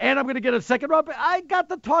 and I'm going to get a second-round pick. I got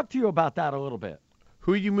to talk to you about that a little bit.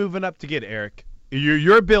 Who are you moving up to get, Eric?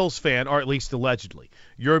 You're a Bills fan, or at least allegedly.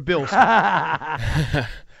 You're a Bills fan.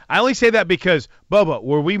 I only say that because, Bubba,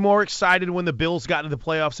 were we more excited when the Bills got into the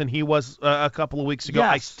playoffs than he was a couple of weeks ago?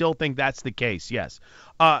 Yes. I still think that's the case, yes.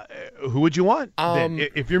 Who would you want?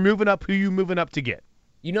 If you're moving up, who are you moving up to get?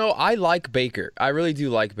 You know, I like Baker. I really do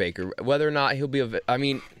like Baker. Whether or not he'll be I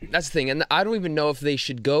mean, that's the thing. And I don't even know if they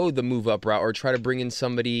should go the move-up route or try to bring in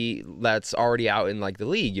somebody that's already out in, like, the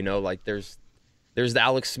league. You know, like there's the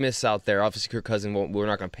Alex Smiths out there. Obviously, Kirk Cousins, we're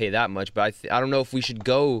not going to pay that much. But I don't know if we should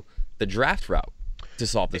go the draft route to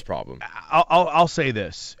solve this problem. I'll say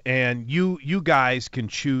this, and you guys can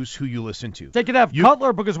choose who you listen to. They could have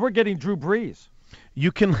Cutler because we're getting Drew Brees.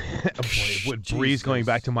 You can. Would Brees going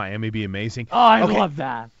back to Miami be amazing? Oh, I love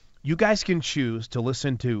that. You guys can choose to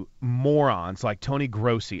listen to morons like Tony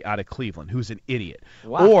Grossi out of Cleveland, who's an idiot.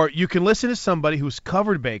 Wow. Or you can listen to somebody who's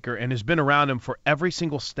covered Baker and has been around him for every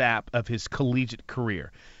single step of his collegiate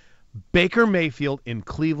career. Baker Mayfield in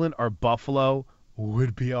Cleveland or Buffalo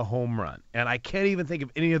would be a home run. And I can't even think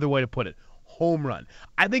of any other way to put it. Home run.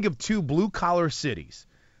 I think of 2 blue-collar cities.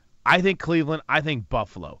 I think Cleveland. I think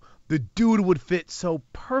Buffalo. The dude would fit so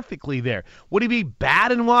perfectly there. Would he be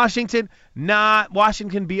bad in Washington? Nah,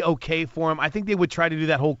 Washington be okay for him. I think they would try to do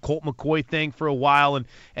that whole Colt McCoy thing for a while, and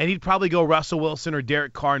he'd probably go Russell Wilson or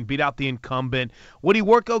Derek Carr and beat out the incumbent. Would he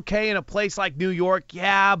work okay in a place like New York?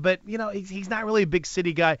 Yeah, but, you know, he's not really a big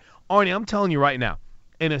city guy. Arnie, I'm telling you right now,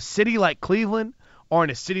 in a city like Cleveland or in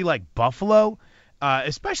a city like Buffalo,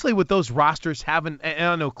 especially with those rosters having, and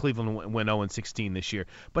I know Cleveland went 0-16 this year,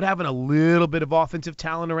 but having a little bit of offensive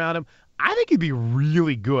talent around him, I think he'd be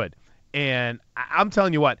really good. And I'm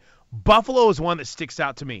telling you what, Buffalo is one that sticks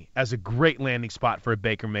out to me as a great landing spot for a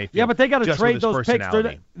Baker Mayfield. Yeah, but they got to trade those picks.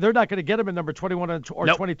 They're not going to get him in number 21 or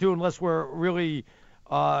 22 unless we're really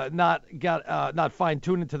not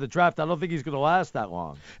fine-tuned into the draft. I don't think he's going to last that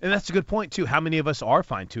long. And that's a good point, too. How many of us are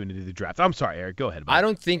fine-tuned into the draft? I'm sorry, Eric. Go ahead. I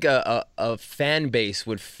don't think a fan base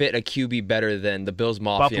would fit a QB better than the Bills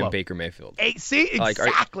Mafia Buffalo. and Baker Mayfield. Hey, see?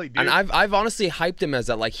 Exactly, dude. And I've honestly hyped him as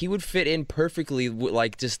that. Like, he would fit in perfectly with,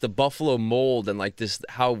 like, just the Buffalo mold and, like, this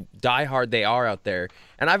how diehard they are out there.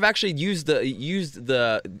 And I've actually used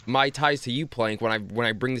the my ties to you plank when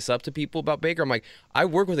I bring this up to people about Baker. I'm like, I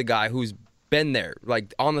work with a guy who's been there,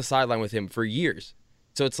 like on the sideline with him for years.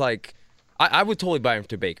 So it's like, I would totally buy him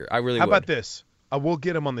to Baker. I really would. How about this? We'll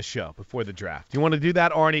get him on the show before the draft. You want to do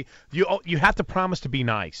that, Arnie? You have to promise to be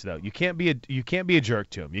nice, though. You can't be a jerk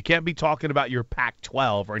to him. You can't be talking about your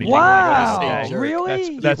Pac-12 or anything like that. Wow,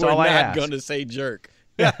 really? That's all I ask. We're not going to say jerk.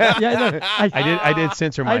 I did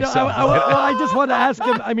censor myself. I just want to ask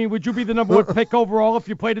him, I mean, would you be the number 1 pick overall if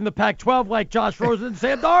you played in the Pac-12 like Josh Rosen and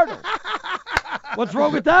Sam Darnold? What's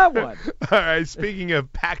wrong with that one? All right, speaking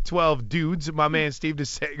of Pac-12 dudes, my man Steve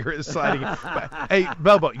DeSager is sliding in. Hey,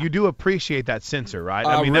 Belbo, you do appreciate that censor, right?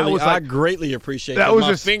 I mean, that was like, I greatly appreciate that.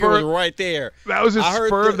 My finger was right there. That was a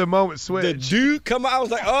spur of the moment switch. The dude come out, I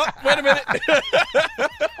was like, oh, wait a minute.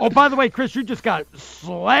 Oh, by the way, Chris, you just got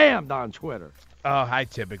slammed on Twitter. Oh, I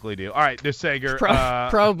typically do. All right, DeSager.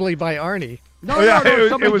 Probably by Arnie. No,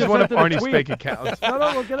 it was one of Arnie's fake accounts.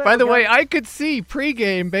 By the way, I could see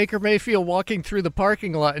pregame Baker Mayfield walking through the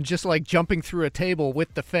parking lot and just like jumping through a table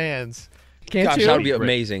with the fans. Can't you? That would be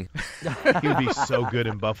amazing. He would be so good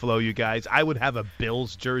in Buffalo, you guys. I would have a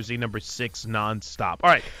Bills jersey number 6 nonstop. All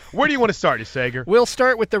right, where do you want to start, Sager? We'll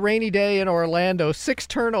start with the rainy day in Orlando. 6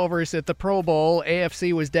 turnovers at the Pro Bowl.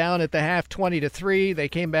 AFC was down at the half 20-3. They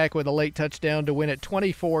came back with a late touchdown to win it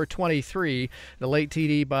 24-23. The late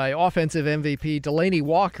TD by offensive MVP Delaney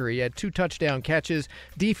Walker. He had 2 touchdown catches.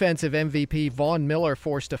 Defensive MVP Von Miller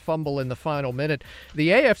forced a fumble in the final minute. The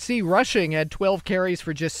AFC rushing had 12 carries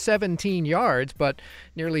for just 17 yards, but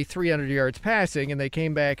nearly 300 yards passing, and they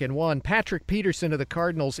came back and won. Patrick Peterson of the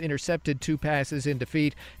Cardinals intercepted 2 passes in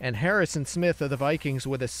defeat, and Harrison Smith of the Vikings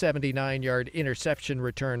with a 79-yard interception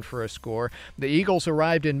return for a score. The Eagles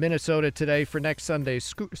arrived in Minnesota today for next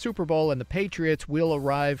Sunday's Super Bowl, and the Patriots will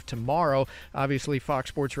arrive tomorrow. Obviously, Fox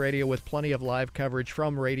Sports Radio with plenty of live coverage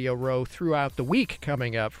from Radio Row throughout the week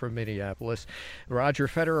coming up from Minneapolis. Roger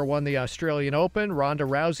Federer won the Australian Open. Ronda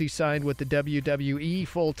Rousey signed with the WWE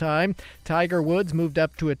full-time. Tiger Woods moved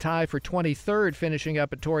up to a tie for 23rd, finishing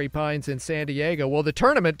up at Torrey Pines in San Diego. Well, the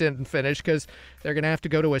tournament didn't finish because they're going to have to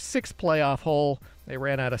go to a 6th playoff hole. They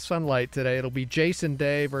ran out of sunlight today. It'll be Jason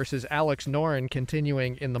Day versus Alex Noren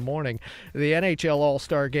continuing in the morning. The NHL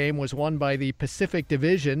All-Star Game was won by the Pacific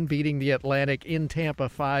Division, beating the Atlantic in Tampa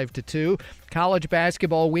 5-2. College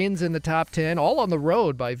basketball wins in the top 10, all on the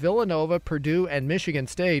road by Villanova, Purdue, and Michigan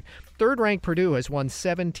State. Third-ranked Purdue has won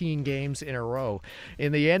 17 games in a row.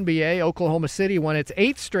 In the NBA, Oklahoma City won its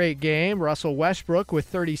 8th straight game. Russell Westbrook with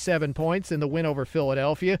 37 points in the win over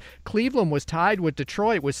Philadelphia. Cleveland was tied with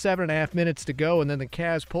Detroit with 7.5 minutes to go, and then the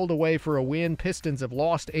Cavs pulled away for a win. Pistons have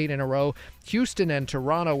lost 8 in a row. Houston and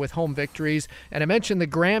Toronto with home victories. And I mentioned the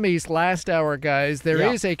Grammys last hour, guys. There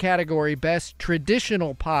is a category, Best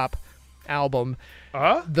Traditional Pop Album.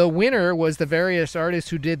 The winner was the various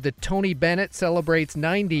artists who did the Tony Bennett Celebrates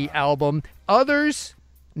 90 album. Others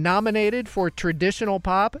nominated for Traditional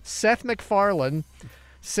Pop: Seth MacFarlane,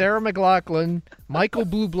 Sarah McLachlan, Michael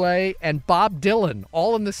Bublé, and Bob Dylan,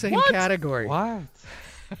 all in the same category. What?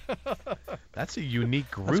 That's a unique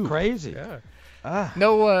group. That's crazy. Yeah.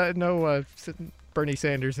 No Bernie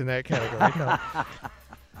Sanders in that category.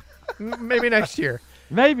 No. Maybe next year.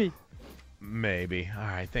 Maybe. All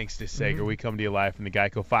right, thanks to Sager. We come to you live from the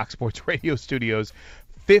Geico Fox Sports Radio studios.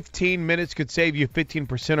 15 minutes could save you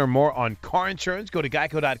 15% or more on car insurance. Go to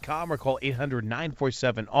geico.com or call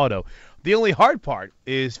 800-947-AUTO. The only hard part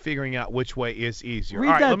is figuring out which way is easier.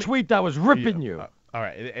 Read that tweet that was ripping you. All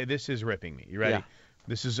right, this is ripping me. You ready? Yeah.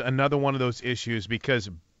 This is another one of those issues because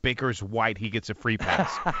Baker's white, he gets a free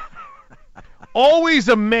pass. Always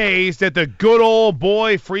amazed at the good old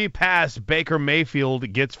boy free pass Baker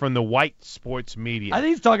Mayfield gets from the white sports media. I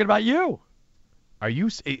think he's talking about you.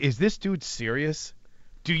 Is this dude serious?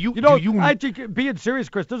 I think, being serious,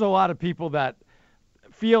 Chris, there's a lot of people that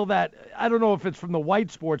feel that, I don't know if it's from the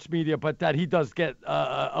white sports media, but that he does get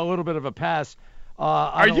a little bit of a pass.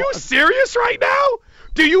 Are you serious right now?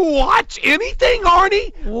 Do you watch anything,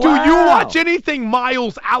 Arnie? Wow. Do you watch anything,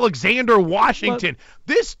 Miles Alexander Washington?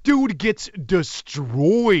 This dude gets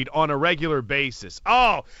destroyed on a regular basis.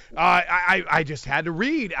 I just had to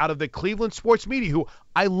read out of the Cleveland sports media, who,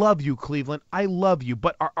 I love you, Cleveland. I love you.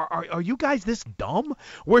 But are you guys this dumb?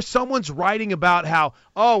 Where someone's writing about how,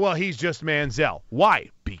 he's just Manziel. Why?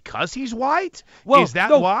 Because he's white? Well, is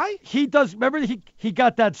that why? He does. Remember, he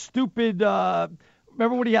got that stupid.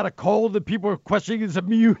 Remember when he had a cold and people were questioning his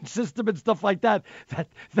immune system and stuff like that?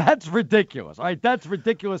 That's ridiculous. All right, that's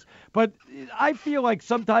ridiculous. But I feel like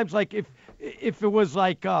sometimes, like if it was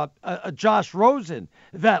like a Josh Rosen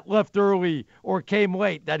that left early or came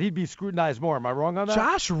late, that he'd be scrutinized more. Am I wrong on that?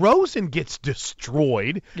 Josh Rosen gets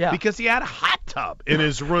destroyed because he had a hot tub in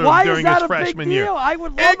his room during his freshman year. I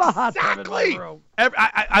would love a hot tub in my room.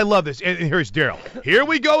 I love this. And here's Daryl. Here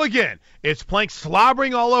we go again. It's Plank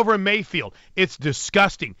slobbering all over Mayfield. It's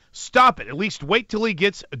disgusting. Stop it. At least wait till he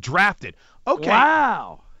gets drafted. Okay.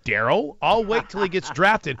 Wow. Daryl, I'll wait till he gets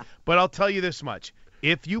drafted, but I'll tell you this much.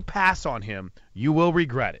 If you pass on him, you will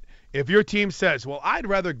regret it. If your team says, well, I'd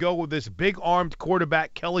rather go with this big-armed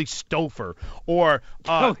quarterback, Kelly Stouffer, or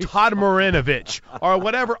Todd Marinovich, or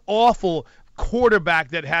whatever awful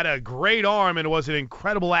quarterback that had a great arm and was an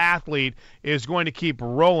incredible athlete is going to keep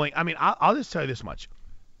rolling. I mean, I'll just tell you this much.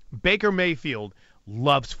 Baker Mayfield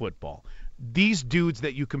loves football. These dudes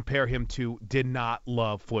that you compare him to did not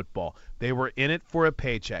love football. They were in it for a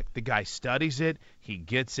paycheck. The guy studies it. He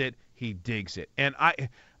gets it. He digs it. And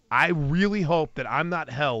I really hope that I'm not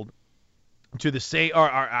held to the same,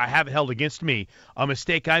 or I have it held against me, a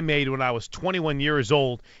mistake I made when I was 21 years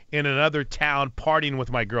old in another town partying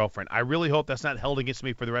with my girlfriend. I really hope that's not held against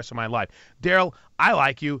me for the rest of my life. Daryl, I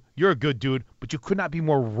like you. You're a good dude, but you could not be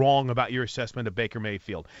more wrong about your assessment of Baker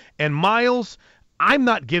Mayfield. And Miles, I'm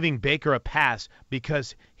not giving Baker a pass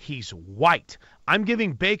because he's white. I'm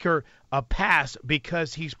giving Baker a pass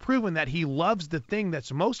because he's proven that he loves the thing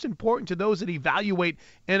that's most important to those that evaluate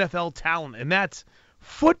NFL talent, and that's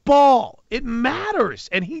football. It matters,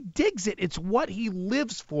 and he digs it. It's what he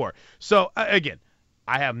lives for. So, again,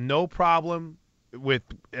 I have no problem with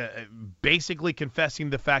basically confessing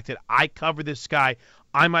the fact that I cover this guy.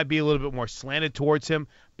 I might be a little bit more slanted towards him,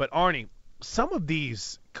 but Arnie, some of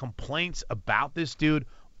these complaints about this dude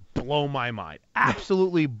blow my mind.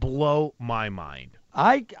 Absolutely blow my mind.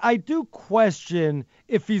 I do question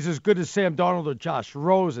if he's as good as Sam Darnold or Josh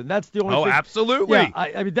Rosen. That's the only thing. Oh, absolutely. Yeah,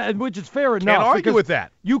 I mean, which is fair enough. Can't argue with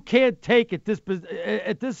that. You can't take at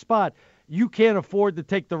this spot, you can't afford to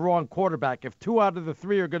take the wrong quarterback. If 2 out of the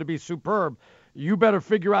 3 are going to be superb, you better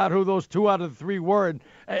figure out who those 2 out of the 3 were.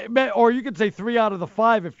 Or you could say 3 out of the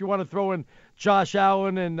 5 if you want to throw in Josh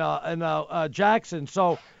Allen and Jackson.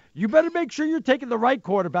 So you better make sure you're taking the right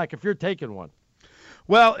quarterback if you're taking one.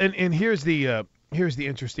 Well, and here's the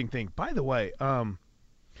interesting thing. By the way,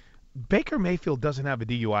 Baker Mayfield doesn't have a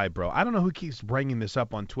DUI, bro. I don't know who keeps bringing this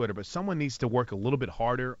up on Twitter, but someone needs to work a little bit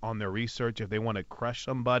harder on their research if they want to crush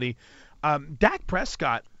somebody. Dak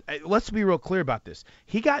Prescott, let's be real clear about this.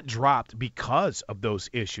 He got dropped because of those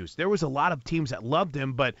issues. There was a lot of teams that loved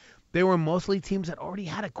him, but they were mostly teams that already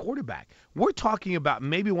had a quarterback. We're talking about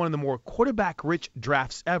maybe one of the more quarterback-rich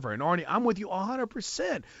drafts ever. And, Arnie, I'm with you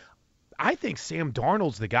 100%. I think Sam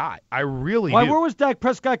Darnold's the guy. I really do. Where was Dak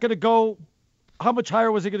Prescott going to go? How much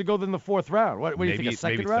higher was he going to go than the 4th round? What do you think, a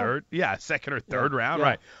second round? Third? Yeah, second or third round,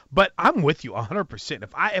 right. But I'm with you 100%.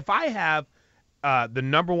 If I have the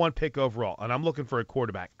number 1 pick overall and I'm looking for a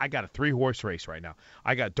quarterback, I got a 3-horse race right now.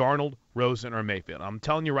 I got Darnold, Rosen, or Mayfield. I'm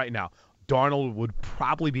telling you right now, Darnold would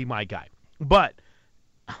probably be my guy. But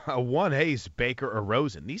 1A's Baker or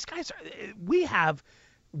Rosen. These guys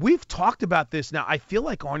we've talked about this now, I feel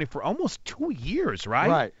like, Arnie, for almost 2 years,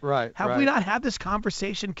 right? Right. Have we not had this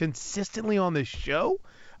conversation consistently on this show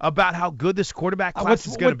about how good this quarterback class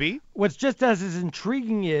is going to be? What's just as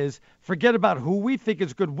intriguing is, forget about who we think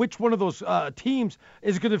is good, which one of those teams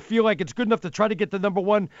is going to feel like it's good enough to try to get the number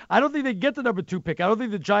 1. I don't think they get the number 2 pick. I don't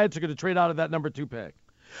think the Giants are going to trade out of that number 2 pick.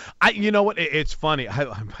 You know what? It's funny. By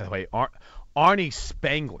the way, Arnie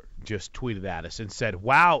Spangler just tweeted at us and said,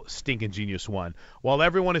 "Wow, Stinking Genius won." While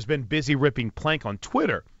everyone has been busy ripping Plank on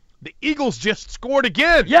Twitter, the Eagles just scored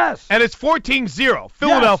again. Yes. And it's 14-0.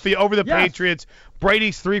 Philadelphia over the Patriots.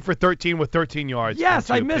 Brady's 3 for 13 with 13 yards. Yes,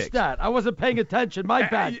 I missed that. I wasn't paying attention. My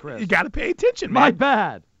bad, Chris. You got to pay attention, man. My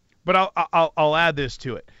bad. But I'll add this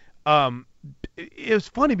to it. It was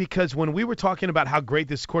funny because when we were talking about how great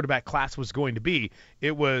this quarterback class was going to be,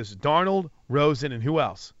 it was Darnold, Rosen, and who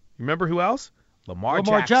else? Remember who else? Lamar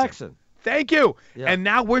Jackson. Thank you. Yeah. And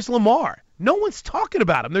now where's Lamar? No one's talking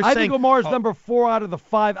about him. I think Lamar's number 4 out of the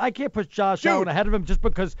 5. I can't put Josh Allen ahead of him just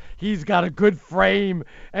because he's got a good frame.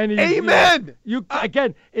 And Amen.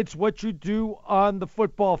 Again, it's what you do on the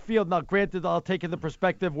football field. Now, granted, I'll take in the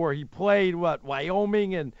perspective where he played,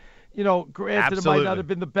 Wyoming, and granted, It might not have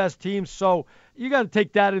been the best team, so you got to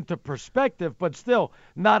take that into perspective, but still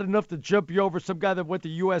not enough to jump you over some guy that went to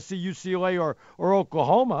USC, UCLA, or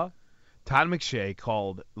Oklahoma. Todd McShay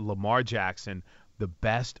called Lamar Jackson the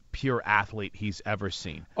best pure athlete he's ever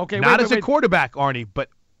seen. Okay, not as a quarterback, Arnie, but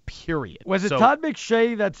period. Was it Todd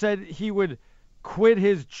McShay that said he would quit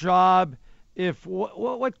his job if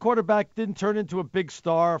what quarterback didn't turn into a big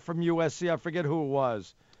star from USC? I forget who it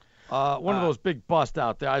was. One of those big busts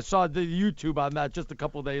out there. I saw the YouTube on that just a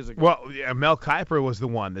couple of days ago. Well, Mel Kiper was the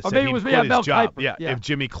one that said he would quit his job. Yeah, if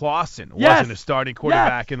Jimmy Clausen wasn't a starting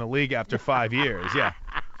quarterback in the league after 5 years. Yeah.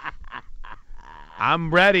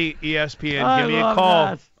 I'm ready, ESPN. Give me a call.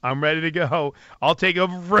 That. I'm ready to go. I'll take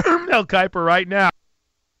over for Mel Kiper right now.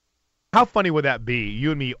 How funny would that be,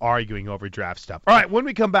 you and me arguing over draft stuff? All right, when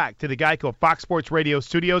we come back to the Geico Fox Sports Radio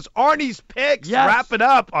studios, Arnie's picks wrap it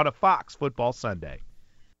up on a Fox Football Sunday.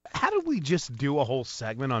 How did we just do a whole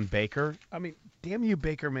segment on Baker? I mean, damn you,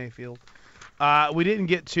 Baker Mayfield. We didn't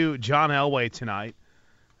get to John Elway tonight.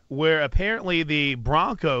 where apparently the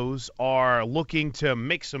Broncos are looking to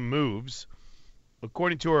make some moves.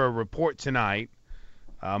 According to a report tonight,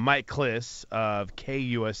 Mike Kliss of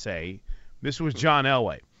KUSA, this was John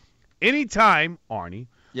Elway. Anytime, Arnie,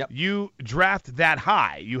 you draft that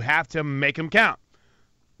high, you have to make them count.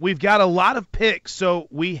 We've got a lot of picks, so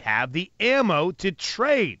we have the ammo to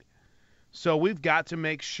trade. So we've got to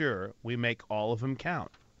make sure we make all of them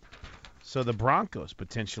count. So the Broncos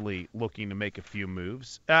potentially looking to make a few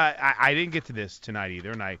moves. I didn't get to this tonight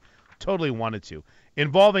either, and I totally wanted to.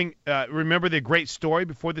 Involving, remember the great story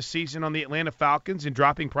before the season on the Atlanta Falcons and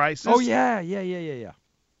dropping prices? Oh, yeah.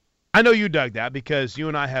 I know you dug that because you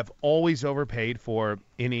and I have always overpaid for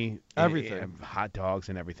everything, hot dogs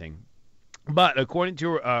and everything. But according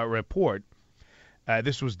to a report,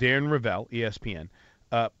 this was Darren Ravel, ESPN,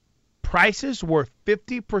 prices were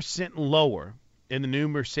 50% lower in the new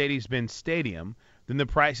Mercedes-Benz Stadium than the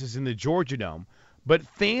prices in the Georgia Dome, but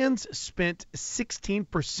fans spent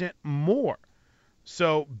 16% more.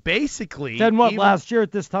 So basically, then what, last year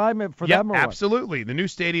at this time for them? Or absolutely. What? The new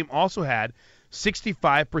stadium also had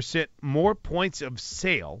 65% more points of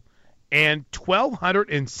sale and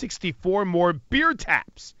 1,264 more beer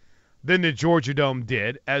taps than the Georgia Dome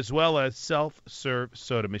did, as well as self-serve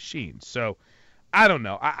soda machines. So I don't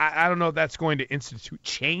know. I don't know if that's going to institute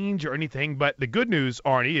change or anything, but the good news,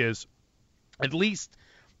 Arnie, is at least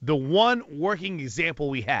the one working example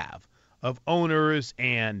we have of owners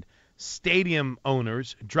and stadium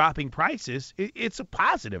owners dropping prices, it's a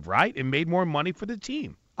positive, right? It made more money for the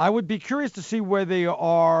team. I would be curious to see where they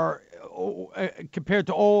are compared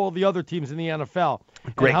to all the other teams in the NFL.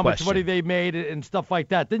 Great and how question. much money they made and stuff like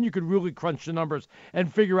that. Then you could really crunch the numbers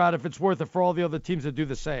and figure out if it's worth it for all the other teams that do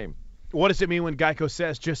the same. What does it mean when Geico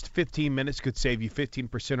says just 15 minutes could save you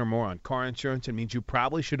 15% or more on car insurance? It means you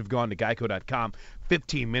probably should have gone to geico.com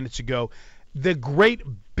 15 minutes ago. The great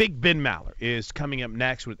Big Ben Maller is coming up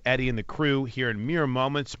next with Eddie and the crew here in mere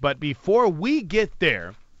moments. But before we get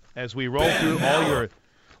there, as we roll through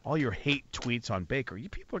all your hate tweets on Baker, you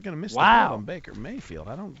people are going to miss the boat on Baker Mayfield.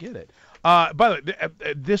 I don't get it. By the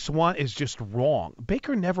way, this one is just wrong.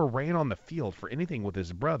 Baker never ran on the field for anything with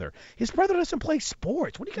his brother. His brother doesn't play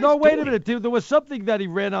sports. What are you guys doing? No, wait a minute, dude. There was something that he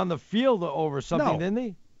ran on the field over something, didn't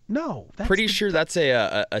he? No. Pretty sure that's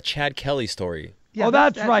a Chad Kelly story. Yeah,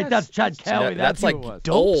 that's right. That's Chad Kelly. That's like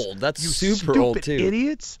old. That's super old, too.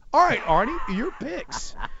 Idiots. All right, Arnie, your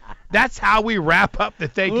picks. That's how we wrap up the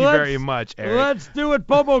thank you very much, Eric. Let's do it,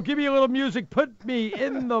 Bobo. Give me a little music. Put me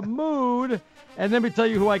in the mood. And let me tell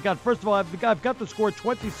you who I got. First of all, I've got the score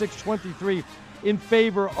 26-23 in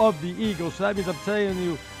favor of the Eagles. So that means I'm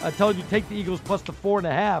telling you take the Eagles plus the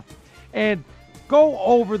 4.5 and go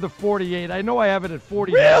over the 48. I know I have it at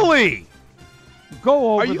 49. Really?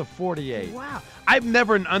 Go over the 48. Wow. I've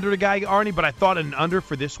never an under guy, Arnie, but I thought an under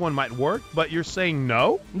for this one might work. But you're saying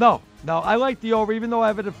no? No. I like the over, even though I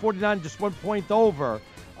have it at 49, just 1 point over.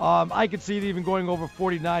 I could see it even going over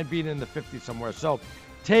 49, being in the 50s somewhere. So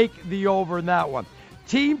take the over in that one.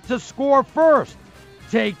 Team to score first.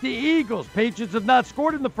 Take the Eagles. Patriots have not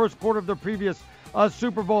scored in the first quarter of their previous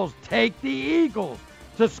Super Bowls. Take the Eagles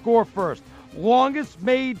to score first. Longest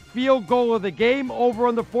made field goal of the game, over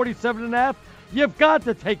on the 47.5. You've got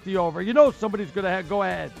to take the over. You know somebody's going to go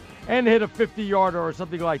ahead and hit a 50-yarder or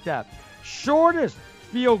something like that. Shortest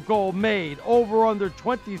field goal made, over under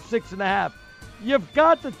 26.5. You've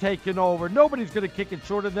got to take an over. Nobody's going to kick it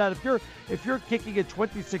shorter than that. If you're kicking a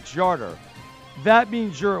 26-yarder, that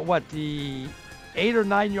means you're at what, the 8 or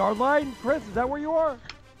 9 yard line, Chris? Is that where you are?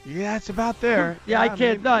 Yeah, it's about there. Yeah, I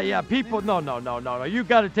can't. No, yeah, people. No. You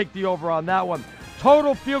got to take the over on that one.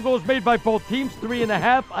 Total field goals made by both teams,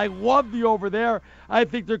 3.5. I love the over there. I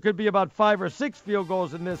think there could be about 5 or 6 field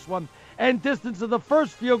goals in this one. And distance of the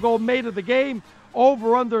first field goal made of the game,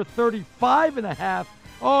 over under 35.5.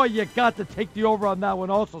 Oh, you got to take the over on that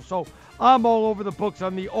one also. So I'm all over the books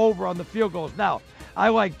on the over on the field goals. Now, I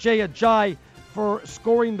like Jay Ajayi for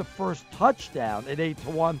scoring the first touchdown at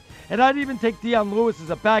 8-1. And I'd even take Deion Lewis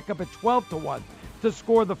as a backup at 12-1 to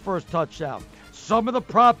score the first touchdown. Some of the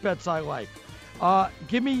prop bets I like.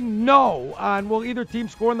 Give me no on will either team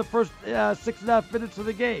score in the first 6.5 minutes of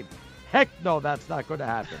the game. Heck no, that's not going to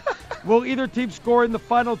happen. Will either team score in the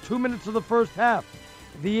final 2 minutes of the first half?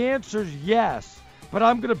 The answer is yes, but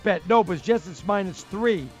I'm going to bet no, because yes, it's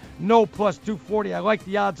 -3. No plus 240. I like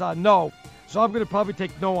the odds on no, so I'm going to probably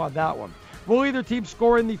take no on that one. Will either team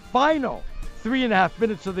score in the final 3.5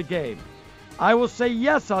 minutes of the game? I will say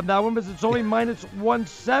yes on that one, because it's only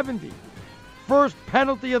 -170. First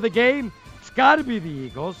penalty of the game, it's got to be the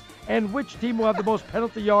Eagles. And which team will have the most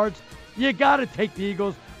penalty yards? You got to take the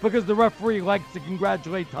Eagles, because the referee likes to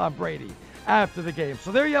congratulate Tom Brady. after the game.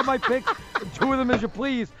 So there you have my picks. 2 of them as you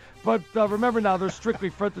please. But remember now, they're strictly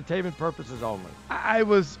for entertainment purposes only. I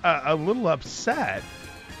was a little upset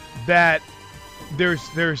that there's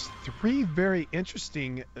 3 very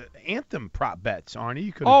interesting anthem prop bets, Arnie.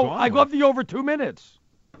 You could have gone I love the over 2 minutes.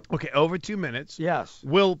 Okay, over 2 minutes. Yes.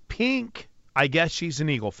 Will Pink, I guess she's an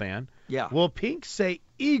Eagle fan. Yeah. Will Pink say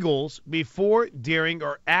Eagles before, during,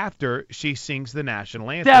 or after she sings the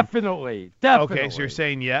national anthem? Definitely. Okay, so you're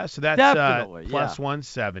saying yes. So that's plus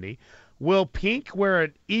 170. Will Pink wear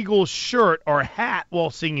an Eagles shirt or hat while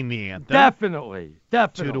singing the anthem? Definitely.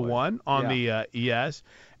 2-1 on the yes.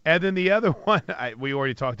 And then the other one, we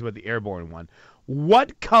already talked about the airborne one.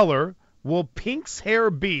 What color will Pink's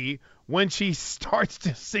hair be when she starts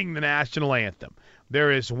to sing the national anthem?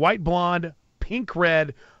 There is white blonde, pink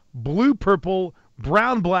red, blue purple,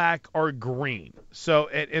 brown black, or green. So,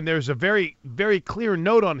 and there's a very, very clear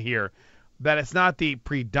note on here that it's not the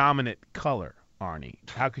predominant color, Arnie.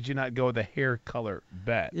 How could you not go with a hair color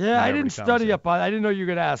bet? Yeah, I didn't study up on. I didn't know you were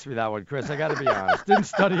going to ask me that one, Chris. I got to be honest. Didn't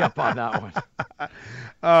study up on that one.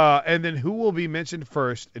 And then who will be mentioned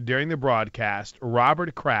first during the broadcast,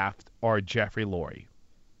 Robert Kraft or Jeffrey Lurie?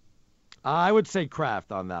 I would say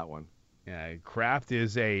Kraft on that one. Yeah, Kraft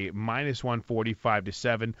is a minus 145 to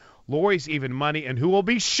 7. Lurie's even money. And who will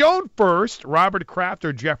be shown first, Robert Kraft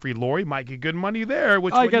or Jeffrey Lurie? Might get good money there.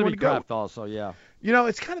 Which one do you want to go? Kraft also, yeah. You know,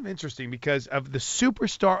 it's kind of interesting because of the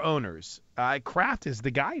superstar owners, Kraft is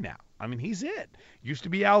the guy now. I mean, he's it. Used to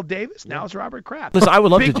be Al Davis. Now it's Robert Kraft. Listen, I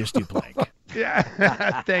would love to just do blank.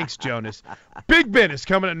 Yeah. Thanks, Jonas. Big Ben is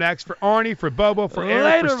coming up next for Arnie, for Bobo, for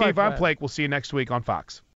Eric, for Steve. I'm Blake. We'll see you next week on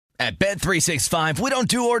Fox. At Bet365, we don't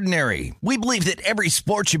do ordinary. We believe that every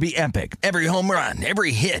sport should be epic. Every home run,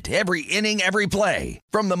 every hit, every inning, every play.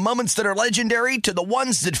 From the moments that are legendary to the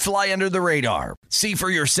ones that fly under the radar. See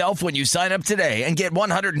for yourself when you sign up today and get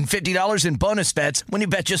 $150 in bonus bets when you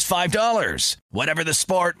bet just $5. Whatever the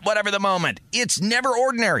sport, whatever the moment, it's never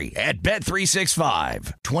ordinary at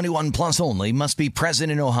Bet365. 21 plus only. Must be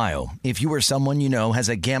present in Ohio. If you or someone you know has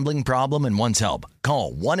a gambling problem and wants help,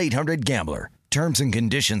 call 1-800-GAMBLER. Terms and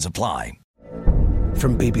conditions apply.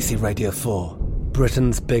 From BBC Radio 4,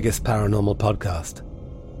 Britain's biggest paranormal podcast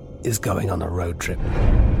is going on a road trip.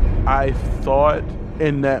 I thought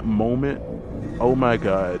in that moment, oh my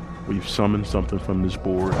God, we've summoned something from this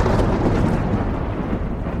board.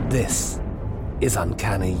 This is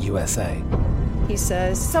Uncanny USA. He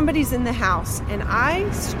says, somebody's in the house, and I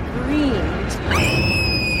screamed.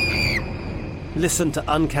 Listen to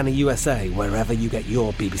Uncanny USA wherever you get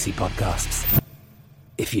your BBC podcasts,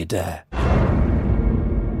 if you dare.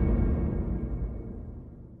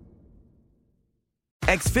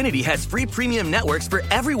 Xfinity has free premium networks for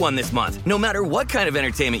everyone this month, no matter what kind of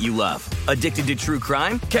entertainment you love. Addicted to true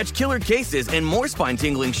crime? Catch killer cases and more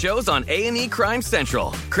spine-tingling shows on A&E Crime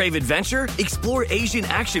Central. Crave adventure? Explore Asian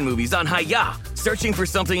action movies on Hi-YAH. Searching for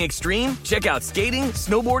something extreme? Check out skating,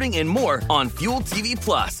 snowboarding, and more on Fuel TV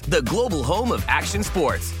Plus, the global home of action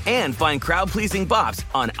sports. And find crowd-pleasing bops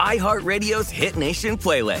on iHeartRadio's Hit Nation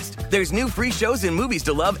playlist. There's new free shows and movies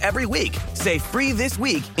to love every week. Say free this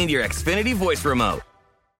week in your Xfinity voice remote.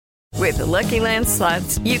 With the Lucky Land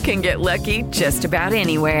Slots, you can get lucky just about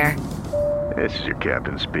anywhere. This is your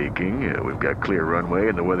captain speaking. We've got clear runway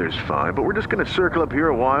and the weather's fine, but we're just going to circle up here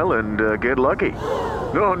a while and get lucky.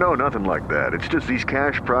 No, nothing like that. It's just these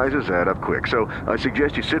cash prizes add up quick. So I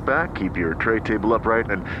suggest you sit back, keep your tray table upright,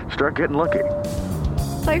 and start getting lucky.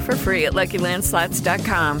 Play for free at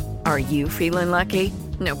LuckyLandSlots.com. Are you feeling lucky?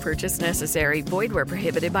 No purchase necessary. Void where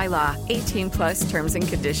prohibited by law. 18 plus terms and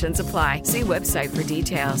conditions apply. See website for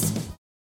details.